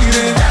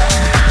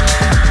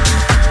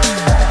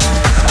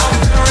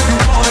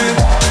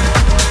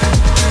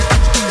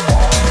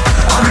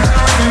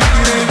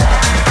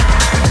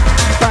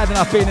 Bad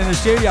enough being in the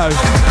studio.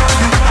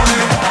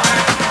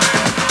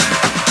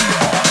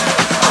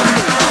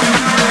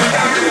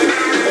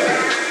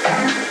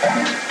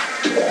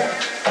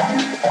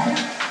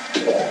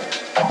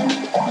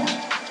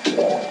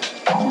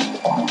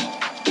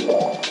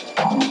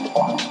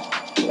 You're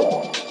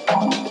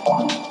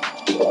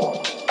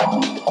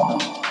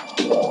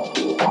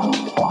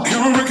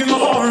breaking my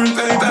heart,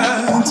 baby.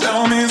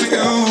 Tell me it's you.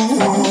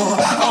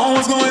 Oh,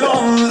 what's going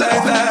on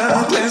like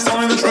that? Please tell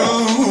me the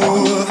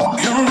truth.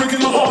 You're breaking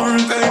my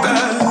heart, baby.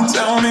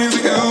 Tell me it's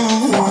you.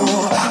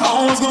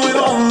 Oh, what's going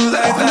on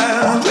like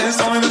that? Please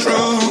tell me the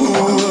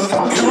truth.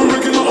 You're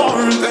breaking my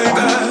heart, baby.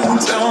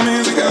 Tell me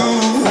it's you.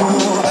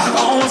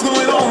 Oh, what's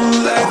going on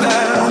like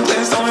that?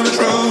 Please tell me the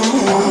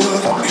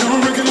truth.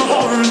 You're breaking my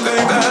heart,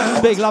 baby.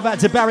 Big love out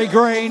to Barry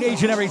Green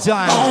each and every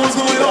time. Oh, what's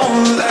going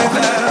on like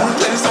that?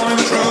 Please tell me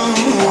the truth.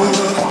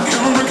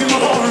 You're breaking my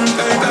heart,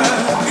 baby.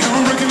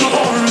 You're breaking my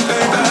heart,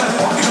 baby.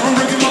 You're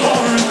breaking my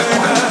heart,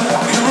 baby.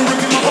 You're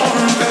breaking my heart,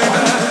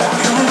 baby.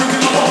 You're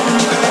breaking my heart,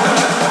 baby.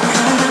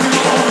 You're breaking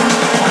my heart,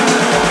 baby.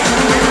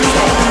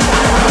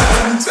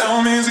 Tell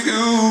me it's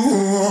you.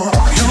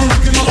 You're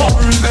breaking my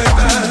heart,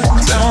 baby.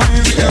 Tell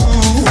me it's you.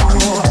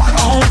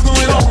 Oh, what's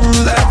going on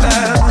like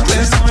that?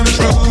 Please tell me the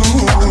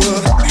truth.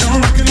 You're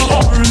breaking my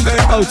heart,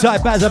 baby. Oh,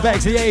 type Bazza back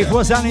to the 8th.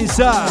 What's happening,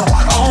 sir?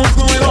 Oh, what's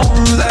going on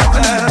like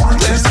that?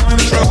 Please tell me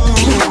the truth.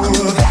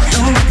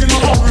 You're breaking my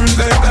heart,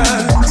 baby.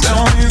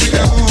 Tell me it's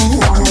you.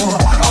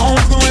 Oh,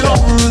 what's going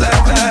on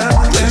like that?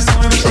 Please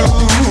tell me the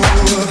truth.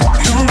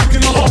 You're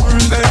breaking my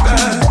heart, baby.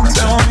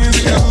 Tell me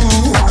it's you.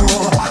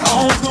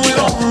 Oh, what's going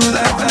on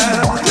like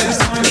that? Please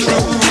tell me the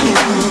truth.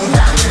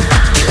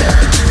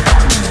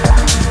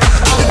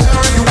 I'll be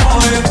there if you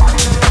want it.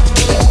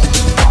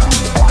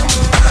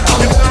 I'll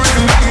be there if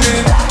you need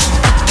it.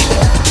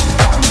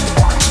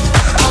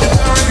 I'll be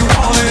there if you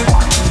want it.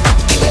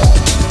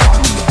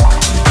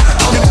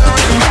 I'll be there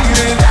if you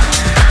need it.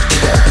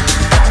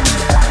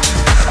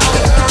 I'll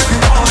be there if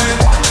you want it.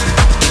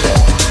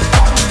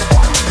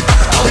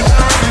 I'll be there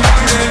if you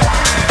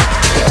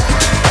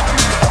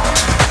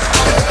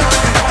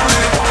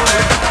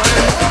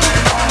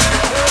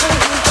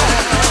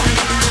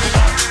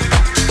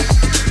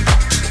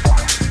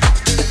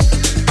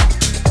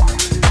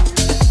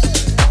need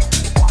it.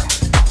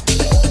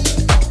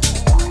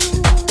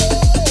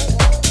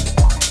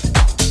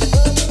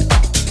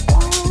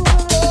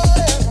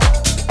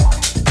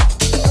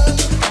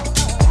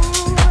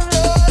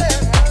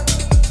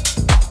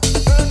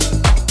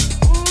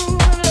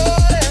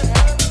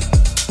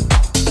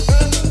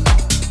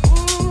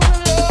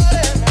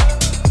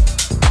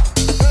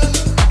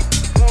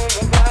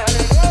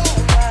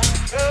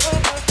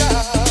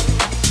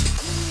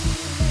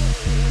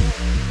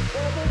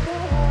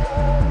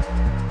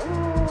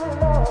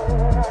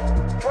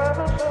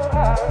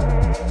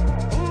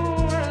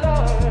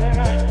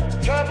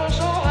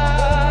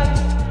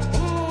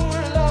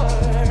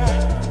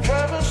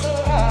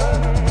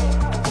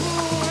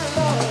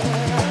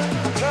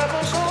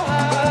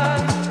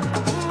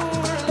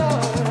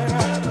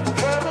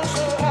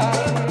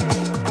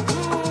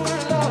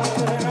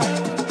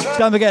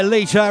 Don't forget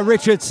Lita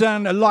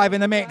Richardson live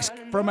in the mix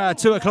from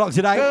 2 o'clock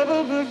today.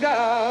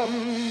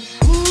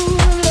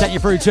 Taking you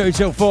through 2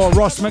 till 4.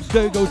 Ross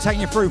McDougall taking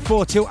you through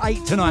 4 till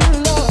 8 tonight.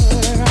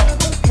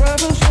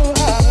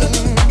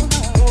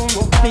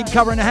 Deep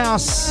cover in the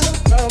house,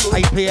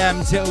 8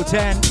 p.m. till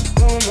 10.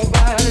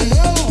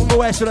 Full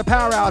West for the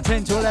Power Hour,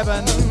 10 to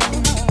 11.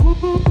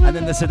 And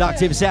then the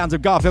seductive sounds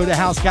of Garfield the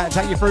House Cat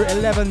take you through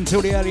 11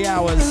 till the early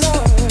hours.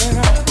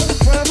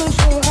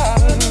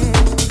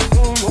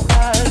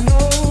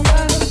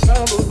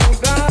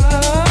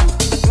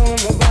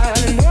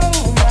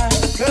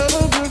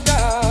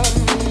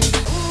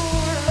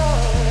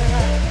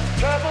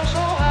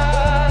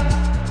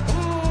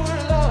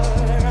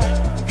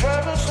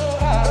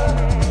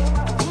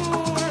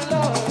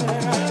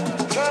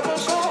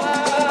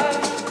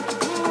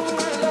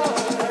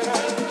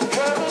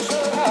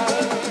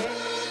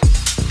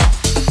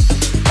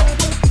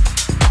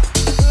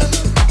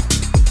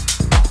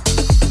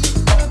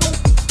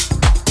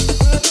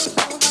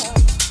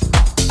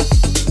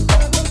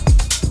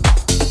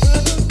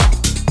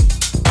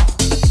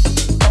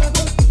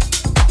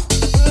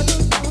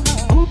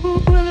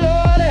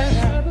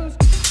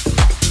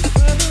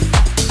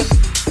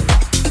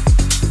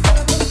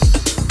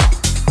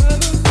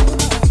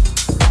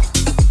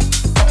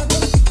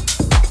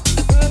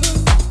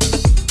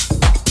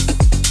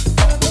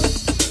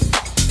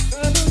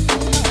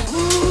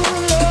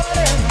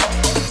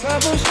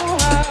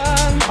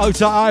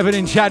 Ota Ivan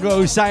in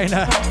Chadwell saying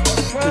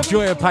the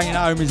joy of painting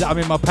at home is that I'm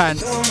in my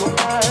pants.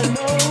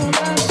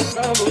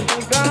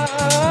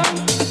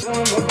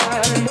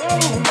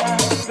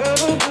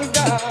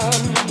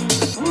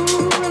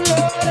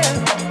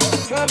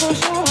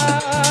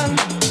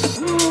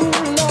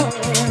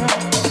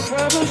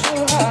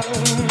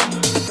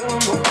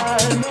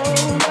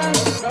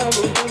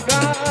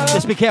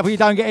 Just be careful you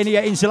don't get any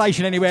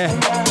insulation anywhere.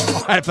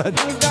 I haven't.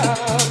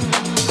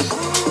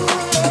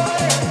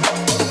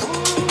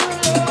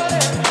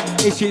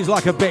 Itches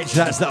like a bitch,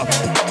 that stuff.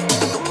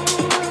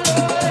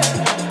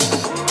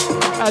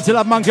 Out to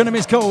Love Monk and the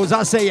missed calls.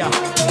 I see ya.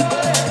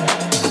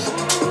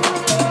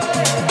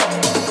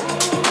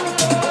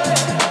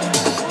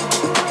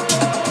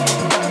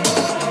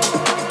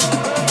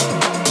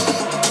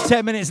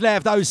 10 minutes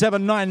left.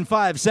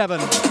 07957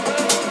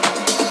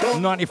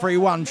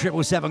 931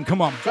 777.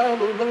 Come on.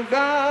 Troubles are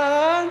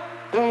gone.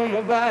 Don't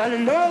nobody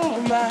know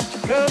my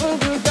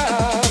troubles are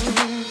gone.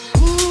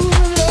 Ooh,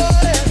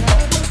 Lord,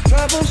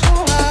 trouble so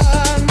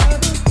hard.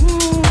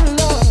 Ooh,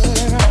 Lord,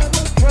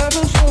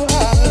 trouble so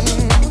hard.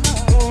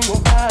 Don't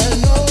nobody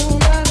know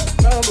my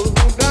troubles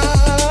are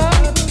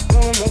gone.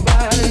 Don't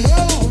nobody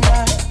know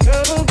my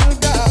troubles are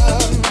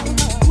gone.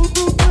 Ooh,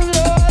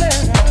 Lord,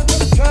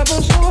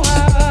 trouble so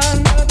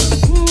hard.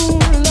 Ooh,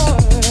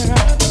 Lord,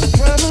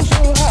 trouble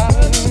so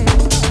hard.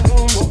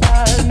 Don't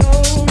nobody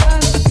know my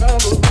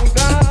troubles are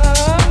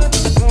gone.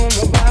 Don't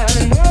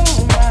nobody know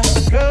my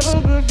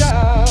troubles are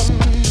gone.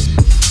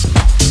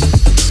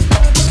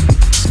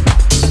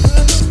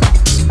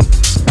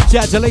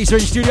 Shout out to Lisa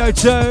in Studio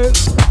 2.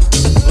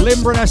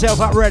 Limbering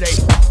herself up ready.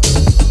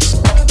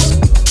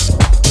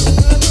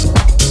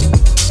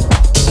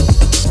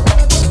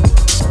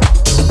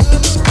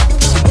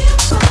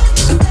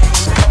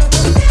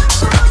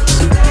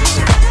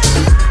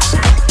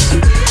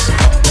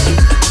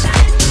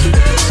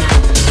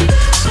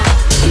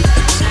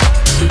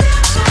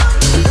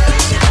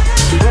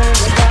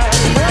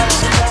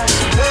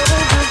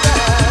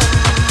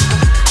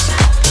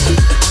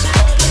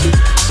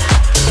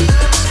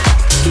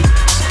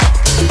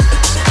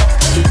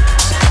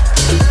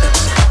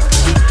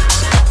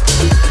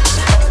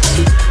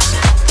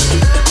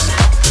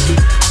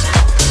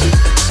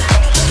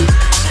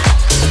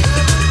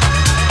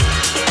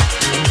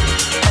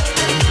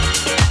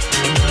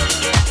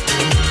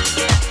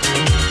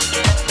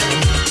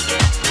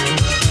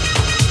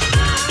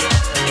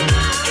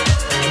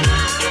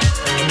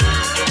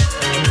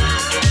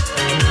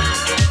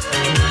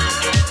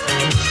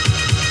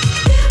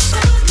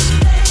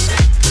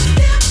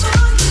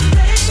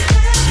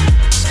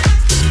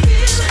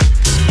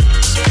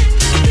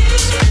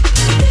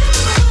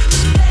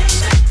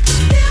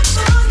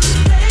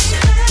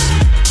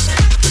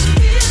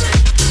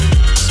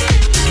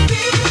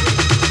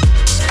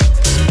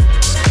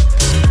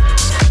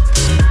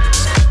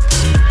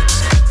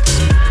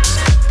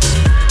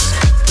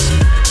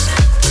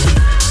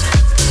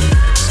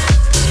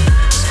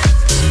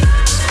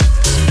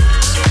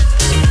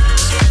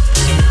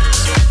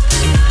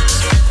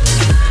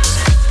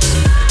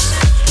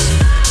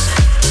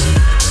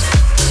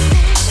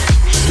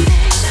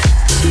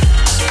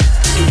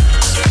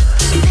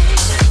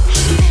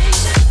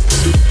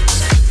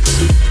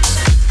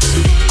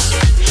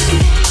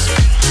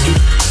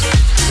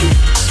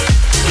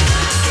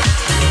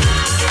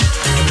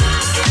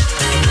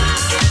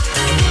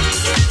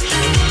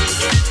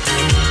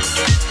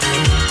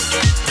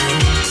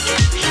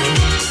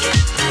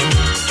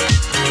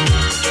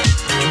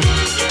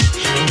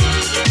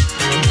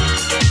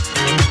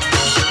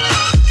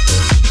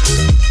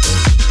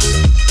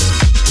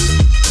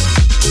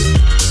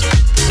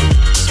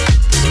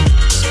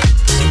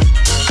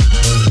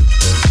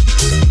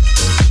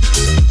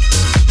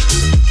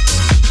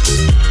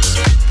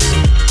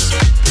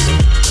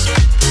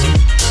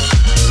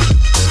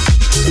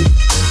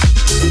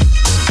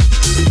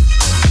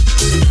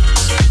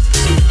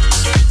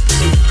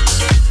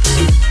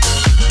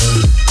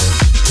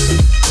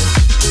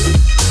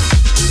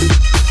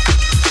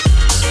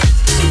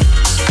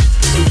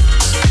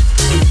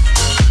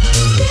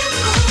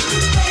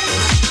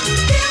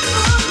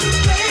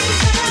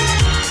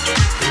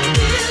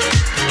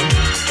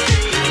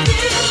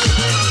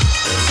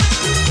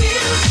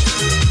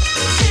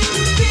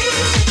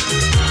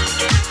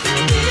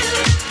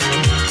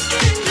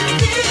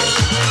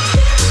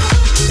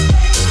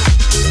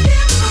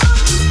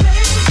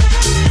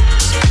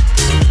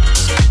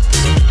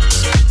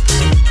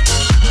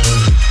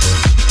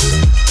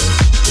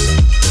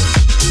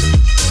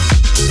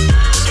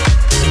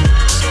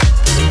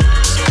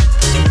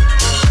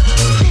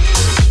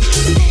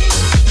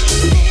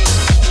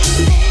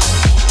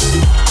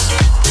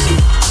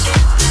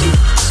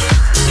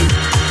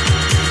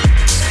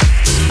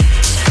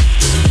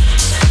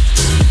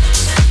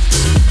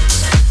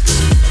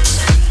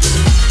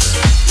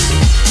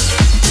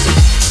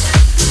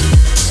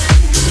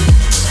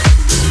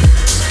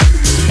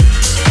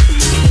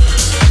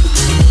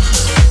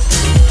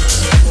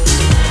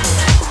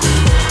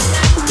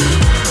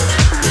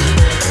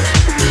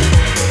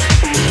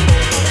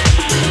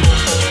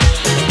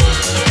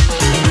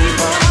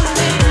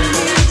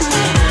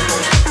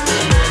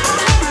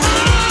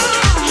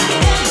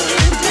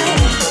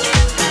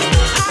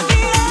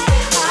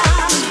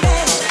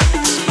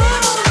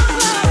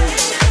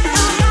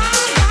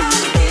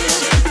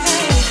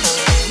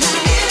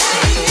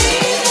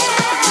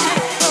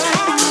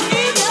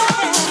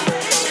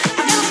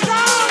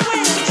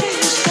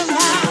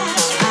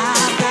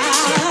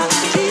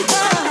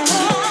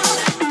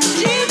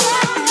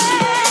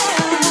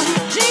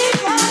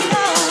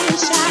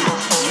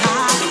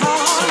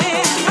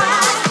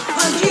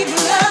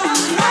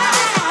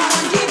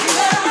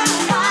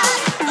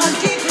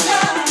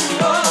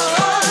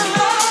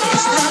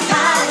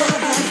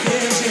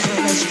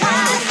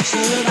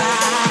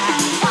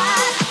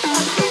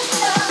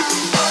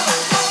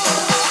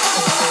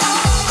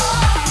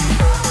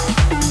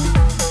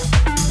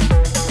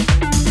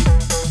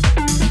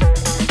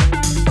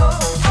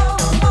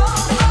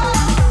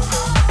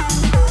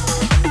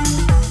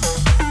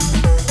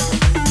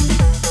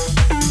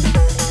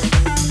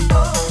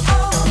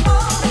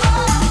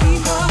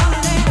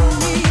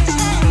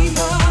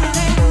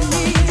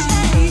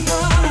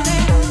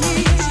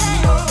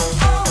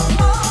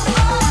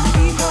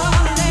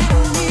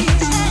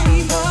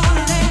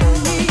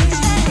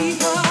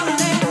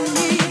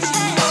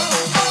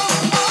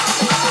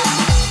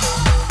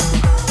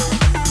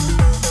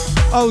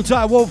 Old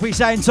time Wolfie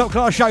saying top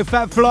class show,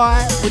 Fat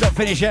Fly. We're not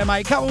finished yet,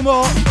 mate. Couple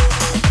more.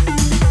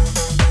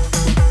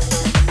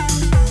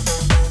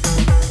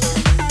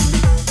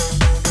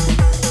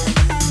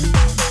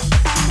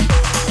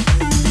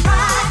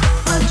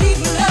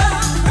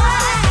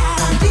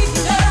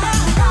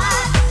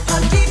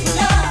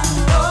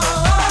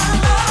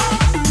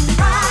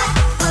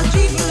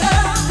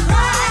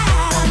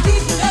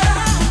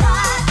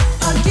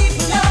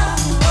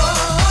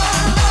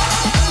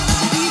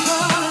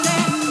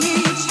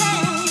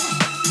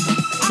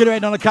 Gonna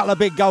end on a couple of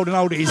big golden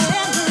oldies.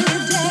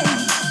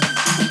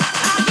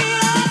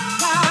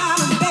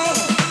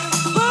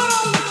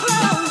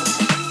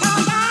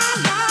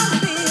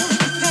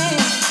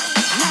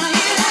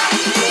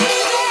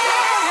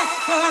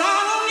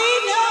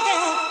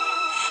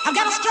 I've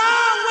got a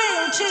strong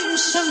will to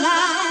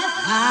survive.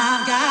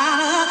 I've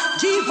got a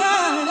deeper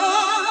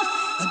love,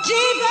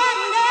 deeper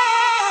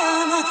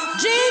love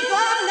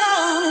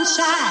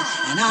inside,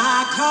 and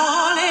I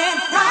call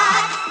it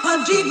right. A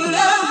deep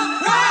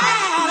love,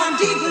 right? A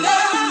deep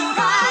love,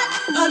 right?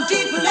 A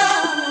deep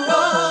love.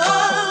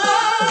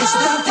 Oh, it's the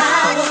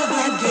power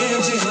that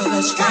gives you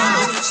the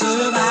strength to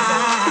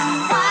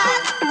survive.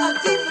 Right? A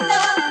deep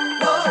love.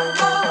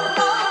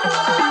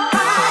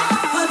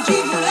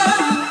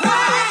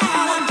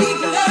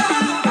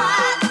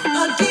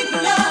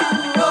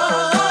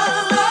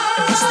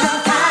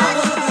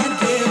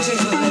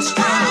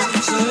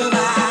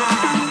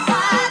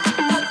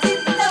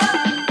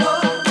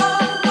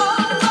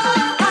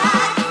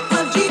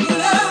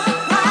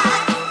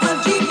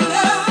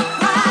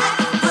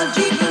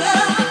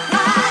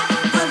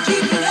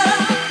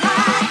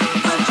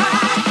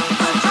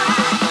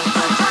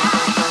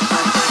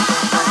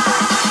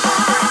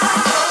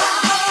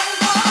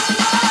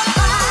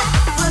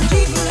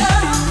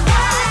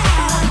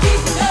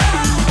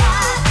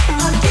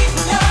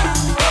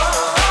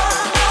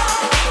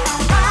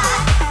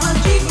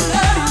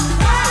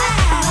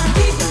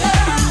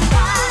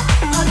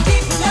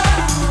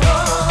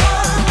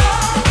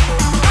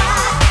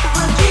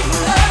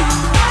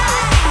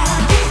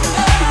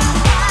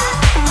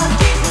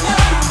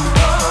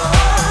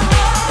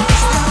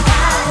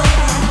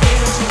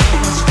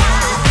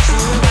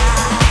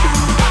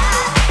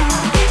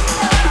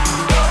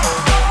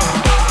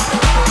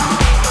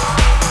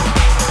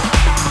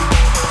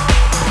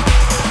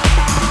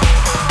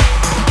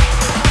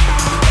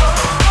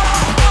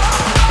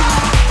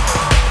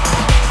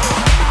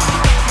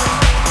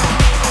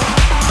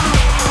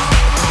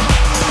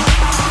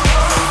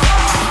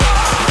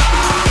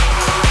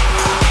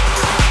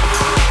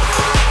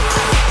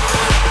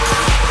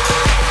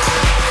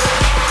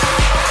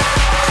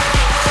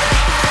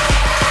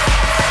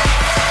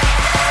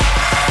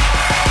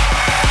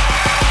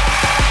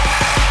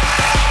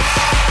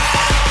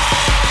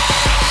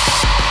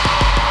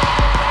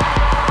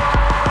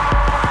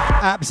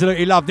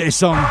 Absolutely love this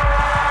song.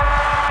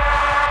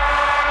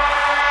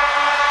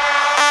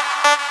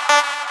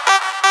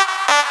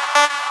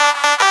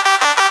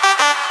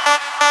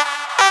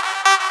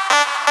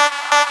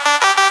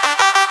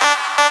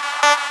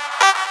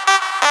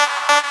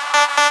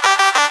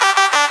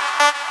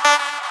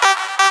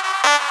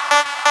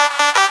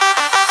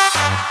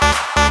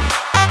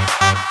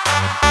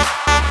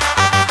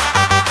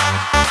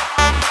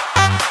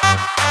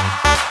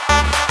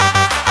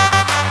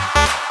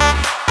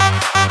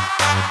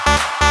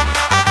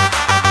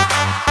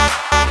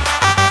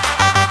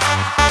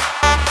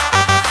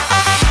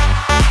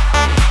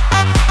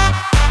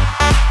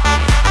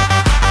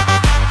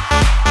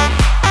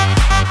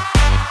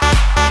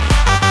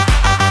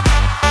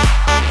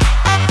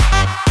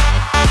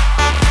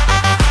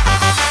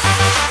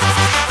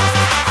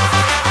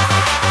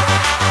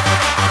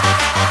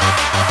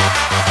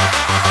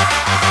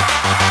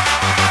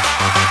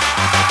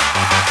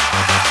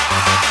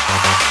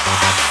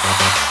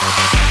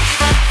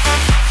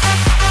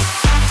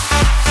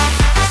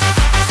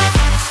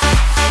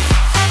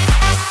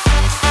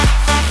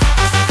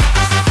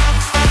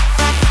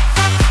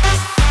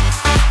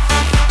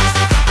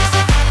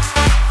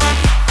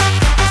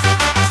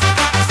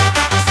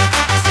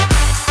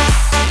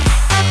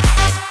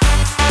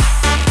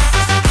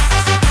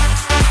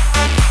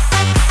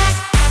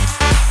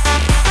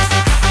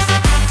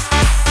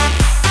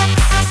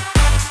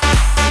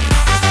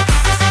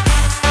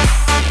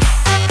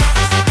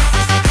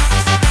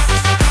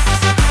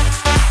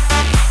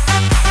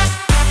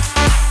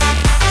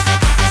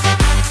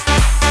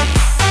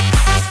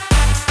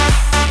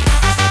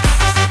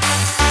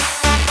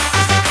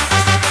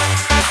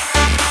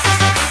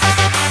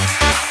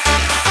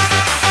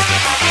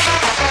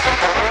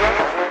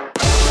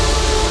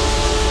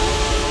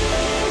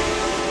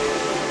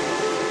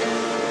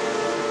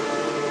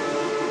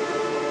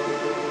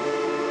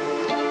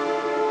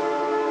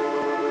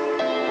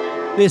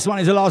 This one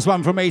is the last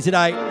one from me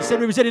today. Said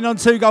we were sitting on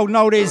two golden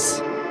oldies.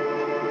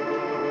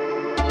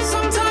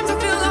 Sometimes I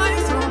feel like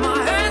throw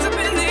my hands up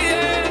in the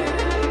air.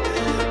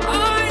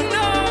 I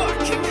know I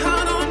can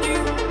count on you.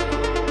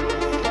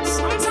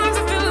 Sometimes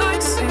I feel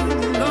like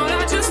saying, Lord,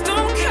 I just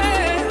don't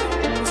care.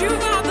 You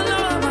got the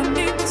love.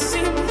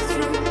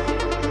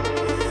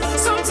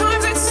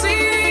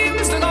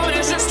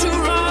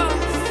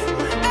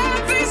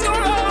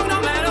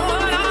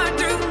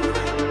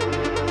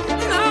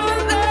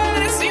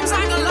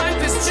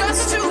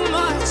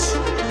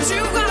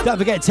 Don't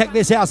forget, check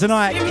this out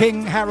tonight.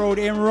 King Harold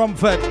in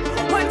Romford.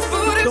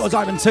 Doors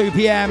open 2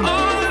 p.m.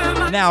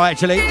 now,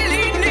 actually.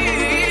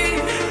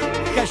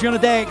 Catch me on the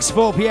decks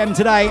 4 p.m.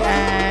 today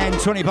and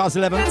 20 past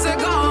 11.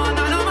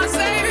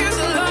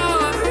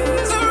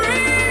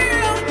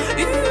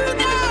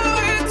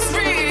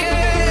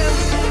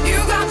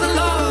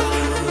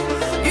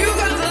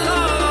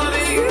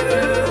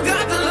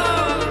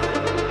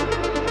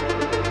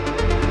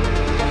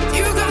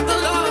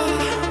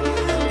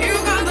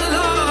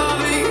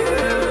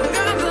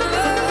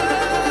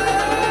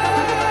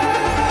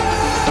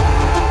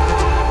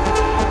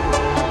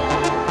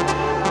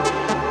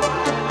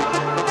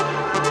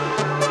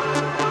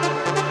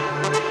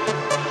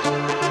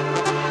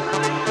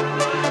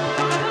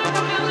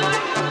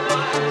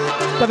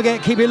 Don't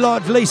forget, keep it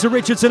locked. Lisa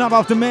Richardson up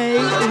after me.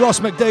 Ross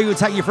McDougall will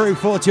take you through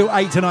 4 till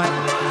 8 tonight.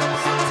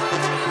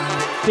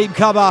 Deep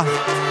cover,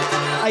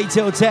 8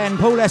 till 10.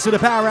 Paul Lester, the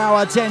Power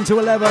Hour, 10 to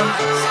 11.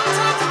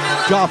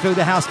 Garfield,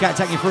 the House Cat,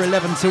 taking you through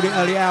 11 till the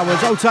early hours.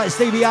 Hold tight,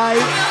 Stevie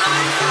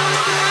A.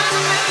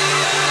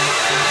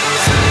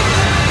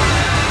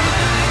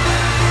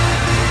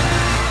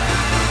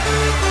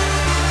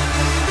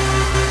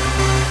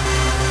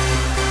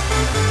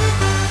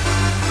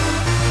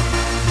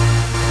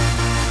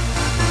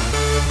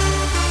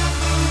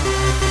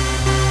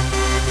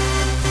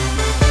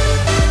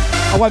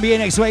 I won't be here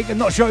next week. I'm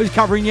not sure who's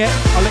covering yet.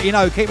 I'll let you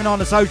know. Keep an eye on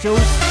the socials.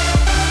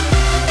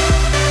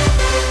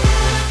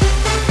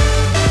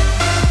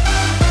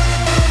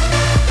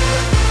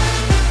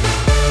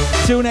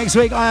 Till next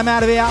week, I am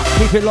out of here.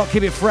 Keep it locked,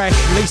 keep it fresh.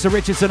 Lisa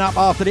Richardson up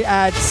after the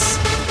ads.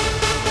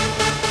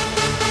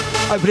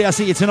 Hopefully I'll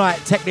see you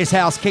tonight. Tech This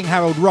House, King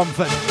Harold,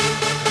 Romford.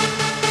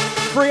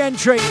 Free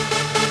entry.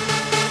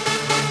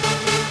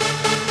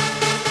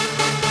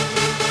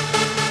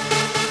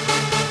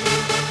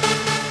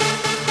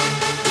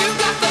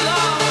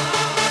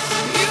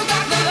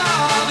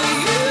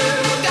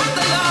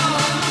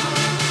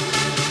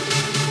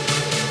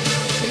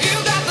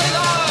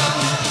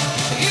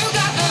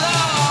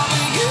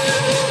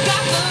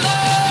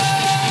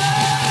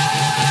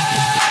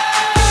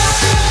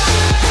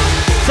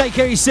 Take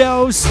care of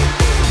yourselves.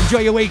 Enjoy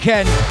your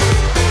weekend.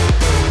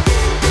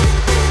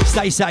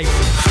 Stay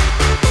safe.